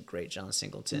our late, great John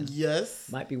Singleton. Yes.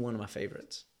 Might be one of my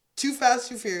favorites. Too Fast,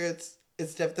 Too Furious.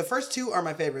 The first 2 are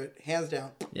my favorite, hands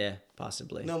down. Yeah,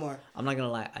 possibly. No more. I'm not going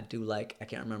to lie. I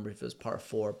can't remember if it was part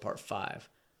 4 or part 5,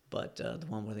 but the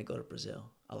one where they go to Brazil.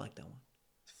 I like that one.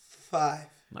 5.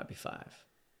 Might be 5.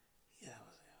 Yeah,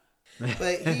 that was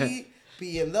it. But he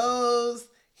be in those.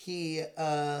 He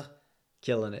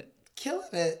killing it.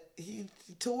 He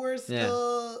tours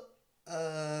still.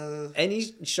 And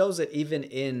he shows it even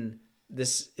in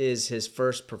this is his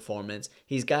first performance.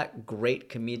 He's got great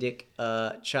comedic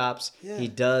chops. Yeah. He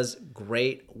does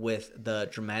great with the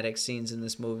dramatic scenes in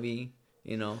this movie.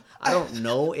 You know, I don't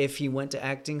know if he went to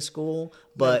acting school,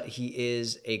 but he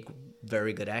is a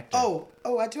very good actor. Oh,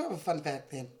 I do have a fun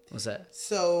fact then. What's that?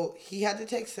 So he had to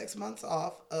take 6 months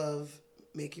off of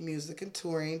making music and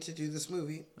touring to do this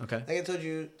movie. Okay. Like I told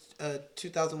you,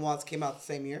 2000 Watts came out the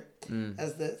same year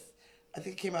as this. I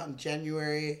think it came out in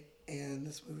January, and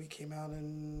this movie came out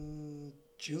in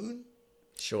June.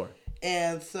 Sure.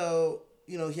 And so,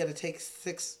 he had to take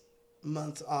 6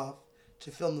 months off to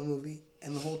film the movie.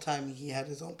 And the whole time he had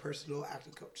his own personal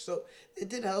acting coach. So it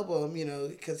did help him,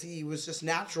 because he was just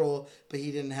natural, but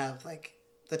he didn't have,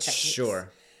 the techniques.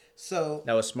 Sure. So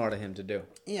that was smart of him to do.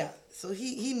 Yeah. So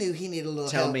he knew he needed a little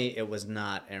help. Tell me it was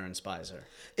not Aaron Spicer.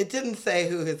 It didn't say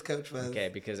who his coach was. Okay,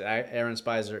 because Aaron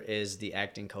Spicer is the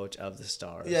acting coach of the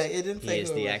stars. Yeah, it didn't say He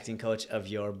is the acting coach of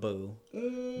your boo,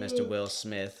 Mr. Will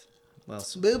Smith.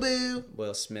 Boo-boo.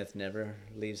 Will Smith never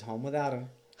leaves home without him.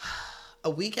 A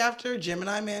week after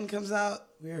Gemini Man comes out,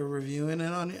 we're reviewing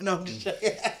it on... No, I'm just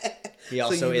joking. He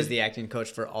also is the acting coach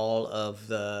for all of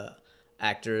the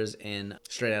actors in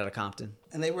Straight Outta Compton.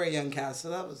 And they were a young cast,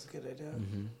 so that was a good idea.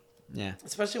 Mm-hmm. Yeah.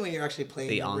 Especially when you're actually playing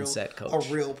the on-set coach.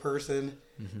 A real person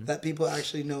that people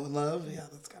actually know and love. Yeah,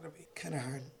 that's got to be kind of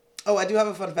hard. Oh, I do have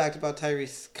a fun fact about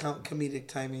Tyrese's comedic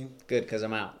timing. Good, because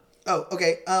I'm out. Oh,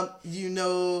 okay.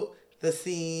 The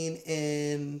scene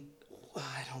in...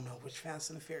 I don't know which Fast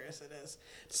and the Furious it is.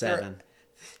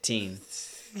 17.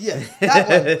 Yeah,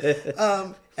 that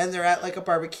one. And they're at a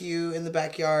barbecue in the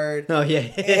backyard. Oh, yeah.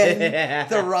 And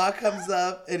The Rock comes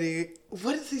up and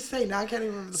what does he say? Now I can't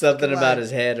even remember. Something about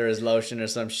his head or his lotion or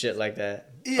some shit like that.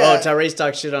 Yeah. Oh, Tyrese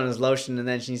talks shit on his lotion and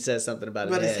then she says something about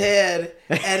his head.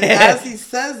 And as he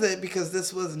says it, because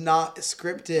this was not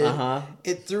scripted,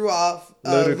 it threw off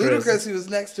Ludacris, who was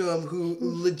next to him, who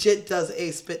legit does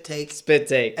a spit take.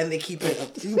 And they keep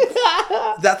it.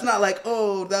 That's not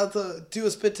do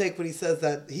a spit take when he says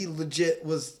that. He legit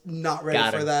was not ready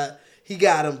for that. He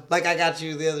got him. Like I got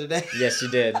you the other day. Yes, you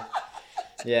did.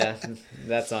 Yeah,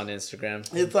 that's on Instagram.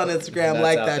 It's on Instagram. That's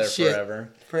like out that there shit.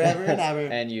 Forever and ever.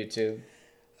 And YouTube.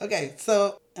 Okay,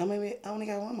 so I only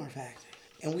got one more fact.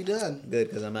 And we done. Good,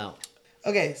 because I'm out.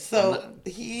 Okay, so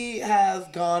he has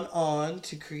gone on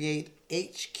to create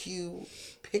HQ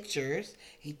Pictures,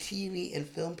 a TV and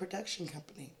film production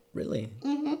company. Really?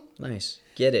 Mm-hmm. Nice.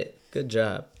 Get it. Good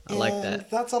job. I like that.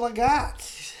 That's all I got.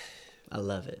 I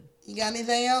love it. You got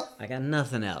anything else? I got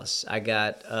nothing else. I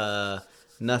got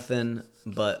nothing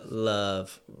but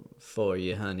love for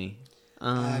you, honey.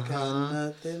 I got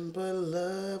nothing but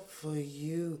love for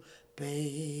you,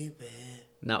 baby.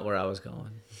 Not where I was going.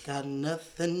 Got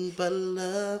nothing but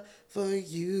love for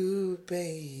you,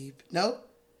 babe. No?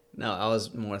 No, I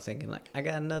was more thinking like, I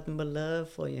got nothing but love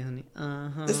for you, honey.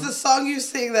 This is a song you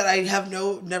sing that I have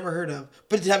never heard of.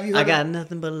 But have you heard I got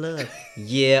nothing but love.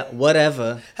 Yeah,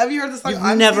 whatever. Have you heard the song?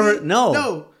 You've never heard?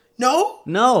 No.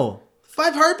 No?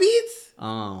 5 Heartbeats?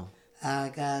 Oh.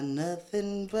 I got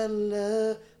nothing but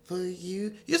love for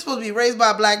you. You're supposed to be raised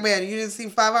by a black man. You didn't see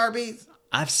 5 Heartbeats?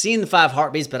 I've seen the 5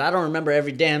 Heartbeats, but I don't remember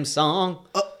every damn song.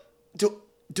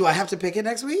 Do I have to pick it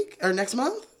next week or next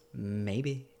month?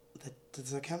 Maybe.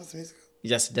 Does that count as musical?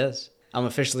 Yes, it does. I'm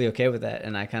officially okay with that,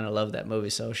 and I kind of love that movie,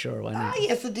 so sure, why not?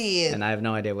 Yes, it did. And I have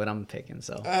no idea what I'm picking,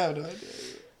 so. I have no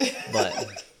idea.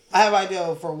 But I have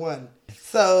idea for one.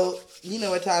 So, you know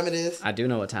what time it is? I do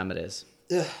know what time it is.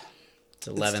 Ugh. It's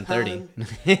 11:30.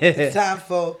 It's time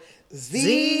for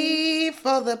Z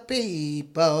for the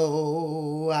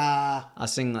people. I'll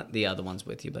sing the other ones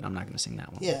with you, but I'm not going to sing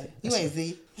that one. Yeah, you ain't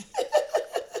Z.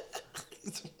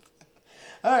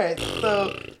 All right,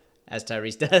 so... As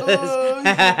Tyrese does. Oh,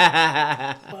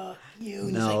 fuck you.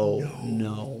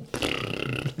 No.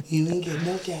 You ain't get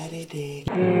no daddy dick.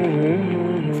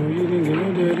 And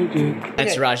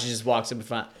Taraji just walks up in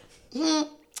front.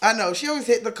 I know. She always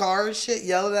hit the car and shit,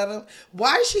 yelling at him.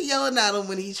 Why is she yelling at him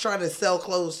when he's trying to sell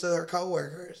clothes to her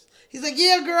coworkers? He's like,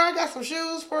 yeah, girl, I got some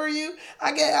shoes for you.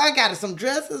 I got some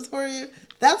dresses for you.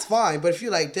 That's fine. But if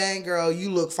you're like, dang, girl,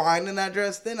 you look fine in that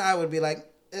dress, then I would be like,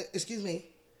 excuse me.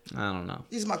 I don't know.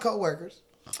 These are my coworkers.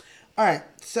 All right.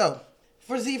 So,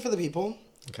 for Z for the people,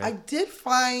 okay.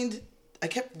 I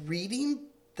kept reading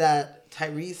that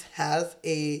Tyrese has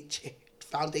a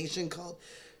foundation called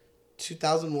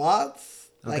 2000 Watts,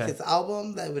 like his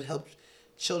album that would help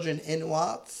children in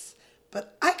Watts.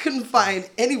 But I couldn't find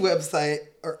any website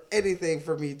or anything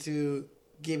for me to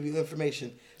give you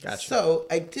information. Gotcha. So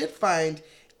I did find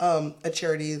a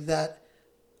charity that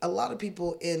a lot of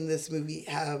people in this movie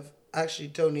have actually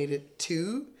donated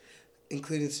to,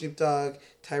 including Snoop Dogg,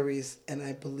 Tyrese, and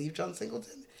I believe John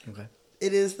Singleton. Okay.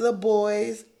 It is the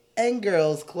Boys and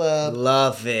Girls Club.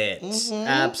 Love it. Mm-hmm.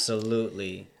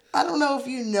 Absolutely. I don't know if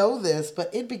you know this,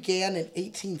 but it began in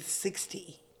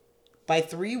 1860 by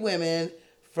 3 women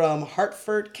from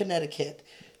Hartford, Connecticut,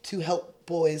 to help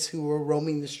boys who were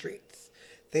roaming the streets.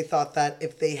 They thought that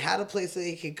if they had a place that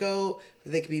they could go,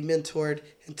 they could be mentored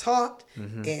and taught,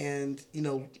 and, you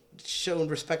know, shown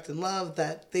respect and love,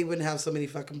 that they wouldn't have so many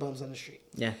fucking bums on the street.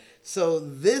 Yeah. So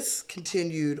this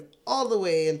continued all the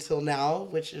way until now,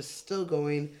 which is still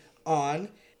going on.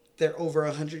 They're over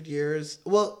 100 years.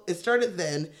 Well, it started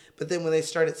then, but then when they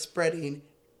started spreading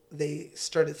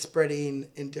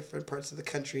in different parts of the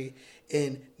country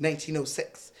in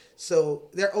 1906. So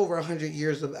they're over 100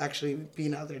 years of actually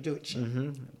being out there doing shit.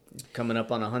 Mm-hmm. Coming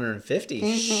up on 150.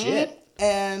 Mm-hmm. Shit.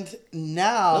 And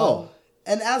now,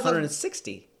 and as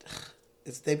 160.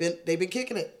 They've been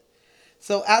kicking it.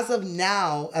 So as of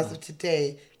now, as of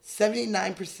today,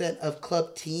 79% of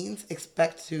club teens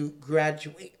expect to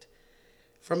graduate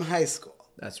from high school.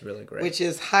 That's really great. Which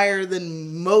is higher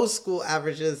than most school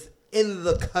averages in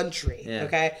the country. Yeah.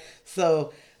 Okay?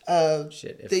 So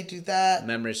if they do that.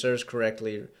 Memory serves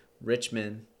correctly,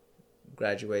 Richmond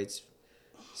graduates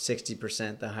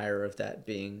 60%, the higher of that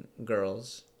being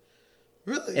girls.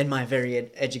 Really? In my very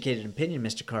educated opinion,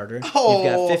 Mr. Carter, you've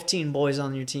got 15 boys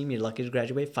on your team. You're lucky to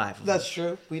graduate 5 of them. That's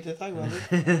true. We did talk about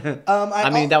it. I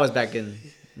mean, that was back in,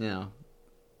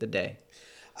 the day.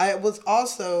 I was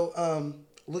also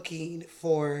looking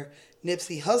for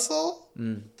Nipsey Hussle,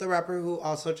 the rapper who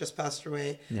also just passed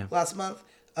away last month.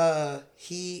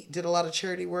 He did a lot of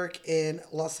charity work in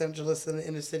Los Angeles and the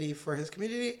inner city for his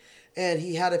community. And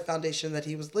he had a foundation that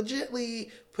he was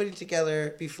legitimately putting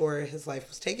together before his life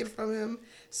was taken from him.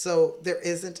 So there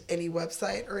isn't any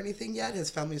website or anything yet. His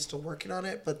family is still working on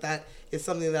it. But that is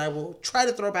something that I will try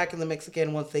to throw back in the mix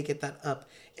again once they get that up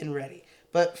and ready.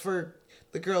 But for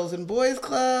the girls and boys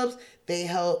clubs, they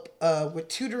help with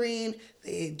tutoring.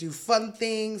 They do fun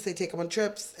things. They take them on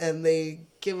trips. And they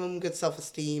give them good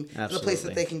self-esteem. And a place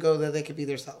that they can go that they can be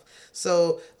themselves.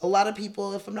 So a lot of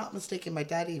people, if I'm not mistaken, my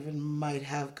dad even might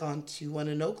have gone to one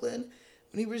in Oakland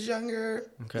when he was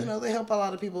younger. Okay. You know, they help a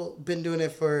lot of people. Been doing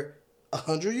it for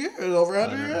 100 years, over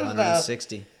 100 years now.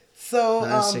 160. So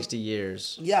 160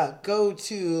 years. Yeah, go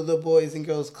to the Boys and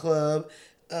Girls Club.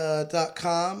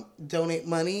 .com, donate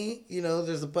money. You know,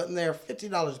 there's a button there,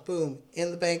 $50, boom,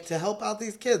 in the bank to help out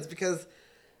these kids, because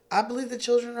I believe the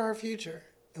children are our future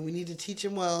and we need to teach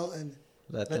them well and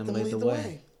let them lead the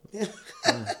way. Yeah.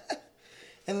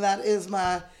 And that is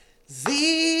my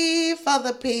Z for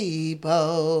the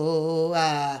people.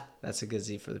 That's a good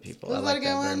Z for the people. I like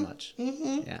that very much.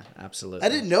 Mm-hmm. Yeah, absolutely. I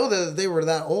didn't know that they were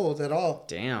that old at all.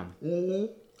 Damn. Mm-hmm.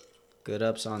 Good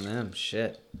ups on them.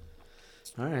 Shit.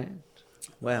 All right.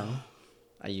 Well,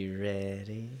 are you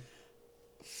ready?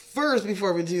 First,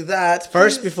 before we do that,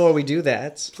 before we do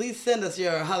that, please send us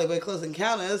your Hollywood Close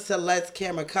Encounters to Lights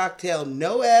Camera Cocktail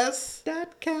No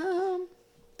S.com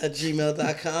at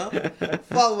gmail.com.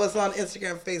 Follow us on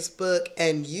Instagram, Facebook,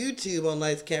 and YouTube on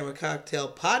Lights Camera Cocktail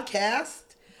Podcast.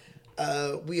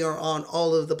 We are on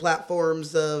all of the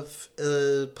platforms of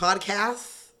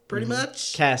podcasts, pretty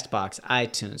much. Castbox,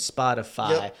 iTunes, Spotify.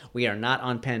 Yep. We are not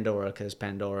on Pandora because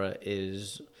Pandora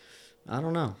is, I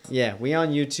don't know. Yeah, we on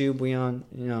YouTube, we on,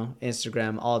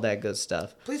 Instagram, all that good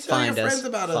stuff. Please tell your friends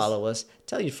about us. Follow us.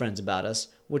 Tell your friends about us.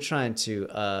 We're trying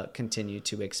to continue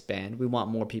to expand. We want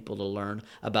more people to learn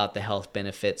about the health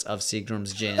benefits of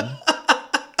Seagram's Gin.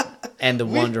 And the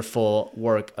wonderful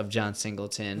work of John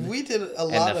Singleton. We did a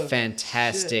lot and the of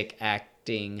fantastic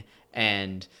acting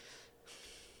and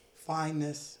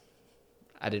fineness.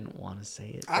 I didn't want to say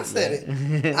it. I said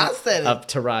it. Of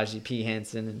Taraji P.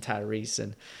 Henson and Tyrese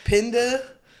and Pinda.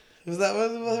 Was that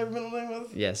what her middle name was?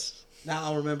 Yes. Now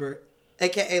I'll remember.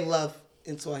 AKA Love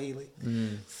in Swahili.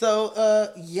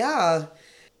 So yeah.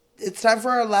 It's time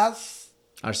for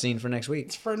our scene for next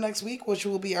week. Which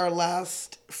will be our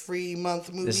last free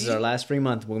month movie. This is our last free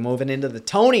month. We're moving into the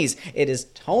Tonys. It is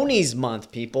Tonys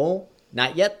month, people.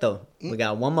 Not yet, though. We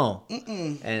got one more.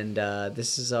 And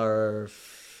this is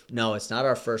no, it's not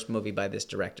our first movie by this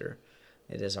director.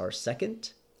 It is our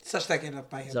second. It's our second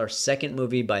by him. It's our second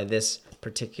movie by this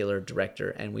particular director.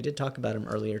 And we did talk about him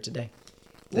earlier today.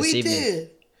 This evening.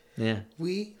 Yeah.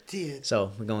 We did.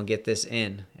 So we're going to get this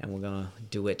in, and we're going to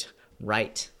do it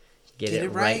right. Get it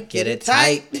right, get it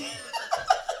tight.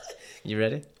 You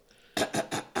ready?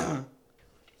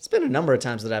 It's been a number of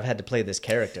times that I've had to play this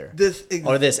character.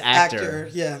 This actor.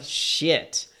 Yeah.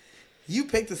 Shit. You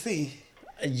picked the scene.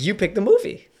 You picked the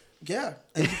movie. Yeah.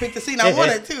 And you picked the scene I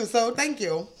wanted too, so thank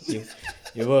you.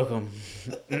 You're welcome.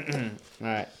 All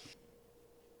right.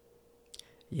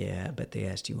 Yeah, I bet they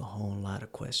asked you a whole lot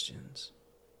of questions.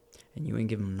 And you ain't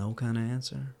give them no kind of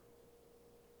answer?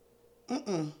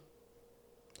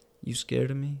 You scared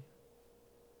of me?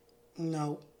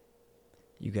 No.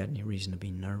 You got any reason to be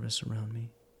nervous around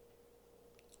me?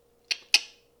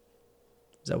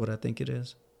 Is that what I think it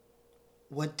is?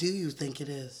 What do you think it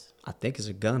is? I think it's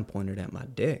a gun pointed at my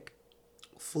dick.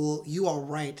 Fool, you are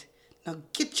right. Now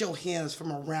get your hands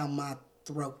from around my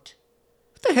throat.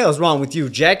 What the hell's wrong with you,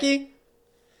 Jackie?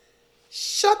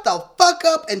 Shut the fuck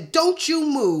up and don't you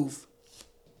move.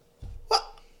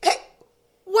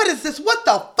 What is this? What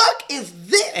the fuck is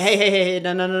this? Hey,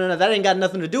 no. That ain't got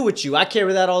nothing to do with you. I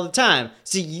carry that all the time.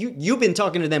 See, you've been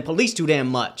talking to them police too damn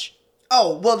much.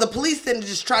 Oh, well, the police didn't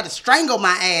just try to strangle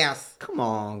my ass. Come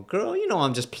on, girl. You know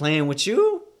I'm just playing with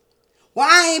you. Well,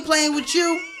 I ain't playing with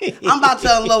you. I'm about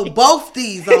to unload both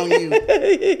these on you.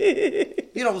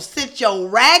 You don't sit your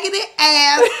raggedy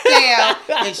ass down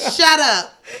and shut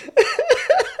up.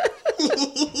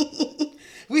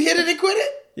 We hit it and quit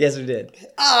it? Yes, we did.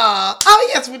 Oh,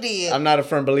 yes, we did. I'm not a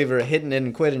firm believer of hitting it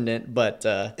and quitting it, but...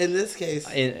 in this case.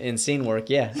 In scene work,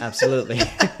 yeah, absolutely.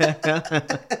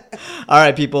 All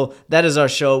right, people, that is our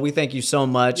show. We thank you so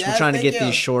much. Yes, we're trying to get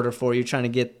these shorter for you, trying to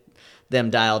get them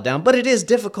dialed down. But it is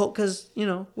difficult because,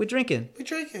 we're drinking. We're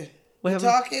drinking. We're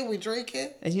talking, we're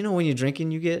drinking. And when you're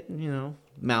drinking, you get,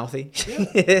 mouthy.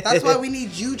 Yeah. That's why we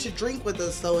need you to drink with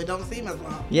us so it don't seem as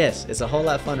long. Yes, it's a whole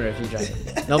lot funner if you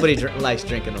drink. Nobody likes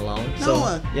drinking alone. No so,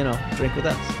 one. Drink with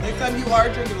us. Next time you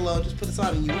are drinking alone, just put us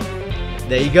on and you.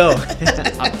 There you go.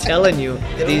 I'm telling you,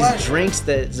 these work. drinks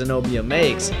that Zenobia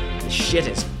makes, the shit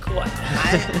is good.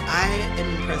 I am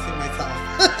impressing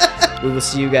myself. We will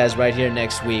see you guys right here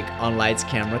next week on Lights,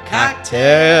 Camera,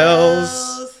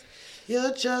 Cocktails.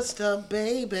 You're just a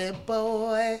baby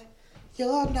boy.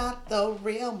 You're not the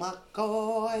real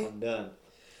McCoy. I'm done.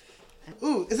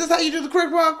 Ooh, is this how you do the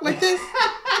crib walk? Like this?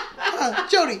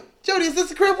 Jody, is this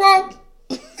a crib walk?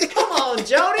 Come on,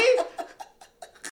 Jody.